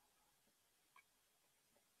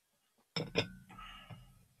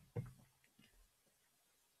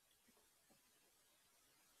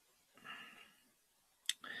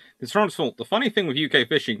 It's France's fault. The funny thing with UK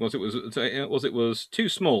fishing was it was too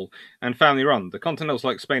small and family run. The continentals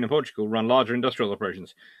like Spain and Portugal run larger industrial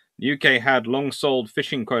operations. The UK had long sold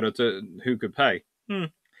fishing quota to who could pay.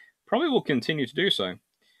 Probably will continue to do so.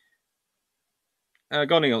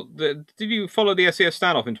 Goniel, did you follow the SES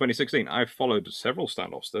standoff in 2016? I've followed several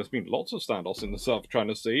standoffs. There's been lots of standoffs in the South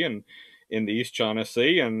China Sea and in the East China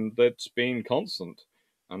Sea, and it's been constant.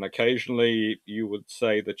 And occasionally you would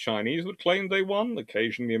say the Chinese would claim they won,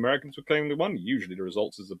 occasionally the Americans would claim they won. Usually the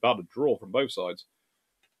results is about a draw from both sides,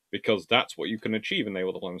 because that's what you can achieve in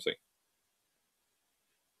naval diplomacy.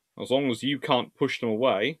 As long as you can't push them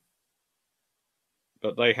away,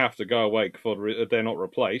 but they have to go away before they're not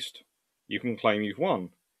replaced, you can claim you've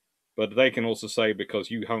won. But they can also say,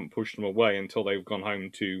 because you haven't pushed them away until they've gone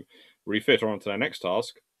home to refit or onto their next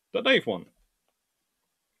task, that they've won.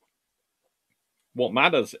 What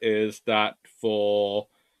matters is that for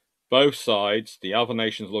both sides, the other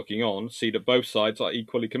nations looking on see that both sides are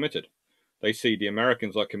equally committed. They see the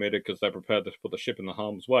Americans are committed because they're prepared to put the ship in the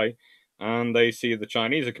harm's way, and they see the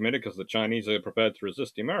Chinese are committed because the Chinese are prepared to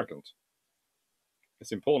resist the Americans.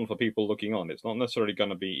 It's important for people looking on. It's not necessarily going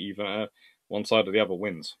to be even one side or the other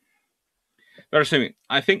wins. Very assuming.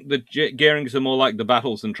 I think the Gearings are more like the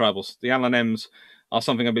battles than tribals. The LNMs are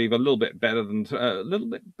something I believe a little bit better than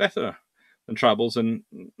tribals, and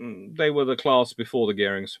they were the class before the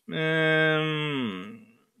Gearings.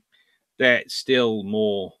 They're still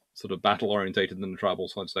more sort of battle orientated than the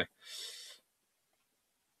tribals, I'd say.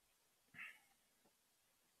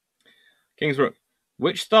 Kingsbrook.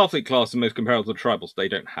 Which Starfleet class is most comparable to the tribals? They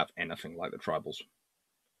don't have anything like the tribals.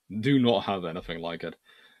 Do not have anything like it.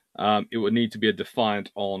 It would need to be a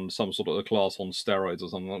Defiant on some sort of a class on steroids or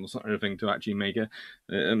something to actually make it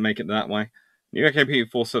that way. UKP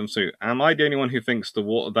 472. Am I the only one who thinks that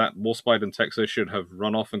Warspite and Texas should have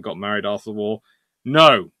run off and got married after the war?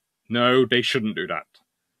 No, they shouldn't do that.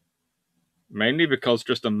 Mainly because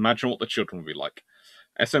just imagine what the children would be like.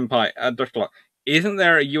 Empire, Dr. Clark, isn't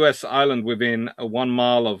there a US island within 1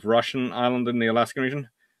 mile of Russian island in the Alaskan region?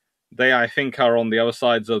 They, I think, are on the other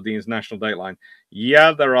sides of the international date line.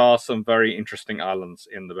 Yeah, there are some very interesting islands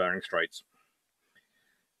in the Bering Straits.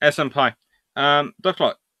 Empire. Dr.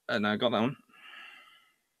 Clark, no, I got that one.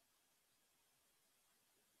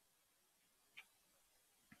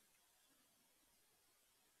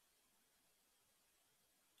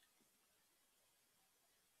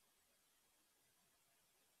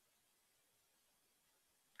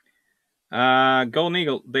 Golden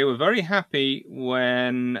Eagle, they were very happy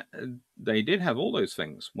when they did have all those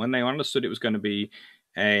things, when they understood it was going to be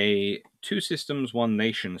a 2 systems, 1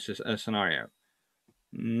 nation scenario.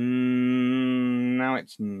 Now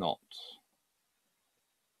it's not.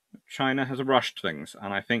 China has rushed things,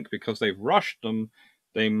 and I think because they've rushed them,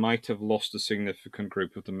 they might have lost a significant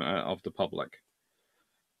group of the public.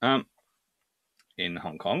 In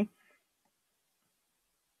Hong Kong,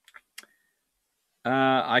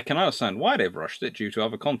 I can understand why they've rushed it due to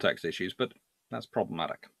other context issues, but that's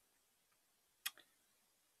problematic.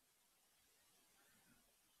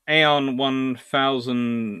 Aeon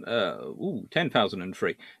 1000,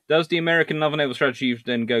 10,003. Does the American naval naval strategy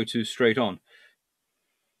then go to straight on?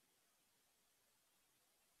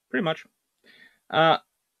 Pretty much. Nighttime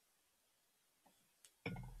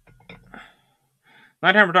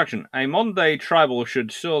production. A modern day tribal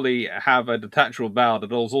should surely have a detachable bow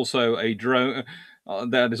that is also a drone.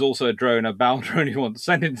 A bow drone you want to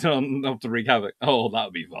send it on to wreak havoc. Oh, that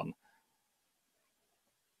would be fun.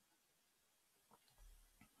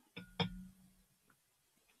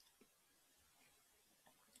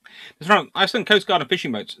 That's right. Iceland Coast Guard and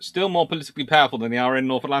fishing boats still more politically powerful than they are in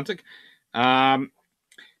North Atlantic.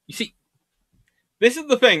 You see, this is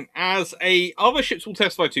the thing. As other ships will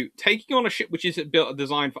testify to, taking on a ship which isn't built and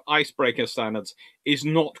designed for icebreaker standards is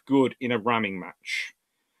not good in a ramming match.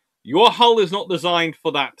 Your hull is not designed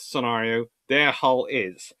for that scenario. Their hull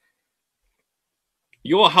is.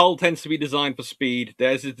 Your hull tends to be designed for speed.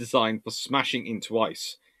 Theirs is designed for smashing into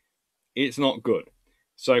ice. It's not good.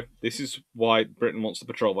 So this is why Britain wants the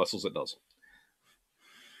patrol vessels it does.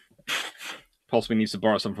 Possibly needs to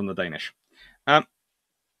borrow some from the Danish.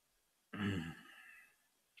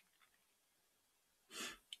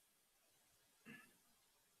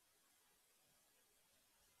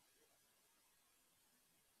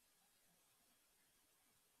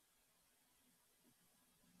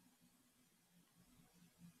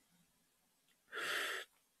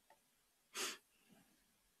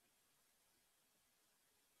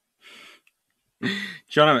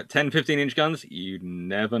 John, at 10, 15-inch guns, you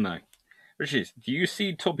never know. Richie, do you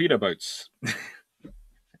see torpedo boats?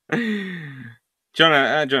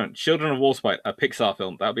 John, Children of Warspite, a Pixar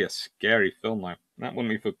film. That'd be a scary film, though. That wouldn't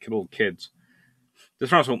be for little kids. This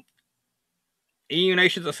France EU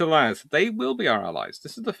nations are still allies. They will be our allies.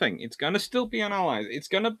 This is the thing. It's going to still be an ally. It's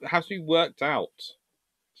going to have to be worked out.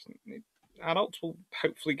 Adults will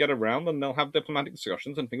hopefully get around and they'll have diplomatic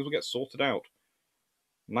discussions and things will get sorted out.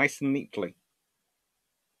 Nice and neatly.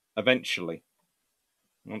 Eventually.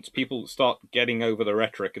 Once people start getting over the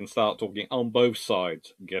rhetoric and start talking on both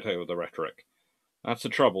sides, get over the rhetoric. That's the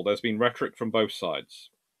trouble. There's been rhetoric from both sides.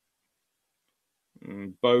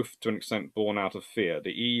 Both, to an extent, born out of fear.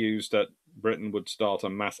 The EU's that Britain would start a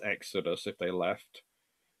mass exodus if they left,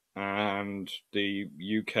 and the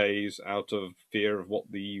UK's out of fear of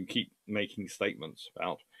what the EU keep making statements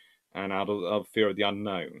about, and out of fear of the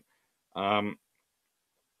unknown.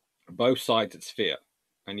 Both sides, it's fear,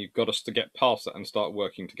 and you've got us to get past it and start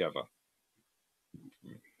working together.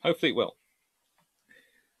 Hopefully it will.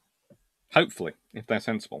 Hopefully, if they're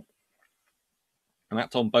sensible. And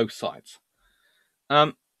that's on both sides.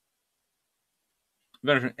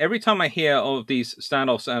 Every time I hear of these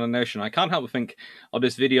standoffs and an ocean, I can't help but think of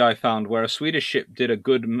this video I found where a Swedish ship did a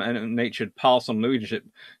good-natured pass on a Norwegian ship,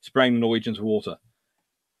 spraying the Norwegians with water.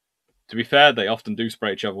 To be fair, they often do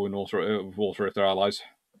spray each other with water if they're allies.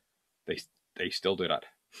 They still do that.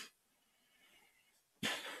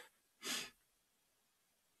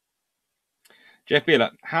 Jeff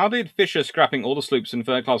Beeler, how did Fisher scrapping all the sloops and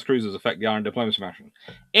third-class cruisers affect the Iron Diplomacy mission?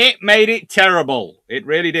 It made it terrible. It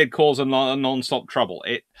really did cause a non-stop trouble.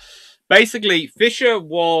 Basically, Fisher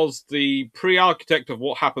was the pre-architect of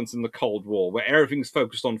what happens in the Cold War, where everything's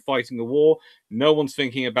focused on fighting the war. No one's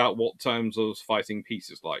thinking about what terms of fighting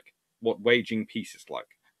peace is like, what waging peace is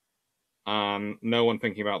like. No one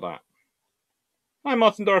thinking about that. Hi,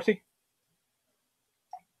 Martin Doherty.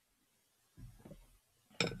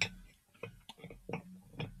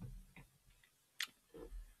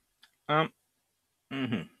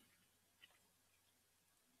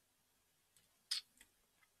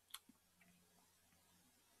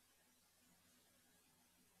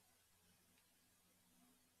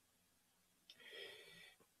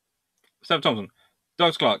 Steph Thompson,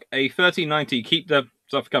 Dogs Clark, a 1390. Keep the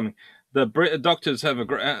stuff coming. The doctors have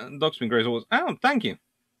doctor's been great as always. Oh, thank you.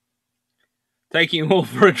 Taking you all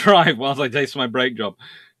for a drive whilst I taste my brake job.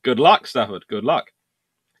 Good luck, Stafford. Good luck.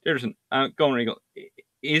 Jefferson, go on, Regal.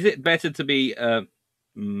 Is it better to be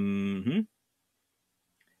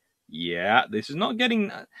Yeah, this is not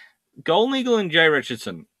getting Golden Eagle and Jay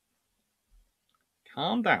Richardson.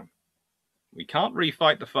 Calm down. We can't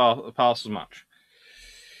refight the past as much.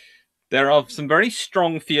 There are some very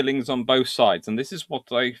strong feelings on both sides, and this is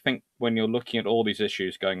what I think when you're looking at all these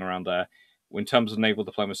issues going around there, in terms of naval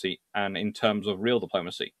diplomacy and in terms of real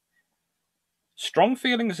diplomacy. Strong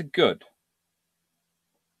feelings are good,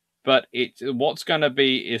 but what's going to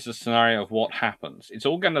be is a scenario of what happens. It's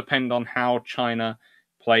all going to depend on how China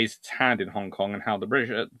plays its hand in Hong Kong and how the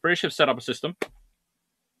British have set up a system.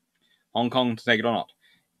 Hong Kong to take it or not.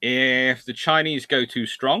 If the Chinese go too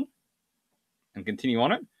strong and continue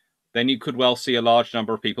on it, then you could well see a large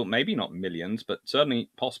number of people, maybe not millions, but certainly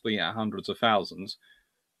possibly hundreds of thousands,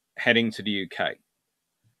 heading to the UK.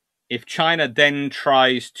 If China then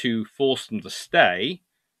tries to force them to stay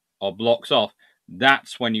or blocks off,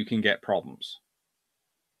 that's when you can get problems.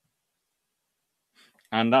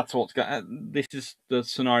 And that's this is the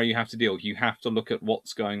scenario you have to deal with. You have to look at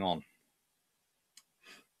what's going on.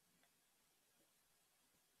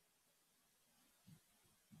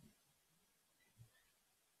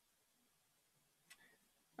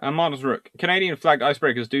 And Martin's Rook. Canadian flagged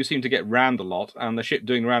icebreakers do seem to get rammed a lot, and the ship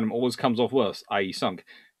doing random always comes off worse, i.e. sunk.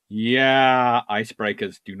 Yeah,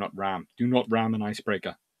 icebreakers do not ram. Do not ram an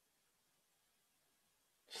icebreaker.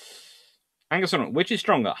 Angus, which is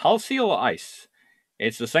stronger, hull seal or ice?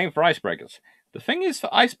 It's the same for icebreakers. The thing is for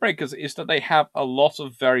icebreakers is that they have a lot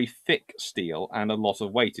of very thick steel and a lot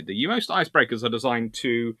of weight. Most icebreakers are designed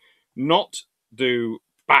to not do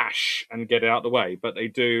bash and get it out of the way, but they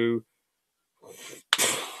do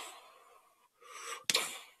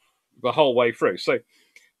the whole way through. So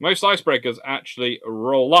most icebreakers actually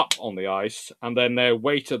roll up on the ice, and then their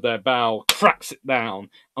weight of their bow cracks it down,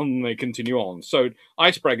 and they continue on. So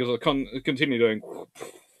icebreakers are continue doing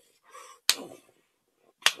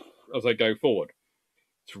as they go forward.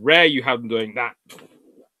 It's rare you have them doing that,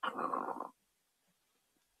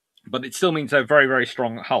 but it still means they're very, very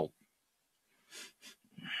strong hull.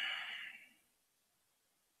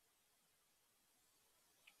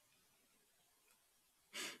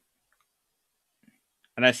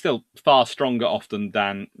 And they're still far stronger often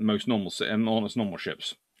than most normal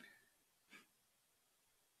ships.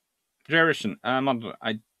 Jerison,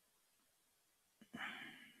 I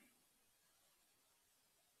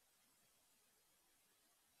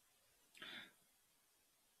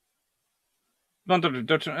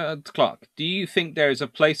Clark, do you think there is a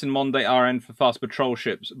place in Monday RN for fast patrol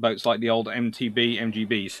ships, boats like the old MTB,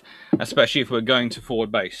 MGBs, especially if we're going to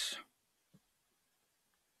forward base?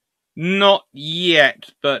 Not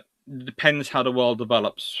yet, but it depends how the world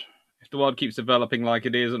develops. If the world keeps developing like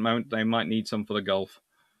it is at the moment, they might need some for the Gulf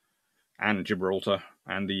and Gibraltar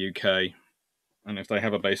and the UK. And if they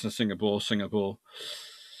have a base in Singapore.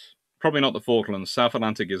 Probably not the Falklands. South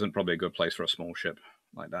Atlantic isn't probably a good place for a small ship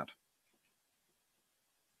like that.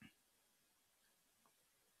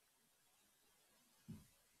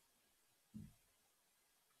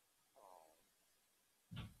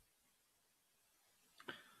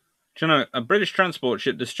 Do you know, a British transport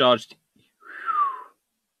ship discharged...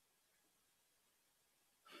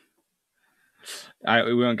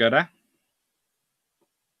 we won't go there.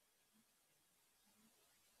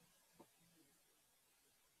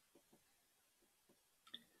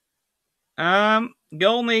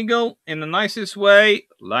 Golden Eagle, in the nicest way,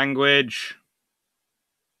 language.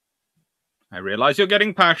 I realise you're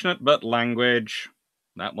getting passionate, but language.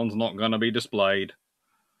 That one's not going to be displayed.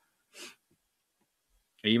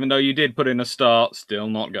 Even though you did put in a star, still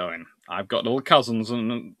not going. I've got little cousins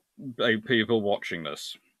and people watching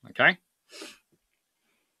this. Okay?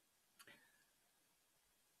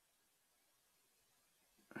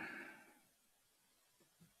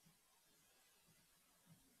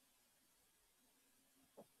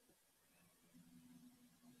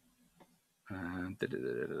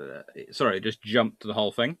 Sorry, it just jumped to the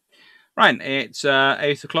whole thing. Right, it's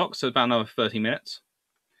 8 o'clock, so about another 30 minutes.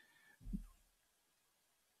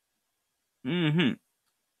 Ken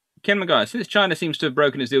McGuire, since China seems to have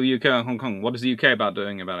broken its deal with UK and Hong Kong, what is the UK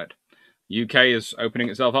doing about it? UK is opening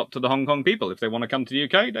itself up to the Hong Kong people. If they want to come to the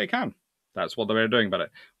UK, they can. That's what they're doing about it.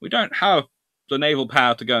 We don't have the naval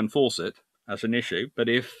power to go and force it as an issue, but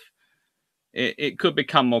if it could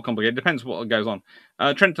become more complicated. It depends what goes on.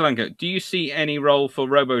 Trent Telenko, do you see any role for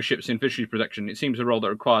robo-ships in fisheries protection? It seems a role that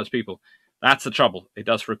requires people. That's the trouble. It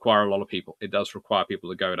does require a lot of people. It does require people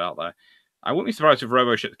to go out there. I wouldn't be surprised if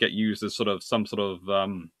robo-ships get used as some sort of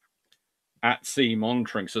at-sea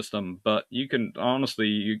monitoring system, but you can,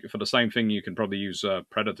 honestly, for the same thing, you can probably use a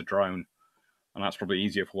Predator drone, and that's probably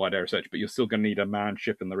easier for wide area search, but you're still going to need a manned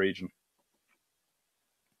ship in the region.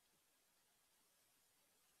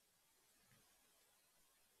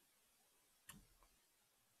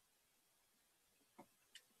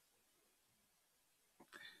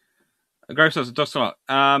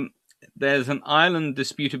 There's an island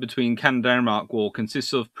disputed between Canada and Denmark war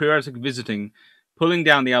consists of periodic visiting, pulling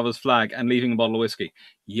down the other's flag, and leaving a bottle of whiskey.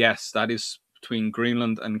 Yes, that is between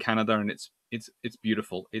Greenland and Canada, and it's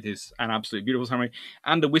beautiful. It is an absolutely beautiful ceremony,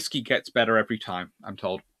 and the whiskey gets better every time, I'm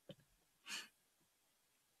told.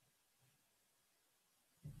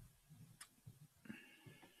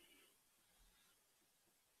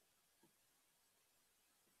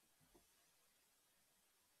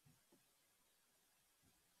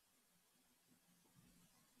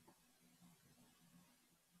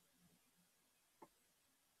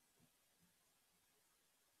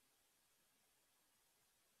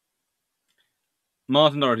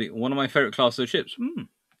 Martin Doherty, one of my favourite classes of ships.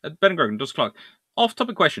 Ben Grogan, just Clark.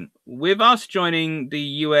 Off-topic question. With us joining the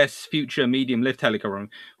US future medium lift helicopter,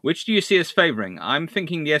 which do you see us favouring? I'm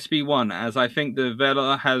thinking the SB-1, as I think the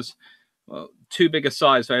Vela has too big a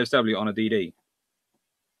size for ASW on a DD.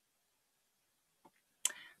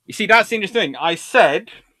 You see, that's the interesting thing. I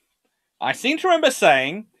seem to remember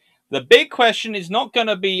saying, the big question is not going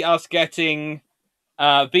to be us getting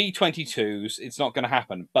V-22s, it's not going to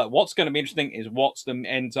happen. But what's going to be interesting is what's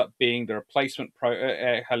ends up being the replacement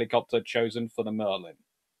helicopter chosen for the Merlin.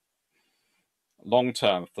 Long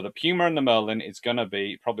term, for the Puma and the Merlin, it's going to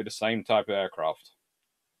be probably the same type of aircraft.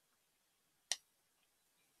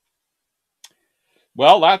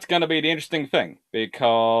 Well, that's going to be the interesting thing,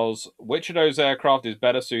 because which of those aircraft is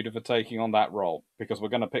better suited for taking on that role? Because we're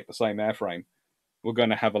going to pick the same airframe. We're going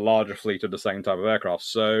to have a larger fleet of the same type of aircraft.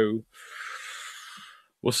 So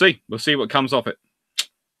we'll see. We'll see what comes of it.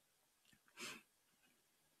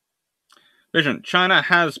 Vision. China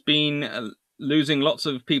has been losing lots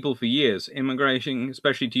of people for years, immigrating,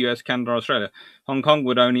 especially to US, Canada, Australia. Hong Kong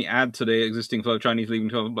would only add to the existing flow of Chinese leaving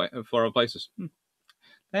to other places.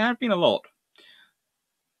 There have been a lot.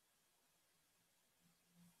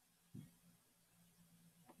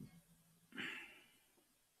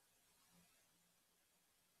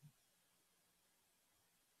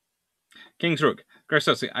 King's Rook. Grace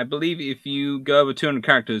Sussy, I believe if you go over 200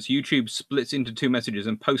 characters, YouTube splits into 2 messages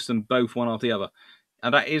and posts them both one after the other.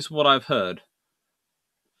 And that is what I've heard.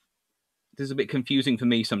 This is a bit confusing for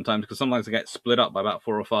me sometimes, because sometimes I get split up by about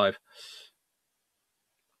 4 or 5.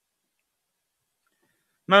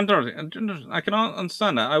 Man, Dorothy, I can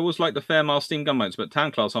understand that. I always like the Fairmile steam gunboats, but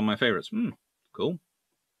Town Class are my favourites. Cool.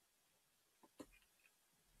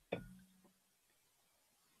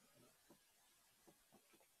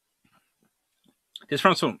 This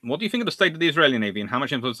from what do you think of the state of the Israeli Navy and how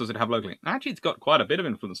much influence does it have locally? Actually, it's got quite a bit of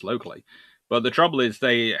influence locally. But the trouble is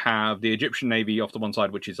they have the Egyptian Navy off to one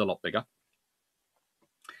side, which is a lot bigger.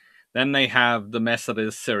 Then they have the mess that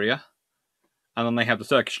is Syria. And then they have the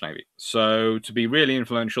Turkish Navy. So to be really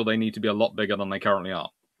influential, they need to be a lot bigger than they currently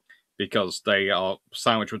are. Because they are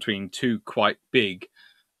sandwiched between two quite big,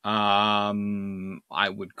 I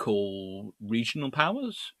would call regional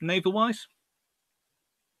powers, naval-wise.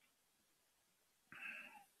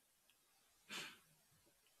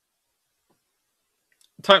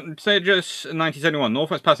 Just 1971,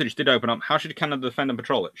 Northwest Passage did open up. How should Canada defend and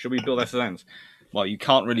patrol it? Should we build SSNs? Well, you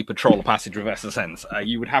can't really patrol a passage with SSNs.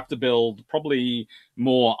 You would have to build probably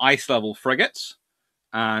more ice-level frigates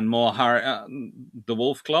and more the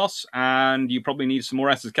Wolf class, and you probably need some more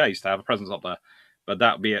SSKs to have a presence up there. But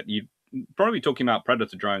that would be it. You'd probably be talking about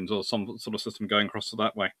Predator drones or some sort of system going across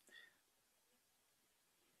that way.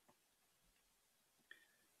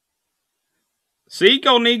 See,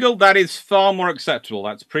 Golden Eagle, that is far more acceptable.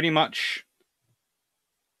 That's pretty much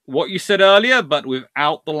what you said earlier, but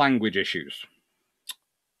without the language issues.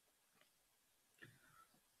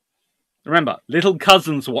 Remember, little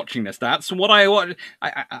cousins watching this. That's what I want.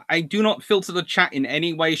 I do not filter the chat in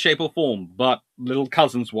any way, shape, or form, but little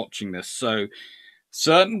cousins watching this. So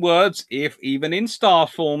certain words, if even in star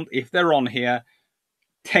form, if they're on here,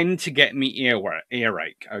 tend to get me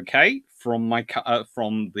earache. Okay, from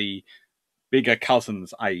the bigger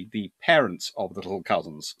cousins, i.e., the parents of the little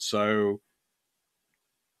cousins. So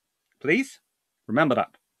please remember that.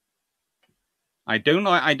 I do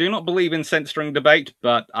not believe in censoring debate,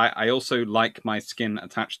 but I also like my skin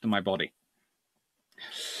attached to my body.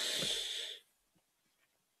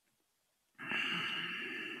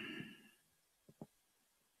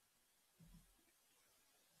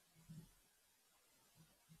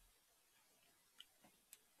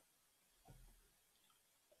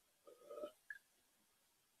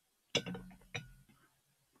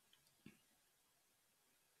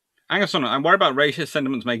 Angus, I'm worried about racist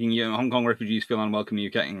sentiments making Hong Kong refugees feel unwelcome in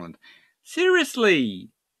UK, England. Seriously,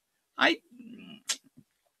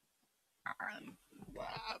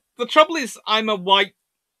 the trouble is, I'm a white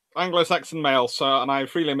Anglo-Saxon male, and I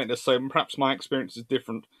freely admit this, so perhaps my experience is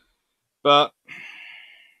different. But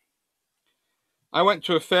I went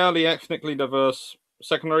to a fairly ethnically diverse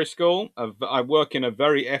secondary school. I work in a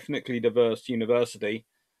very ethnically diverse university,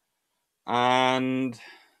 and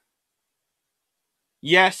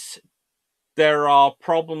yes, there are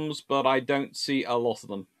problems, but I don't see a lot of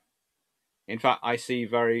them. In fact, I see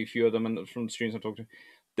very few of them, and from the students I've talked to,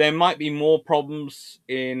 there might be more problems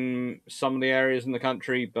in some of the areas in the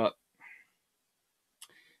country, but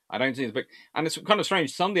I don't see it as big. And it's kind of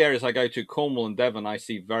strange. Some of the areas I go to, Cornwall and Devon, I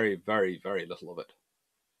see very, very, very little of it.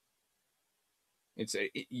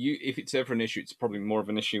 If it's ever an issue, it's probably more of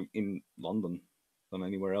an issue in London than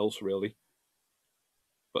anywhere else, really.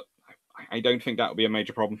 But I don't think that would be a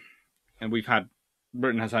major problem. And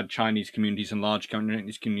Britain has had Chinese communities and large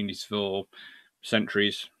Chinese communities for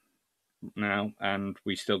centuries now, and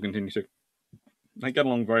we still continue to. They get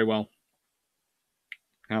along very well.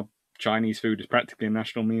 Now, Chinese food is practically a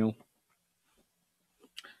national meal.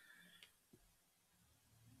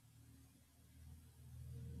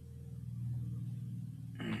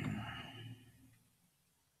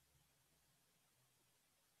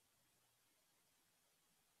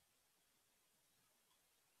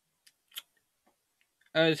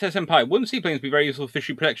 It says Empire. Wouldn't seaplanes be very useful for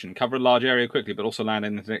fishery protection? Cover a large area quickly, but also land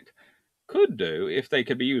and interdict. Could do if they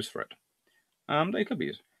could be used for it. They could be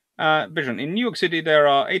used. Vision. In New York City, there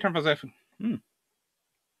are 800.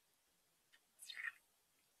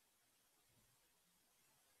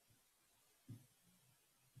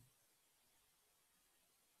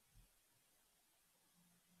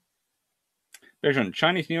 Vision.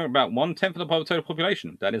 Chinese New York, about 1/10 of the total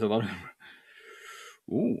population. That is a lot.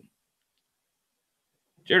 Ooh.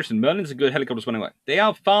 Jerison, Merlin's a good helicopter spawning away. They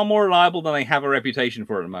are far more reliable than they have a reputation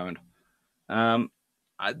for at the moment.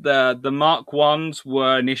 The Mark Ones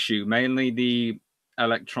were an issue, mainly the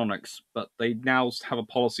electronics, but they now have a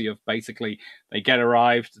policy of basically they get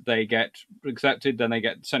arrived, they get accepted, then they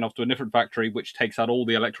get sent off to a different factory, which takes out all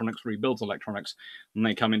the electronics, rebuilds electronics, and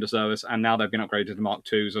they come into service. And now they've been upgraded to Mark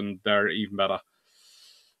Twos, and they're even better.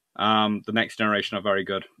 The next generation are very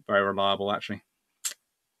good, very reliable, actually.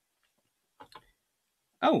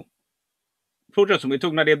 Oh, Paul Johnson, we're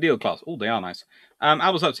talking about the Abdeel class. Oh, they are nice.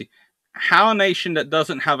 Albus Lutzi, how a nation that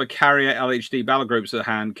doesn't have a carrier LHD battle groups at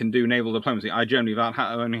hand can do naval diplomacy? I generally about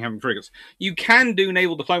only having frigates. You can do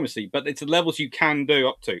naval diplomacy, but it's the levels you can do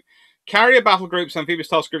up to. Carrier battle groups, amphibious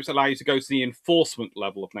task groups allow you to go to the enforcement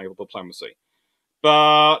level of naval diplomacy.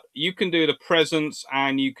 But you can do the presence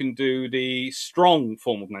and you can do the strong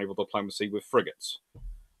form of naval diplomacy with frigates,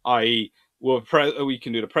 i.e., we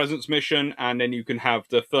can do the presence mission, and then you can have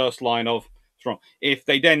the first line of strong. If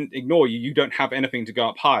they then ignore you, you don't have anything to go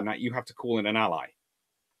up higher than that. You have to call in an ally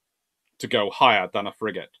to go higher than a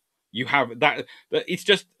frigate. You have that. It's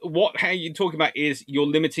just how you're talking about is you're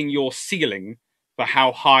limiting your ceiling for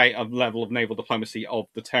how high a level of naval diplomacy of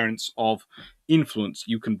deterrence of influence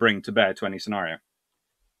you can bring to bear to any scenario.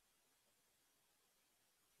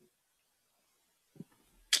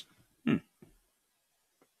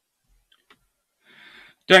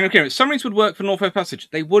 Daniel Kieran, submarines would work for Northwest Passage.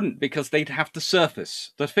 They wouldn't because they'd have to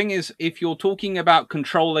surface. The thing is, if you're talking about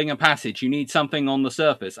controlling a passage, you need something on the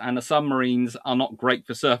surface, and the submarines are not great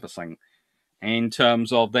for surfacing in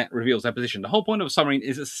terms of that reveals their position. The whole point of a submarine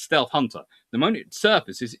is it's a stealth hunter. The moment it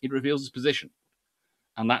surfaces, it reveals its position.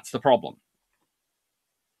 And that's the problem.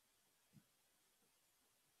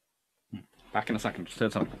 Back in a second. Just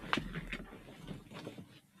heard something.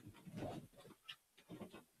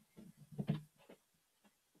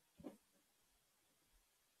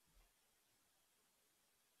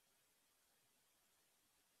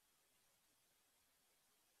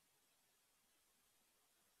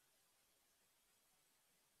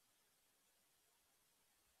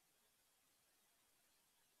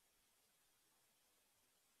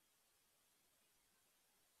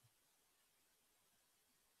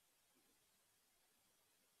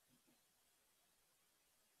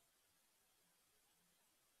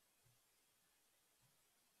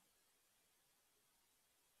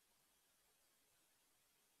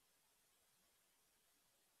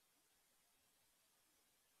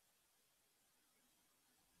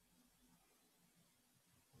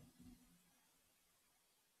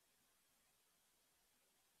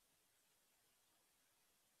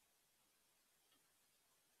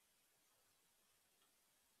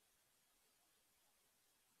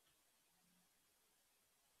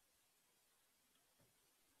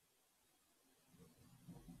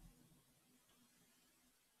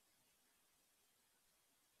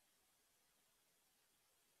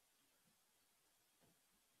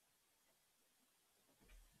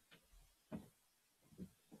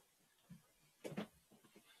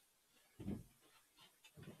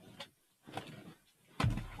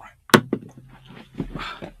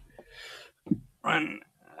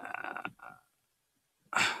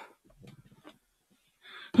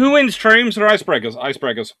 Who wins streams or icebreakers?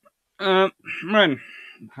 Icebreakers. Ren,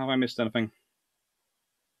 have I missed anything?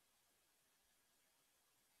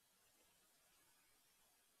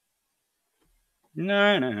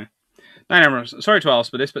 No. Sorry to ask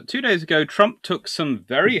for this, but 2 days ago, Trump took some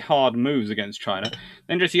very hard moves against China.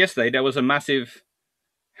 Then just yesterday, there was a massive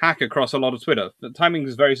hack across a lot of Twitter. The timing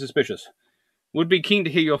is very suspicious. Would be keen to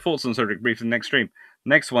hear your thoughts on the subject briefly in the next stream.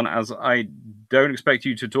 Next one, as I don't expect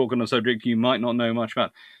you to talk on a subject you might not know much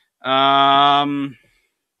about. I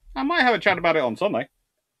might have a chat about it on Sunday.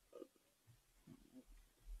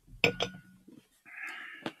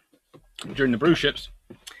 During the brew ships.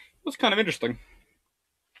 It was kind of interesting.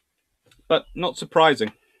 But not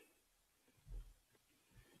surprising.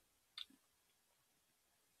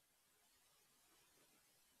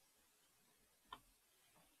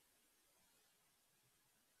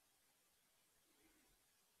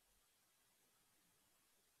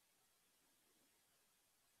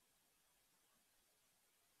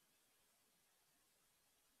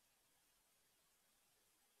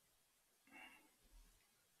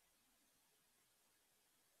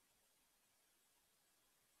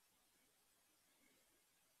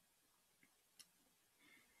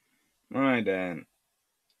 Right then.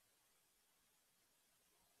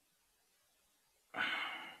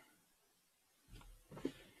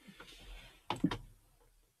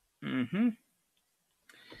 Mm-hmm.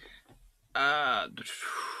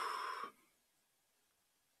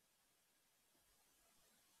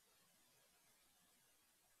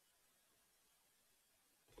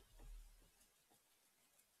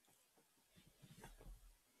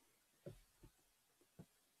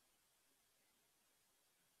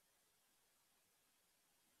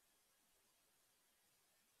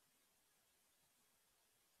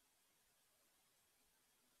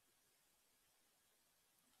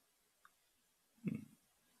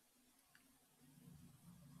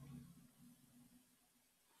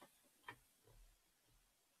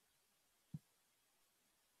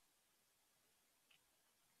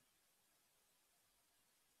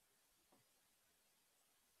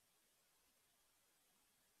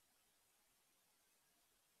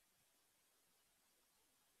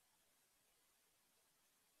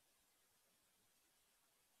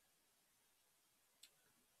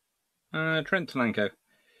 Uh, Trent Talanko.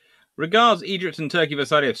 Regards Egypt and Turkey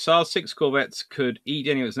versus IDF. SAR's 6 corvettes could eat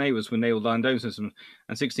any of its neighbours with naval iron dome systems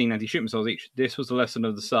and 16 anti-ship missiles each. This was the lesson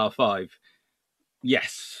of the SAR 5.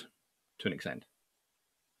 Yes, to an extent.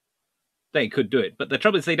 They could do it, but the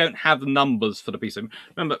trouble is they don't have the numbers for the peace.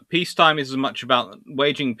 Remember, peacetime is as much about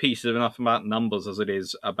waging peace is enough about numbers as it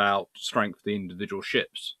is about strength of the individual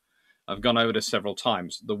ships. I've gone over this several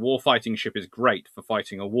times. The war-fighting ship is great for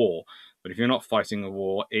fighting a war, but if you're not fighting a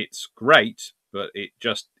war, it's great, but it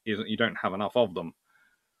just isn't. You don't have enough of them.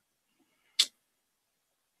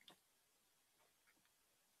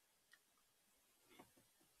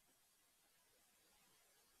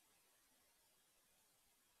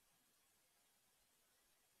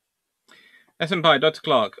 Empire, Dr.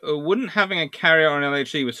 Clark, wouldn't having a carrier or an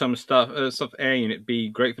LHC with some stuff air unit be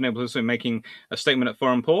great for naval system making a statement at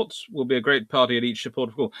foreign ports? Will be a great party at each port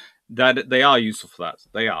of call. That they are useful for that.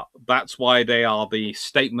 They are. That's why they are the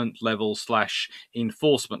statement level /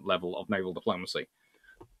 enforcement level of naval diplomacy.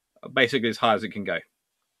 Basically, as high as it can go.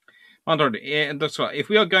 If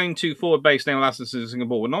we are going to forward base naval assets in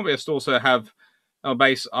Singapore, would not we also have our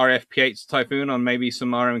base RFP8 Typhoon on maybe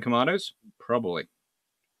some RM Commandos? Probably.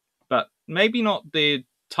 But maybe not the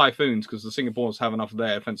Typhoons, because the Singapores have enough of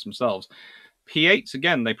their defense themselves. P8s,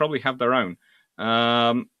 again, they probably have their own.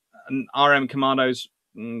 And RM Commandos,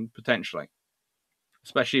 potentially.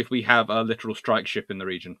 Especially if we have a literal strike ship in the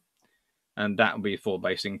region. And that would be forward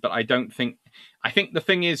basing. But I don't think... I think the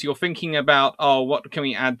thing is, you're thinking about, what can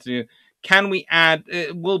we add to... Can we add...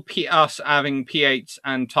 will us having P8s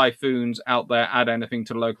and Typhoons out there add anything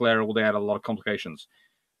to the local area? Will they add a lot of complications?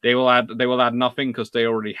 They will add nothing because they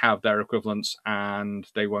already have their equivalents, and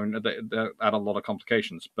they won't add a lot of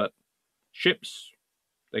complications. But ships,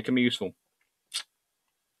 they can be useful.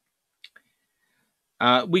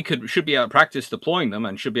 We should be able to practice deploying them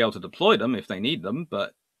and should be able to deploy them if they need them,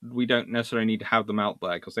 but we don't necessarily need to have them out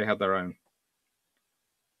there because they have their own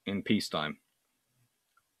in peacetime.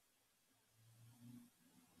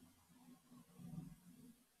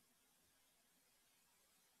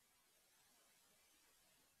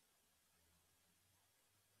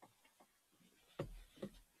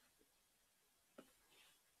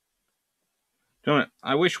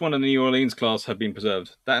 I wish one of the New Orleans class had been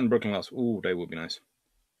preserved. That and Brooklyn class. Ooh, they would be nice.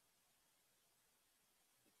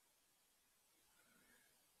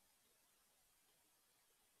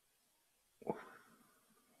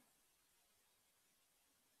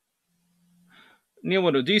 Neil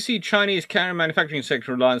Woodward, do you see Chinese carrier manufacturing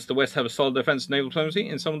sector reliance the West have a solid defense naval diplomacy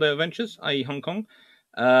in some of their ventures, i.e. Hong Kong?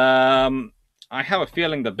 I have a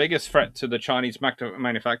feeling the biggest threat to the Chinese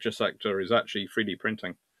manufacture sector is actually 3D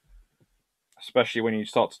printing. Especially when you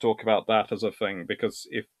start to talk about that as a thing, because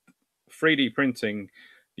if 3D printing,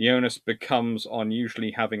 the onus becomes on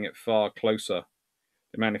usually having it far closer,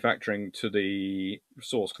 the manufacturing to the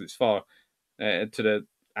source, because it's far to the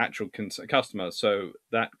actual customer, so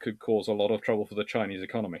that could cause a lot of trouble for the Chinese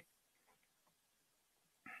economy.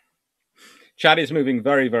 Chat is moving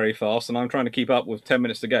very, very fast, and I'm trying to keep up with 10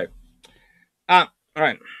 minutes to go. All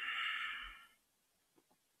right.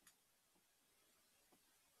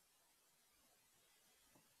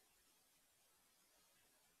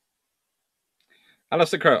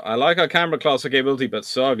 Alistair Crow, I like our camera class capability, but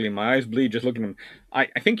so ugly. My eyes bleed just looking at them. I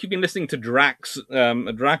think you've been listening to Drac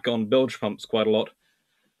on bilge pumps quite a lot.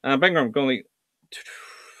 Bengram, going.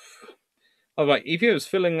 Oh, right. Ethiopia's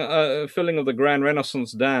filling of the Grand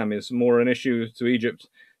Renaissance Dam is more an issue to Egypt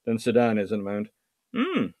than Sudan is at the moment.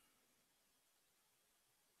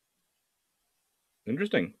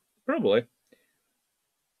 Interesting. Probably.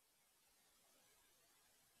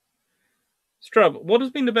 Strub, what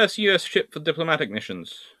has been the best US ship for diplomatic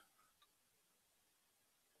missions?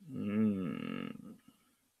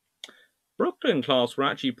 Brooklyn class were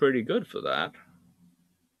actually pretty good for that.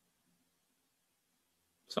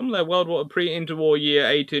 Some of their World War pre-interwar year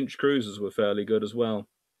 8-inch cruisers were fairly good as well.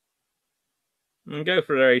 And go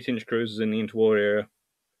for their 8-inch cruisers in the interwar era.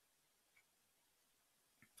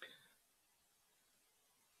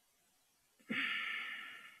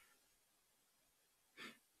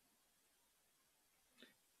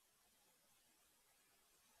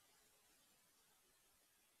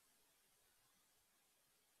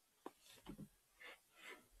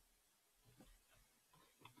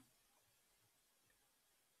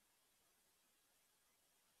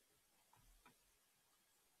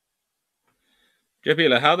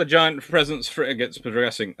 Jepila, how the giant presence frigates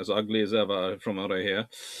progressing? As ugly as ever from Otto here.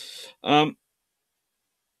 All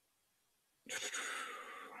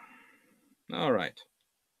right.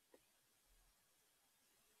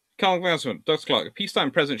 Carl Glassman, Dr. Clark, a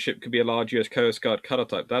peacetime present ship could be a large US Coast Guard cutter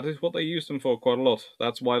type. That is what they use them for quite a lot.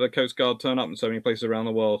 That's why the Coast Guard turn up in so many places around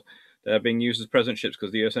the world. They're being used as present ships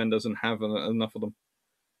because the USN doesn't have enough of them.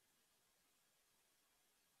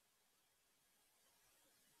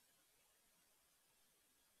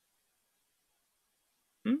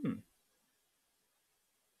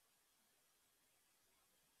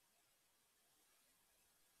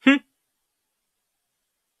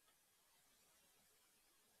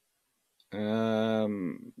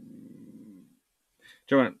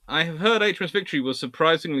 Joanne, I have heard HMS Victory was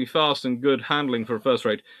surprisingly fast and good handling for a first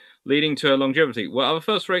rate, leading to her longevity. Were other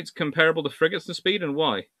first rates comparable to frigates in speed, and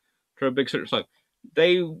why? For a big side,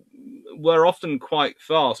 they were often quite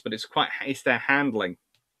fast, but it's their handling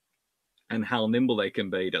and how nimble they can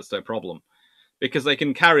be that's their problem, because they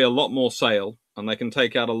can carry a lot more sail and they can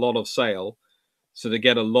take out a lot of sail, so they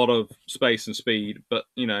get a lot of space and speed. But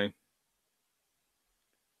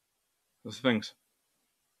those things.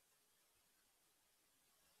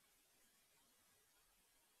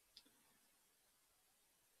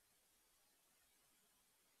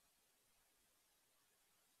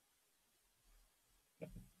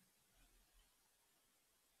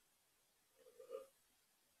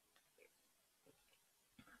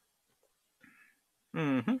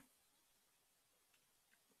 Mm-hmm.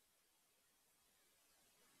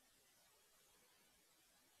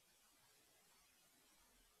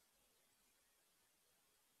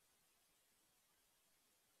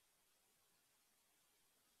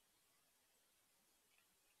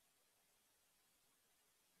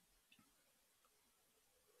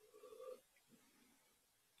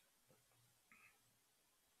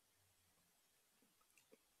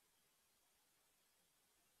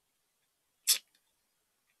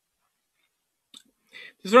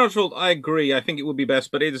 Disruptive, I agree. I think it would be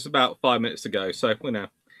best, but it is about 5 minutes to go, so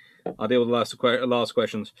I'll deal with the last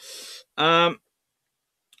questions.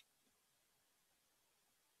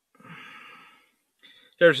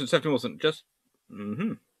 Jefferson, Stephanie Wilson, just.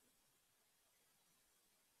 Mm-hmm.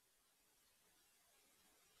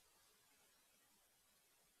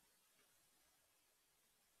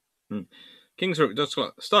 King's Rook,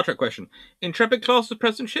 Star Trek question. Intrepid class of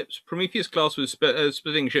present ships, Prometheus class with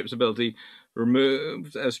splitting ships ability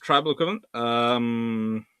removed as tribal equivalent.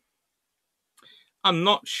 I'm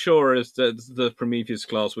not sure as the Prometheus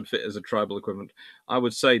class would fit as a tribal equivalent. I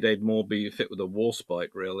would say they'd more be fit with a Warspite,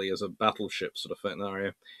 really, as a battleship sort of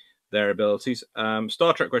scenario. Their abilities.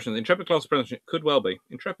 Star Trek question. The Intrepid class of present ship could well be.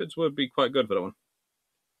 Intrepids would be quite good for that one.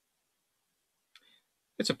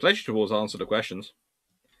 It's a pleasure to always answer the questions.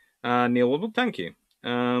 Neil Woodward, thank you.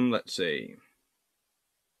 Let's see.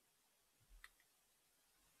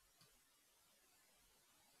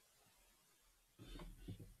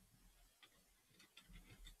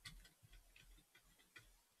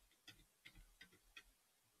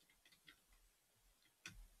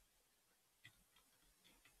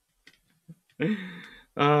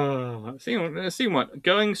 See what?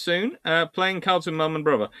 Going soon. Playing cards with mum and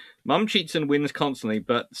brother. Mum cheats and wins constantly,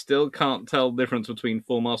 but still can't tell the difference between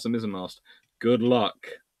foremast and mizzenmast. Good luck.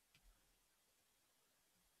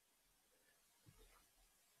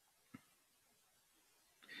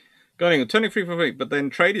 Going turning 3 for 3, but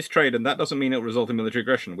then trade is trade, and that doesn't mean it'll result in military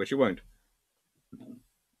aggression, which it won't.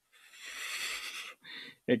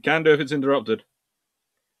 It can do if it's interrupted.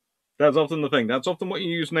 That's often the thing. That's often what you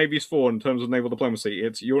use navies for in terms of naval diplomacy.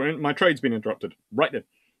 It's my trade's been interrupted. Right then.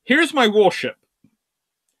 Here's my warship.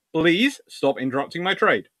 Please stop interrupting my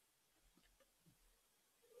trade.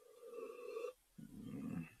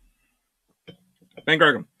 Ben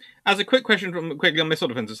Grogan. As a quick question quickly on missile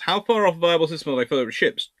defenses, how far off viable system are they for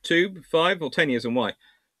ships? 2, 5, or 10 years, and why?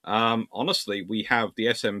 Honestly, we have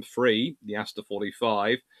the SM-3, the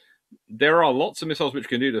Aster-45. There are lots of missiles which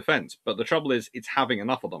can do defense, but the trouble is it's having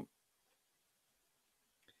enough of them.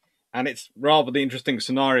 And it's rather the interesting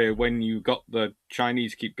scenario when you got the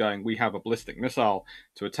Chinese keep going, we have a ballistic missile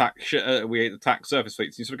to attack, we attack surface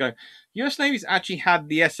fleets. You sort of go, US Navy's actually had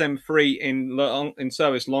the SM-3 in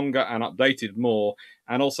service longer and updated more,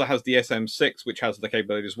 and also has the SM-6, which has the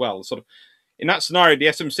capability as well. Sort of in that scenario, the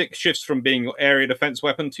SM-6 shifts from being your area defense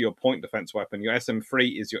weapon to your point defense weapon. Your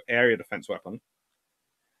SM-3 is your area defense weapon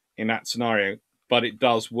in that scenario, but it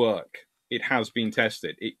does work. It has been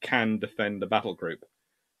tested. It can defend a battle group.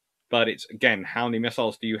 But it's, again, how many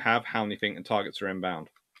missiles do you have? How many think targets are inbound?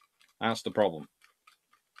 That's the problem.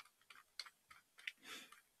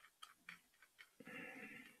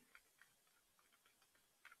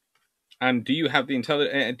 And do you have the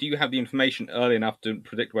information early enough to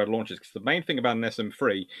predict where it launches? Because the main thing about an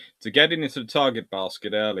SM-3, to get it into the target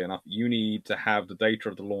basket early enough, you need to have the data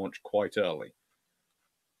of the launch quite early.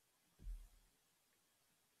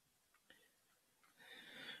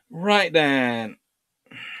 Right then.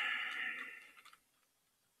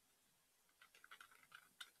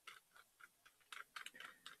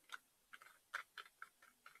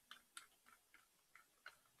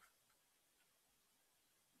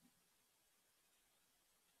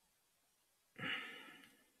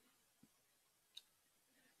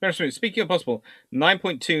 Speaking of possible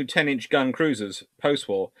 9.2 10-inch gun cruisers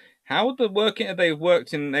post-war, how would they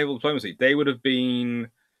worked in naval diplomacy? They would have been.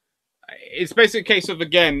 It's basically a case of,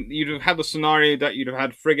 again, you'd have had the scenario that you'd have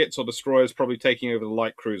had frigates or destroyers probably taking over the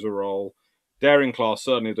light cruiser role. Daring class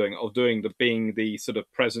certainly being the sort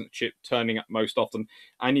of present ship turning up most often,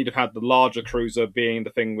 and you'd have had the larger cruiser being the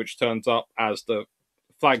thing which turns up as the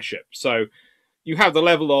flagship. So you have the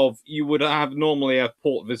level of, you would have normally a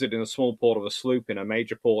port visit in a small port of a sloop, in a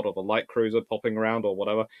major port of a light cruiser popping around or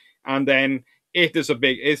whatever, and then if there's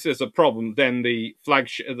a problem, then the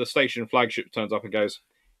station flagship turns up and goes,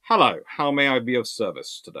 "Hello, how may I be of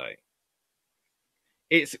service today?"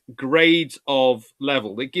 It's grades of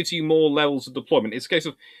level. It gives you more levels of deployment. It's a case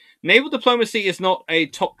of naval diplomacy is not a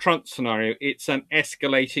top trump scenario. It's an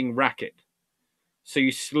escalating racket. So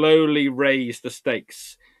you slowly raise the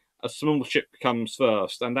stakes. A small ship comes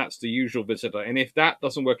first, and that's the usual visitor. And if that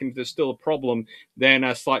doesn't work, and if there's still a problem, then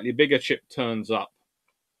a slightly bigger ship turns up.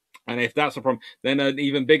 And if that's a problem, then an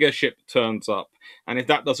even bigger ship turns up. And if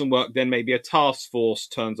that doesn't work, then maybe a task force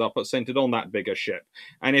turns up centered on that bigger ship.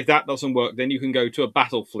 And if that doesn't work, then you can go to a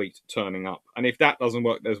battle fleet turning up. And if that doesn't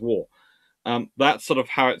work, there's war. That's sort of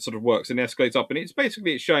how it sort of works and escalates up. And it's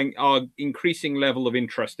showing our increasing level of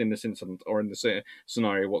interest in this incident or in this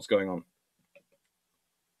scenario, what's going on.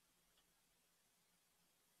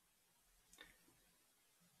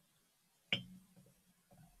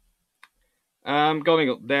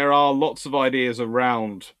 There are lots of ideas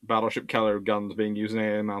around battleship caliber guns being used in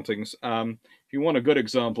air mountings. If you want a good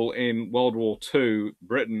example, in World War II,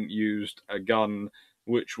 Britain used a gun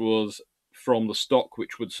which was from the stock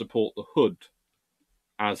which would support the hood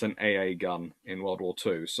as an AA gun in World War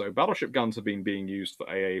II. So battleship guns have been being used for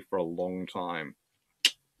AA for a long time.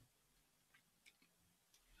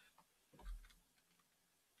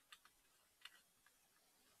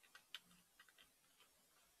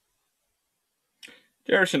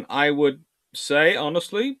 Jerison, I would say,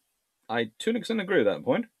 honestly, I to an extent agree with that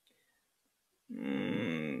point.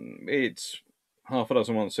 It's half a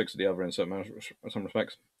dozen one, six of the other in some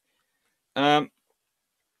respects. John,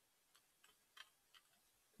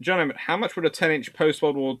 how much would a 10-inch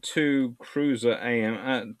post-World War II cruiser aim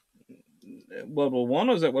at World War One,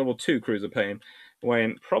 or is that World War II cruiser paying?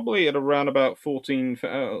 Weighing probably at around about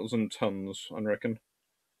 14,000 tons, I reckon.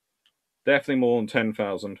 Definitely more than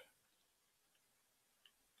 10,000.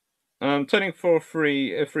 Turning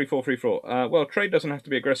 3434. Well, trade doesn't have to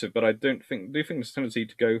be aggressive, but I do think there's a tendency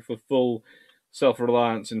to go for full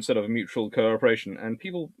self-reliance instead of mutual cooperation, and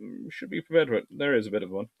people should be prepared for it. There is a bit of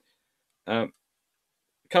one.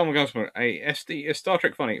 Calm a Star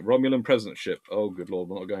Trek funny Romulan president ship. Oh, good lord,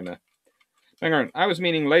 we're not going there. Hang on, I was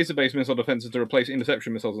meaning laser-based missile defenses to replace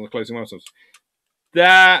interception missiles in the closing milestones.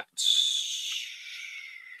 That's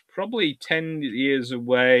probably 10 years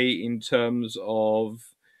away in terms of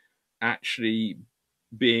actually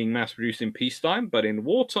being mass-produced in peacetime, but in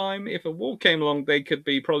wartime, if a war came along, they could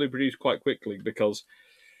be probably produced quite quickly because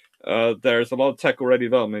there's a lot of tech already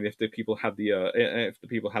development if the people had the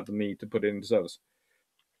need to put it into service.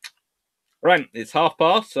 Right, it's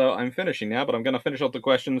past, so I'm finishing now, but I'm going to finish off the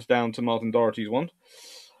questions down to Martin Doherty's one.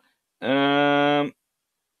 Harrison.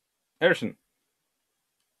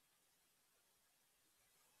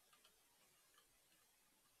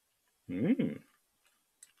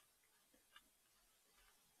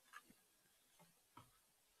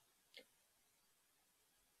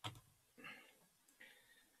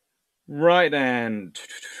 Right then.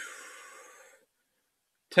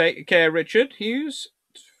 Take care, Richard Hughes.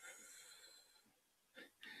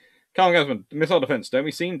 Carl Gasman, missile defense. Don't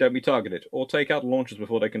be seen, don't be targeted. Or take out launchers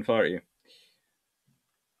before they can fire at you.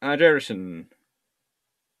 Jerison.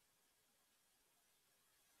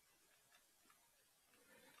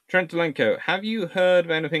 Trent Delenko, have you heard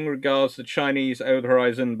of anything in regards to Chinese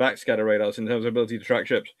over-the-horizon backscatter radars in terms of ability to track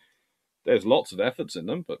ships? There's lots of efforts in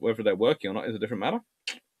them, but whether they're working or not is a different matter.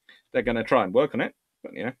 They're going to try and work on it,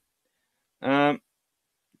 but you know.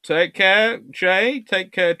 Take care, Jay.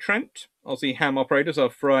 Take care, Trent. Aussie ham operators are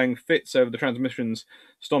throwing fits over the transmissions,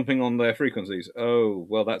 stomping on their frequencies. Oh,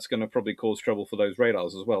 well, that's going to probably cause trouble for those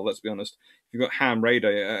radars as well, let's be honest. If you've got ham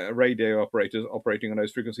radio operators operating on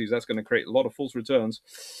those frequencies, that's going to create a lot of false returns.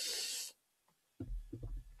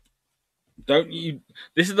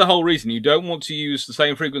 This is the whole reason. You don't want to use the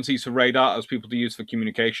same frequencies for radar as people to use for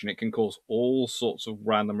communication. It can cause all sorts of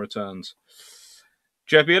random returns.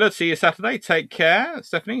 Jeff Bueller, see you Saturday. Take care.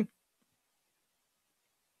 Stephanie?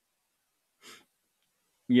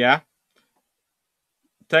 Yeah.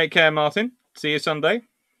 Take care, Martin. See you Sunday.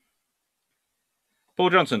 Paul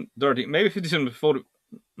Johnson, Dorothy, maybe 57 before.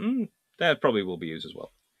 That probably will be used as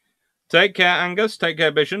well. Take care, Angus. Take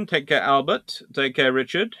care, Bishon. Take care, Albert. Take care,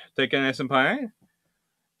 Richard. Take care, Empire.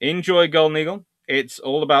 Enjoy Golden Eagle. It's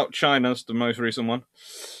all about China's the most recent one.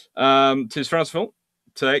 Tis fanciful.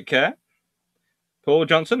 Take care. Paul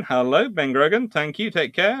Johnson, hello. Ben Grogan, thank you.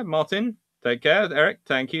 Take care. Martin, take care. Eric,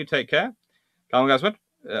 thank you. Take care. Carl Gasman,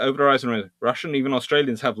 over the horizon. Russian, even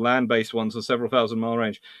Australians have land-based ones of several thousand-mile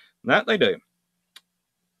range. That they do.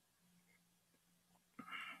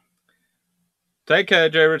 Take care,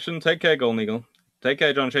 Jay Richardson. Take care, Golden Eagle. Take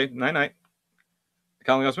care, John Shea. Night-night.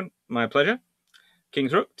 Carl Gasman, my pleasure.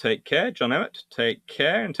 Kings Rook, take care. John Emmett, take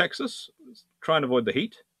care in Texas. Try and avoid the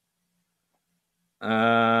heat.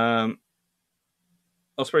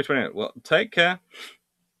 Osprey 28, well, take care.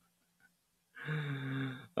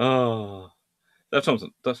 Oh, Steph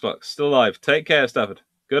Thompson, Dust Luck, still alive. Take care, Stafford.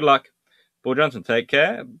 Good luck. Paul Johnson, take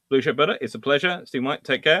care. Blue Shirt Butter, it's a pleasure. Steve White,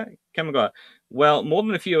 take care. Ken McGuire. Well, more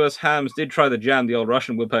than a few of us hams did try to jam the old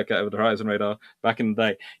Russian woodpecker over the horizon radar back in the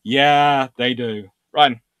day. Yeah, they do.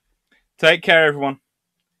 Ryan, take care, everyone.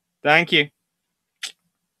 Thank you.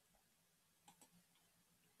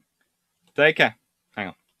 Take care. Hang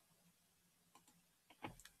on.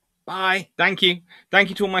 Bye. Thank you. Thank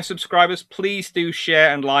you to all my subscribers. Please do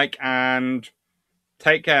share and like and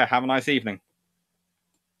take care. Have a nice evening.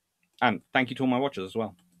 And thank you to all my watchers as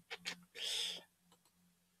well.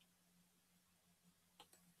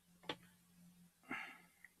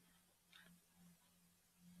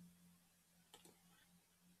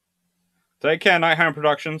 Take care, Nighthand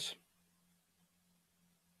Productions.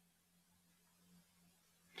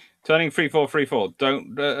 Turning 3434.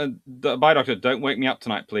 Don't, bye, Doctor. Don't wake me up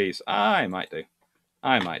tonight, please. I might do.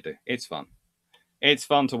 I might do. It's fun. It's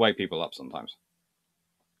fun to wake people up sometimes.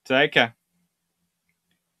 Take care.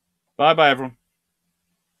 Bye-bye, everyone.